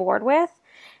never get bored with.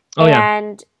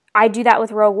 And I do that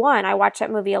with Rogue One. I watch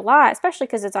that movie a lot, especially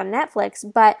because it's on Netflix.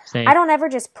 But I don't ever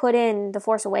just put in The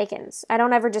Force Awakens. I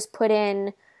don't ever just put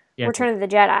in Return of the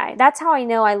Jedi. That's how I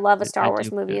know I love a Star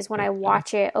Wars movie, is when I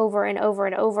watch it over and over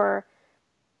and over.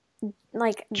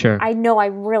 Like, I know I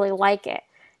really like it.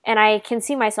 And I can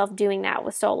see myself doing that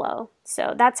with Solo.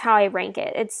 So that's how I rank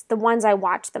it. It's the ones I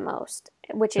watch the most,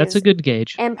 which is a good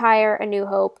gauge. Empire, A New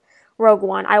Hope, Rogue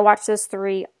One. I watch those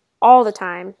 3 all the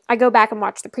time. I go back and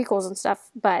watch the prequels and stuff,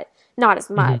 but not as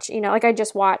much. You know, like I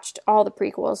just watched all the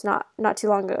prequels not too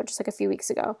long ago, just like a few weeks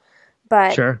ago.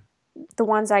 But the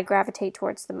ones I gravitate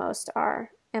towards the most are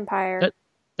Empire.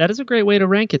 That is a great way to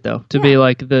rank it, though, to be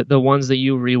like the ones that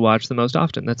you rewatch the most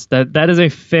often. That is a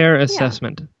fair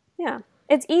assessment. Yeah.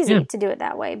 It's easy to do it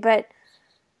that way, but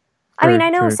I mean, I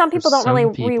know some people don't really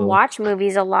rewatch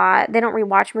movies a lot. They don't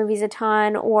rewatch movies a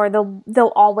ton, or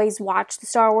they'll always watch the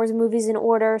Star Wars movies in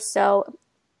order. So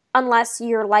unless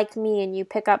you're like me and you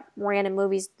pick up random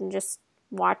movies and just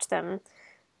watch them,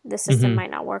 the system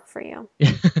might not work for you.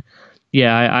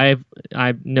 Yeah,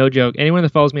 I've no joke. Anyone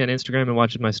that follows me on Instagram and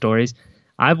watches my stories,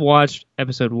 I've watched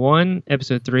Episode 1,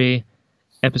 Episode 3,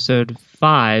 Episode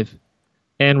 5,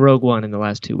 and Rogue One in the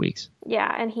last 2 weeks.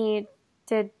 Yeah, and he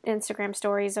did Instagram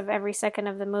stories of every second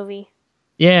of the movie.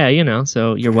 Yeah, you know,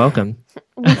 so you're welcome.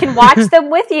 We can watch them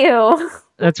with you.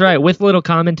 That's right, with little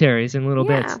commentaries and little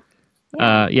bits.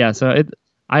 Yeah. So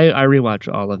I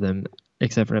rewatch all of them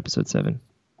except for Episode 7.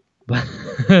 But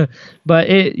I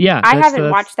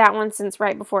haven't watched that one since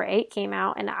right before 8 came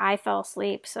out, and I fell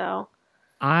asleep, so...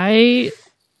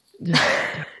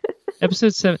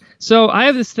 Episode 7. So I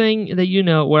have this thing that you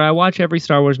know where I watch every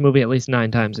Star Wars movie at least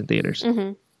 9 times in theaters.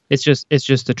 It's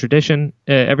just a tradition.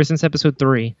 Ever since Episode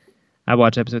 3, I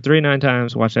watched Episode 3 9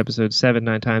 times, watched Episode 7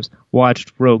 9 times,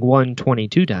 watched Rogue One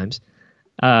 22 times,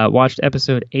 watched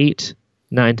Episode 8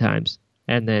 9 times,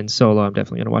 and then Solo I'm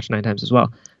definitely going to watch 9 times as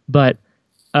well. But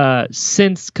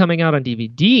since coming out on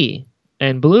DVD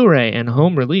and Blu-ray and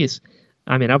home release,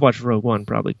 I mean, I've watched Rogue One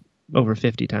probably over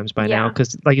 50 times by now,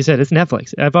 because like you said, it's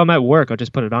Netflix. If I'm at work, I'll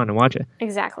just put it on and watch it.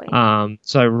 Exactly.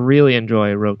 So I really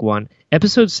enjoy Rogue One.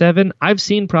 Episode 7 I've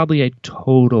seen probably a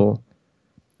total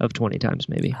of 20 times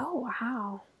maybe. Oh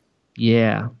wow.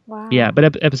 Yeah. Wow. Yeah,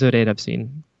 but Episode 8 I've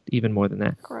seen even more than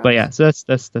that. Gross. But yeah, so that's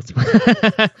that's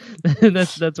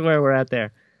where we're at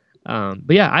there.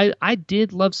 But yeah, I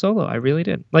did love Solo. I really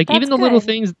did. Like, That's even the little good.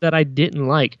 things that I didn't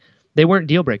like, they weren't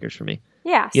deal breakers for me.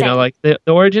 Yeah, You know, same. like the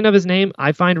origin of his name,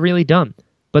 I find really dumb,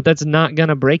 but that's not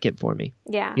gonna break it for me.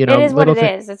 Yeah, You know, it is what little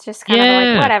it is. It's just kind of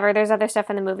Yeah. like, whatever. There's other stuff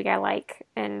in the movie I like,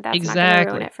 and that's not going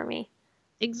to ruin it for me.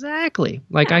 Exactly.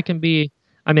 Like Yeah. I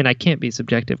can't be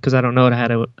subjective because I don't know how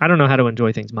to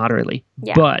enjoy things moderately.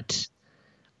 Yeah. But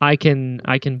I can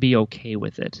be okay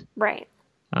with it. Right.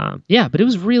 Yeah, but it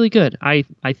was really good. I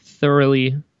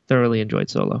thoroughly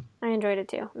enjoyed Solo. I enjoyed it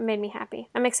too. It made me happy.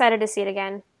 I'm excited to see it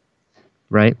again.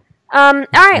 Right? All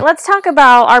right, let's talk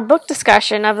about our book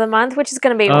discussion of the month, which is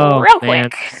going to be real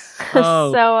quick.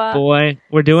 Oh, so, boy.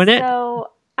 We're doing it?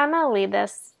 So, I'm going to lead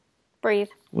this. Breathe.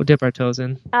 We'll dip our toes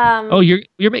in.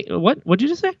 You're making... What? What'd you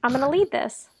just say? I'm going to lead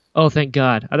this. Oh, thank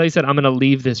God. I thought you said, I'm going to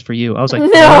leave this for you. I was like,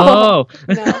 no.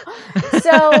 no. No.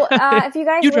 So, if you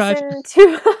guys listen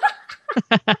to...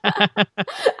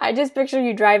 I just picture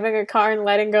you driving a car and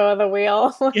letting go of the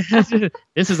wheel.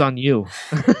 This is on you.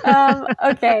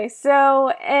 Okay,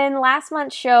 so in last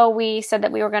month's show, we said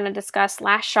that we were going to discuss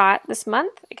Last Shot this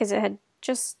month because it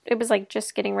was like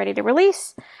just getting ready to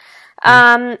release.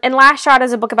 And Last Shot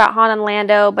is a book about Han and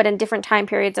Lando, but in different time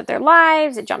periods of their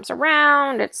lives. It jumps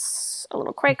around. It's a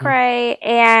little cray-cray.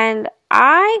 And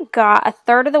I got a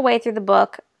third of the way through the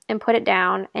book and put it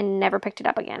down and never picked it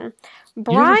up again.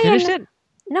 Brian, you never finished it?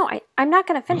 No, I'm not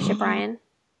going to finish it, Brian.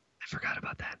 I forgot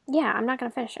about that. Yeah, I'm not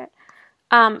going to finish it.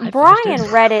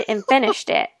 Brian read it and finished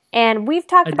it. And we've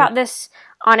talked about this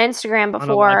on Instagram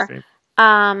before.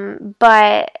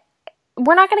 But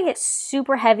we're not going to get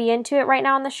super heavy into it right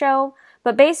now on the show.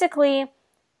 But basically,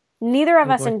 neither of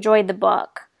us enjoyed the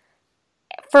book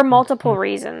for multiple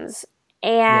reasons.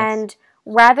 And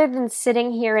rather than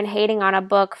sitting here and hating on a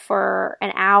book for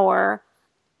an hour,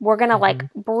 we're going to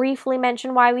like briefly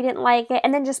mention why we didn't like it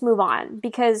and then just move on,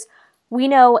 because we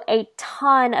know a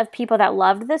ton of people that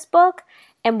loved this book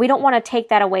and we don't want to take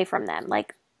that away from them.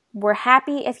 Like, we're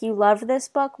happy if you loved this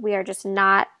book. We are just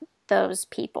not those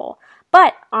people.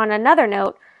 But on another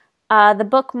note, the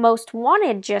book Most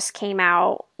Wanted just came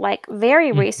out like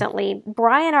very recently.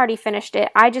 Brian already finished it.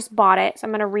 I just bought it, so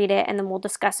I'm going to read it and then we'll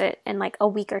discuss it in like a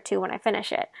week or two when I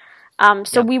finish it.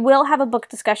 So we will have a book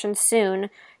discussion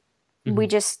soon. We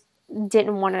just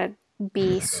didn't want to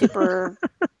be super,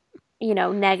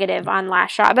 negative on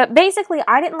Last Shot. But basically,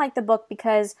 I didn't like the book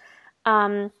because,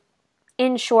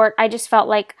 in short, I just felt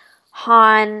like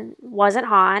Han wasn't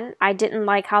Han. I didn't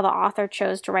like how the author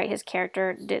chose to write his character.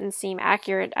 It didn't seem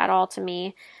accurate at all to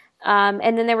me.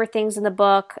 And then there were things in the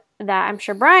book that I'm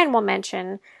sure Brian will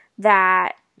mention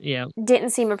that didn't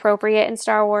seem appropriate in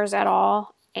Star Wars at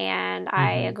all. And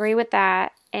I agree with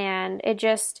that. And it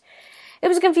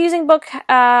was a confusing book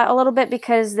a little bit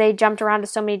because they jumped around to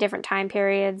so many different time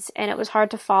periods and it was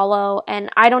hard to follow. And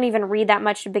I don't even read that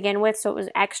much to begin with, so it was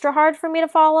extra hard for me to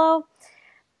follow.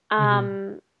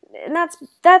 And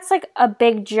that's like a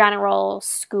big general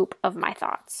scoop of my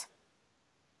thoughts.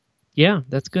 Yeah,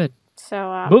 that's good.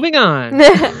 So moving on.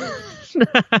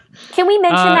 Can we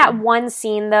mention that one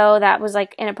scene though that was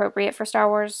like inappropriate for Star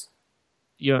Wars?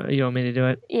 You want me to do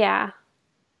it? Yeah.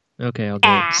 Okay, I'll do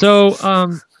it.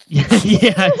 So,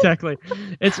 yeah, exactly.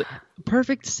 It's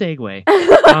perfect segue.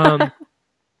 Perfect.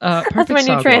 That's my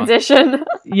new transition.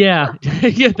 Yeah,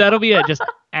 that'll be it. Just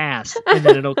ass, and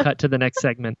then it'll cut to the next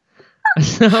segment.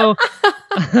 So,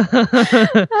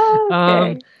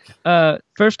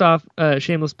 first off,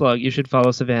 shameless plug. You should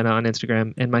follow Savanna on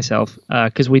Instagram and myself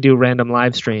because we do random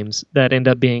live streams that end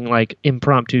up being like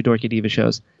impromptu Dorky Diva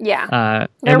shows. Yeah,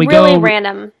 they're really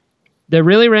random. They're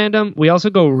really random. We also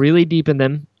go really deep in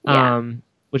them,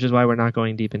 which is why we're not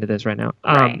going deep into this right now.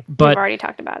 Right. But we've already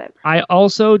talked about it. I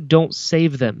also don't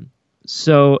save them.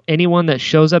 So anyone that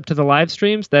shows up to the live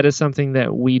streams, that is something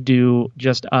that we do,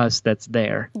 just us that's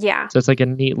there. Yeah. So it's like a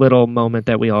neat little moment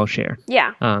that we all share.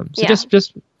 Yeah.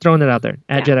 Just throwing it out there.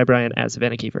 At Jedi Brian, at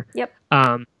Savanna Kiefer. Yep.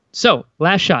 So,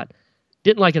 Last Shot.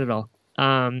 Didn't like it at all.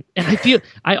 And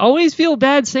I always feel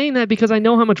bad saying that because I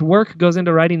know how much work goes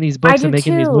into writing these books and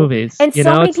making these movies. And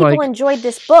so many people enjoyed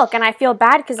this book, and I feel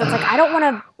bad because it's like I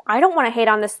don't want to hate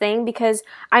on this thing because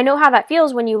I know how that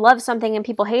feels when you love something and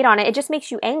people hate on it. It just makes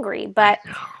you angry. But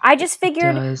I just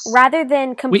figured rather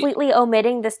than completely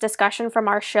omitting this discussion from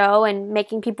our show and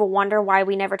making people wonder why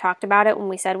we never talked about it when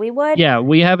we said we would. Yeah,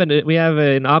 we have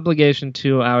an obligation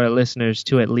to our listeners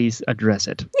to at least address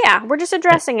it. Yeah, we're just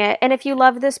addressing it. And if you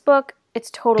love this book, it's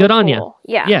totally good on you.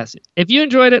 Yeah. Yes. If you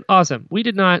enjoyed it, awesome. We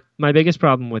did not. My biggest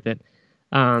problem with it.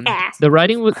 Ass. The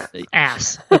writing was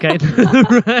ass. Okay.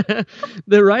 The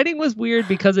writing was weird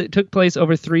because it took place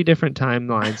over 3 different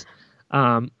timelines,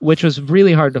 which was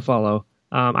really hard to follow.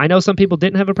 I know some people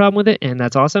didn't have a problem with it, and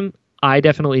that's awesome. I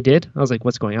definitely did. I was like,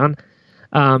 what's going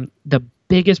on? The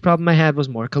biggest problem I had was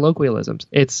more colloquialisms.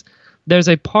 There's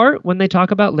a part when they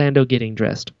talk about Lando getting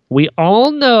dressed. We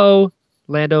all know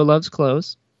Lando loves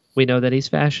clothes. We know that he's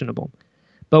fashionable.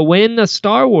 But when the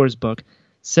Star Wars book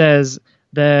says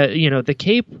the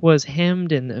cape was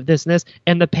hemmed and this and this,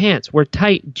 and the pants were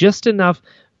tight just enough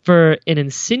for an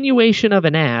insinuation of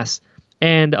an ass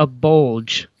and a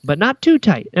bulge, but not too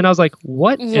tight. And I was like,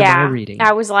 what am I reading?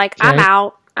 I was like, okay?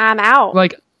 I'm out.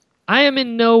 Like, I am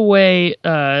in no way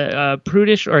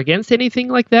prudish or against anything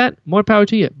like that. More power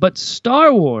to you. But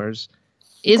Star Wars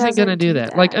isn't going to do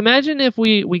that. Like, imagine if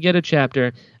we get a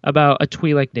chapter about a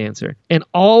Twi'lek dancer, and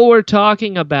all we're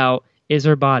talking about is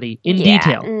her body in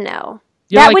detail. No.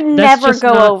 That would never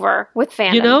go over with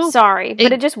fandom. You know? Sorry,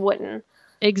 but it just wouldn't.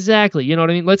 Exactly. You know what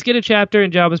I mean? Let's get a chapter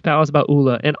in Jabba's palace about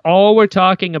Ula, and all we're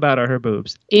talking about are her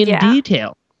boobs in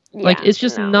detail. Like, it's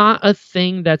just not a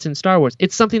thing that's in Star Wars.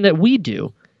 It's something that we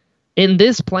do in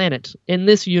this planet, in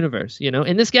this universe,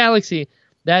 in this galaxy.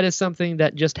 That is something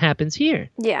that just happens here.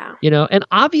 Yeah. And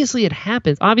obviously it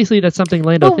happens. Obviously that's something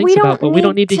Lando thinks about, but we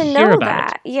don't need to hear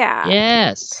about it. Yeah.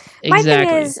 Yes. Exactly. My thing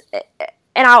is,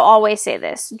 and I'll always say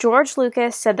this, George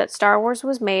Lucas said that Star Wars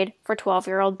was made for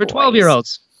 12-year-old boys. For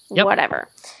 12-year-olds. Yep. Whatever.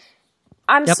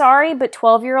 I'm sorry, but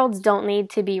 12-year-olds don't need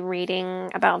to be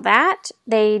reading about that.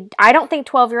 I don't think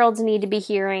 12-year-olds need to be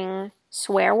hearing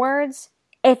swear words.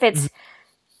 If it's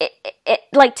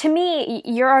like, to me,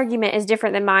 your argument is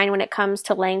different than mine when it comes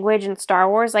to language in Star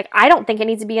Wars. Like, I don't think it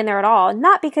needs to be in there at all.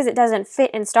 Not because it doesn't fit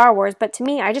in Star Wars, but to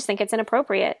me, I just think it's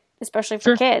inappropriate, especially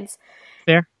for kids.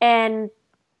 Fair. And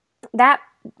that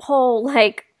whole,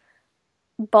 like,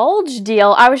 bulge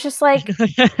deal, I was just like,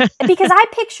 because I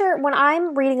picture when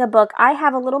I'm reading a book, I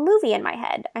have a little movie in my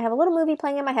head. I have a little movie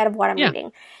playing in my head of what I'm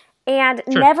reading. And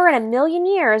never in a million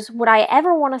years would I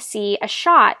ever want to see a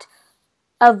shot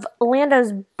of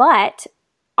Lando's butt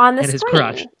on the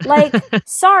screen. Like,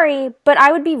 sorry, but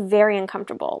I would be very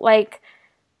uncomfortable. Like,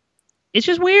 it's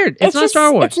just weird. It's not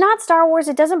Star Wars. It's not Star Wars.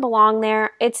 It doesn't belong there.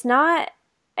 It's not.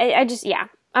 I just,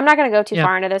 I'm not going to go too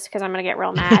far into this because I'm going to get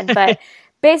real mad. But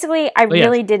basically, I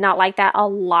really did not like that a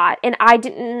lot. And I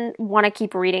didn't want to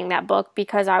keep reading that book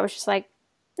because I was just like,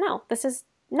 no, this is.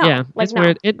 No, yeah, like, it's no,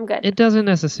 weird. I'm good. It doesn't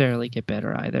necessarily get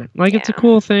better either. Like, it's a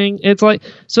cool thing. It's like,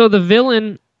 so the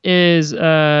villain is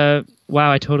wow,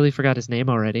 I totally forgot his name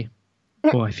already.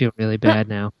 Oh, I feel really bad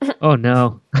now. Oh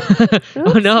no.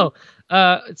 Oh no.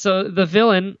 So the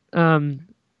villain,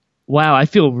 wow, I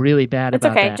feel really bad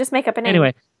about that. It's okay, just make up a name.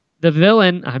 Anyway, the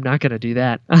villain, I'm not going to do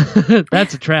that.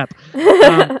 That's a trap.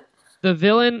 The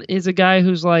villain is a guy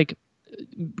who's like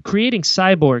creating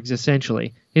cyborgs,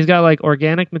 essentially. He's got like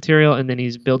organic material, and then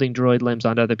he's building droid limbs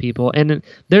onto other people. And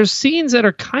there's scenes that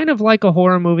are kind of like a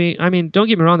horror movie. I mean, don't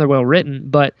get me wrong, they're well written,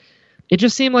 but it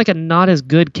just seemed like a not as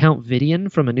good Count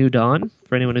Vidian from A New Dawn,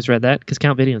 for anyone who's read that, because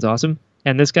Count Vidian's awesome.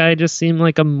 And this guy just seemed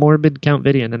like a morbid Count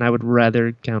Vidian, and I would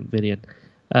rather Count Vidian.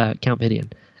 And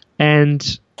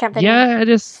Count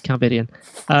Vidian. Count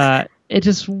Vidian. It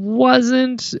just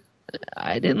wasn't.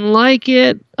 I didn't like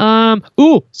it.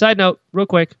 Ooh, side note, real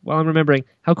quick, while I'm remembering,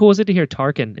 how cool was it to hear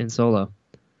Tarkin in Solo?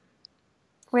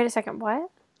 Wait a second, what?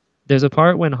 There's a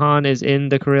part when Han is in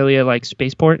the Corellia like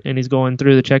spaceport and he's going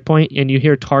through the checkpoint, and you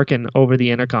hear Tarkin over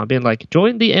the intercom being like,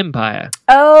 "Join the Empire."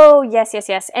 Oh, yes.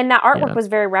 And that artwork was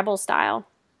very Rebel style.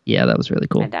 Yeah, that was really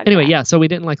cool. Anyway, so we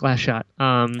didn't like Last Shot.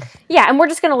 Yeah, and we're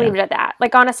just going to leave it at that.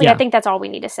 Like, honestly, I think that's all we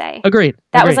need to say. Agreed.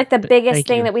 That was like the biggest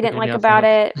thing that we didn't like about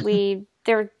it.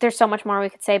 There's so much more we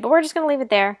could say, but we're just going to leave it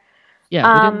there.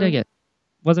 Yeah, we didn't dig it.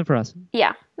 Wasn't for us.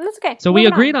 Yeah, that's okay. So we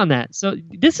agreed on that. So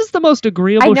this is the most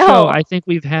agreeable show I think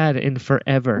we've had in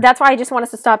forever. That's why I just want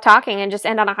us to stop talking and just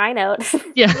end on a high note.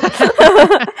 Yeah.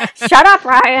 Shut up,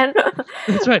 Ryan.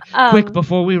 That's right. Quick,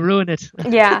 before we ruin it.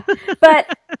 Yeah.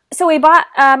 But, so we bought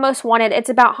Most Wanted. It's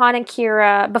about Han and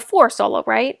Kira before Solo,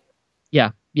 right?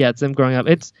 Yeah. Yeah, it's them growing up.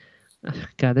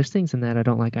 God, there's things in that I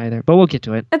don't like either, but we'll get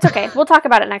to it. It's okay. We'll talk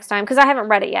about it next time because I haven't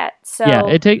read it yet. So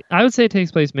yeah, I would say it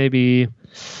takes place maybe.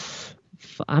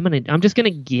 I'm just gonna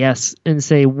guess and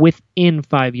say within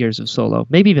 5 years of Solo,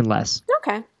 maybe even less.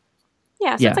 Okay.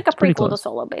 Yeah, so it's like a prequel to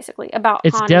Solo, basically about.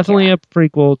 It's Han definitely and Kira. a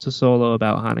prequel to Solo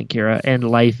about Han and Kira and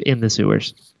life in the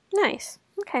sewers. Nice.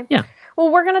 Okay. Yeah.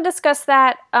 Well, we're gonna discuss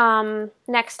that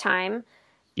next time.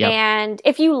 Yep. And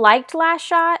if you liked Last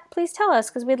Shot, please tell us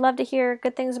because we'd love to hear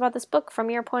good things about this book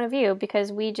from your point of view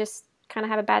because we just kind of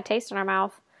have a bad taste in our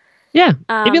mouth. Yeah.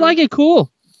 If you like it, cool.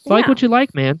 Like what you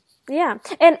like, man. Yeah.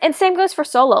 And same goes for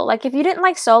Solo. Like, if you didn't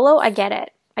like Solo, I get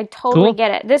it. I totally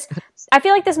get it. I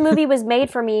feel like this movie was made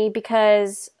for me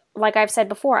because like I've said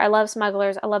before, I love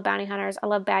smugglers, I love bounty hunters, I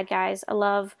love bad guys, I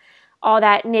love all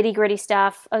that nitty-gritty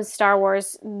stuff of Star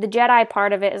Wars. The Jedi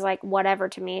part of it is like whatever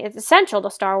to me. It's essential to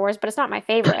Star Wars, but it's not my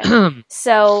favorite.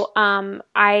 So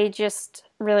I just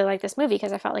really like this movie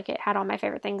because I felt like it had all my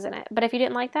favorite things in it. But if you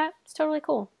didn't like that, it's totally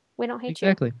cool. We don't hate you.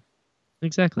 Exactly.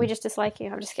 We just dislike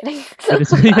you. I'm just kidding.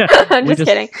 I'm just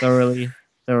kidding.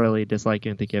 Thoroughly dislike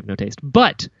you and think you have no taste.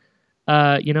 But,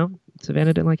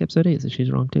 Savanna didn't like episode 8, so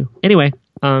she's wrong too. Anyway,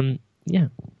 yeah.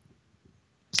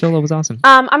 Solo was awesome.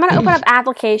 I'm going to open up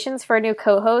applications for a new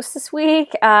co-host this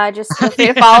week. Just feel free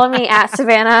to follow me at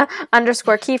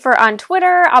Savanna_Kiefer on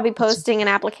Twitter. I'll be posting an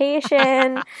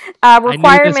application. Requirements,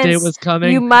 I knew this day was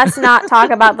coming. You must not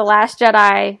talk about The Last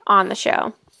Jedi on the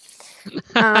show.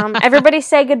 Everybody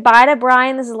say goodbye to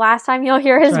Brian. This is the last time you'll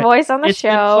hear his voice on the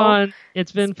show.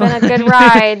 It's been fun. It's been a good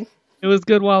ride. It was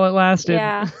good while it lasted.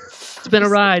 Yeah. It's been a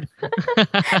ride.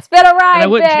 It's been a ride, and I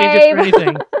wouldn't change it for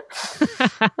anything.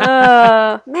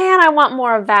 Man, I want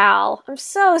more of Val. I'm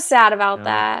so sad about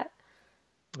that.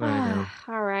 I know.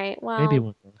 All right. Well, maybe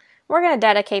one more. We're going to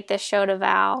dedicate this show to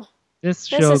Val. This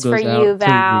show is goes for out you, to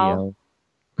Val.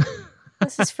 Rio.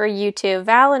 This is for you too.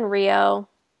 Val and Rio.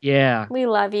 Yeah. We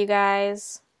love you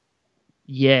guys.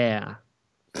 Yeah.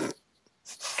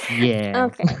 Yeah.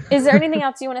 Okay. Is there anything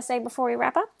else you want to say before we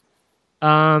wrap up?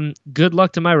 Good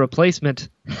luck to my replacement.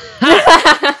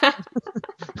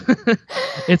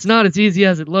 It's not as easy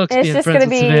as it looks. It's just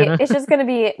gonna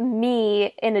be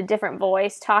me in a different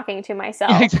voice talking to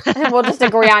myself. Exactly. And we'll just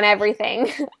agree on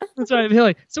everything. That's right.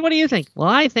 Like, so what do you think? Well,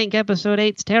 I think episode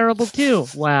 8's terrible too.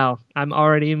 Wow, I'm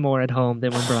already more at home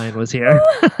than when Brian was here.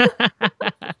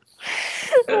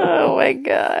 Oh my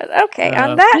god. Okay,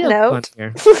 on that note,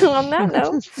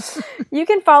 you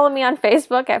can follow me on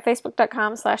Facebook at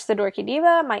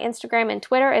facebook.com/thedorkydiva. My Instagram and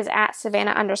Twitter is at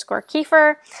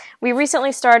Savanna_Kiefer. We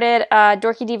recently started a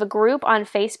Dorky Diva group on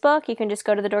Facebook. You can just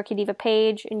go to the Dorky Diva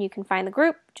page and you can find the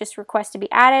group. Just request to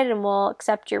be added and we'll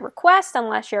accept your request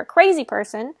unless you're a crazy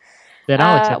person. Then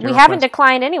I'll accept your request. Haven't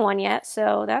declined anyone yet,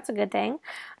 so that's a good thing.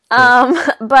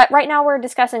 But right now we're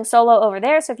discussing Solo over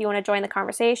there, so if you want to join the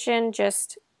conversation,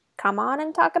 just come on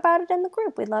and talk about it in the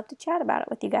group. We'd love to chat about it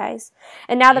with you guys.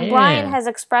 And now that Brian has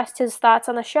expressed his thoughts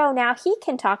on the show, now he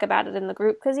can talk about it in the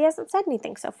group because he hasn't said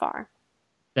anything so far.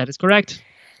 That is correct.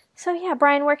 So yeah,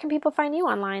 Brian, where can people find you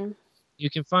online? You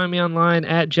can find me online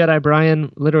at Jedi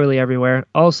Brian, literally everywhere.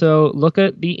 Also, look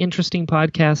at the Interesting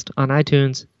Podcast on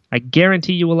iTunes. I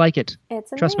guarantee you will like it.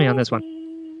 Trust me on this one.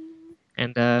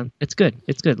 And it's good.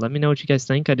 It's good. Let me know what you guys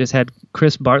think. I just had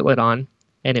Chris Bartlett on,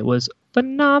 and it was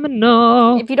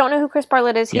phenomenal. If you don't know who Chris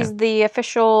Bartlett is, he's the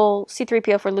official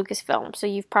C-3PO for Lucasfilm, so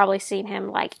you've probably seen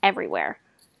him, like, everywhere.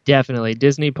 Definitely.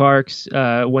 Disney parks,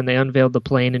 when they unveiled the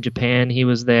plane in Japan, he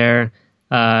was there.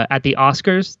 At the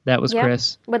Oscars, that was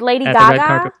Chris. With Lady Gaga? At the red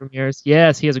carpet premieres.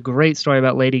 Yes, he has a great story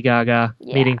about Lady Gaga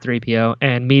meeting 3PO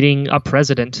and meeting a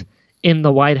president in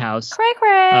the White House.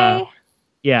 Cray-cray!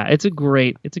 Yeah, it's a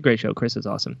great show. Chris is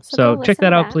awesome. So check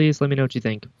that out, please. Let me know what you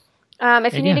think.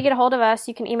 If you need to get a hold of us,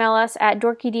 you can email us at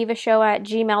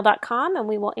dorkydivashow@gmail.com, and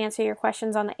we will answer your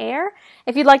questions on the air.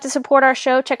 If you'd like to support our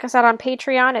show, check us out on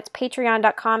Patreon. It's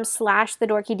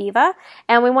patreon.com/thedorkydiva.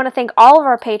 And we want to thank all of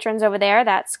our patrons over there.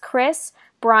 That's Chris,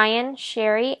 Brian,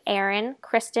 Sherry, Aaron,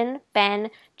 Kristen,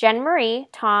 Ben, Jen Marie,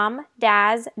 Tom,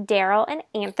 Daz, Daryl, and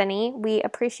Anthony. We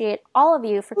appreciate all of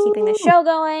you for keeping the show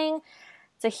going.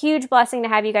 It's a huge blessing to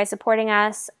have you guys supporting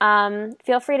us.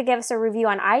 Feel free to give us a review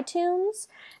on iTunes.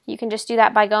 You can just do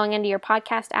that by going into your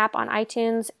podcast app on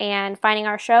iTunes and finding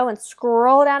our show and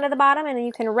scroll down to the bottom, and then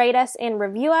you can rate us and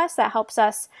review us. That helps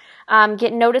us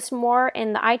get noticed more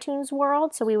in the iTunes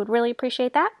world, so we would really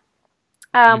appreciate that.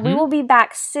 We will be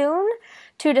back soon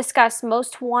to discuss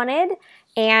Most Wanted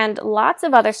and lots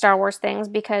of other Star Wars things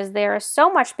because there is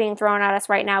so much being thrown at us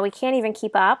right now we can't even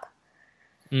keep up.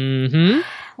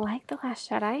 Like The Last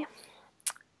Jedi.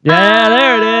 Yeah,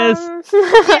 there it is.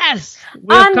 Yes!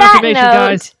 We have confirmation,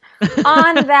 guys.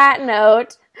 On that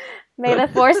note, may the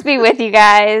Force be with you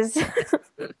guys.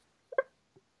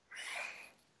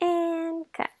 And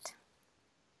cut.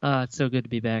 It's so good to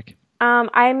be back.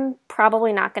 I'm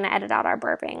probably not going to edit out our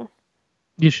burping.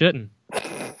 You shouldn't.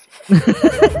 I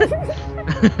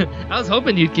was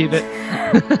hoping you'd keep it.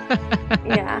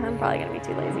 Yeah, I'm probably going to be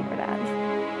too lazy.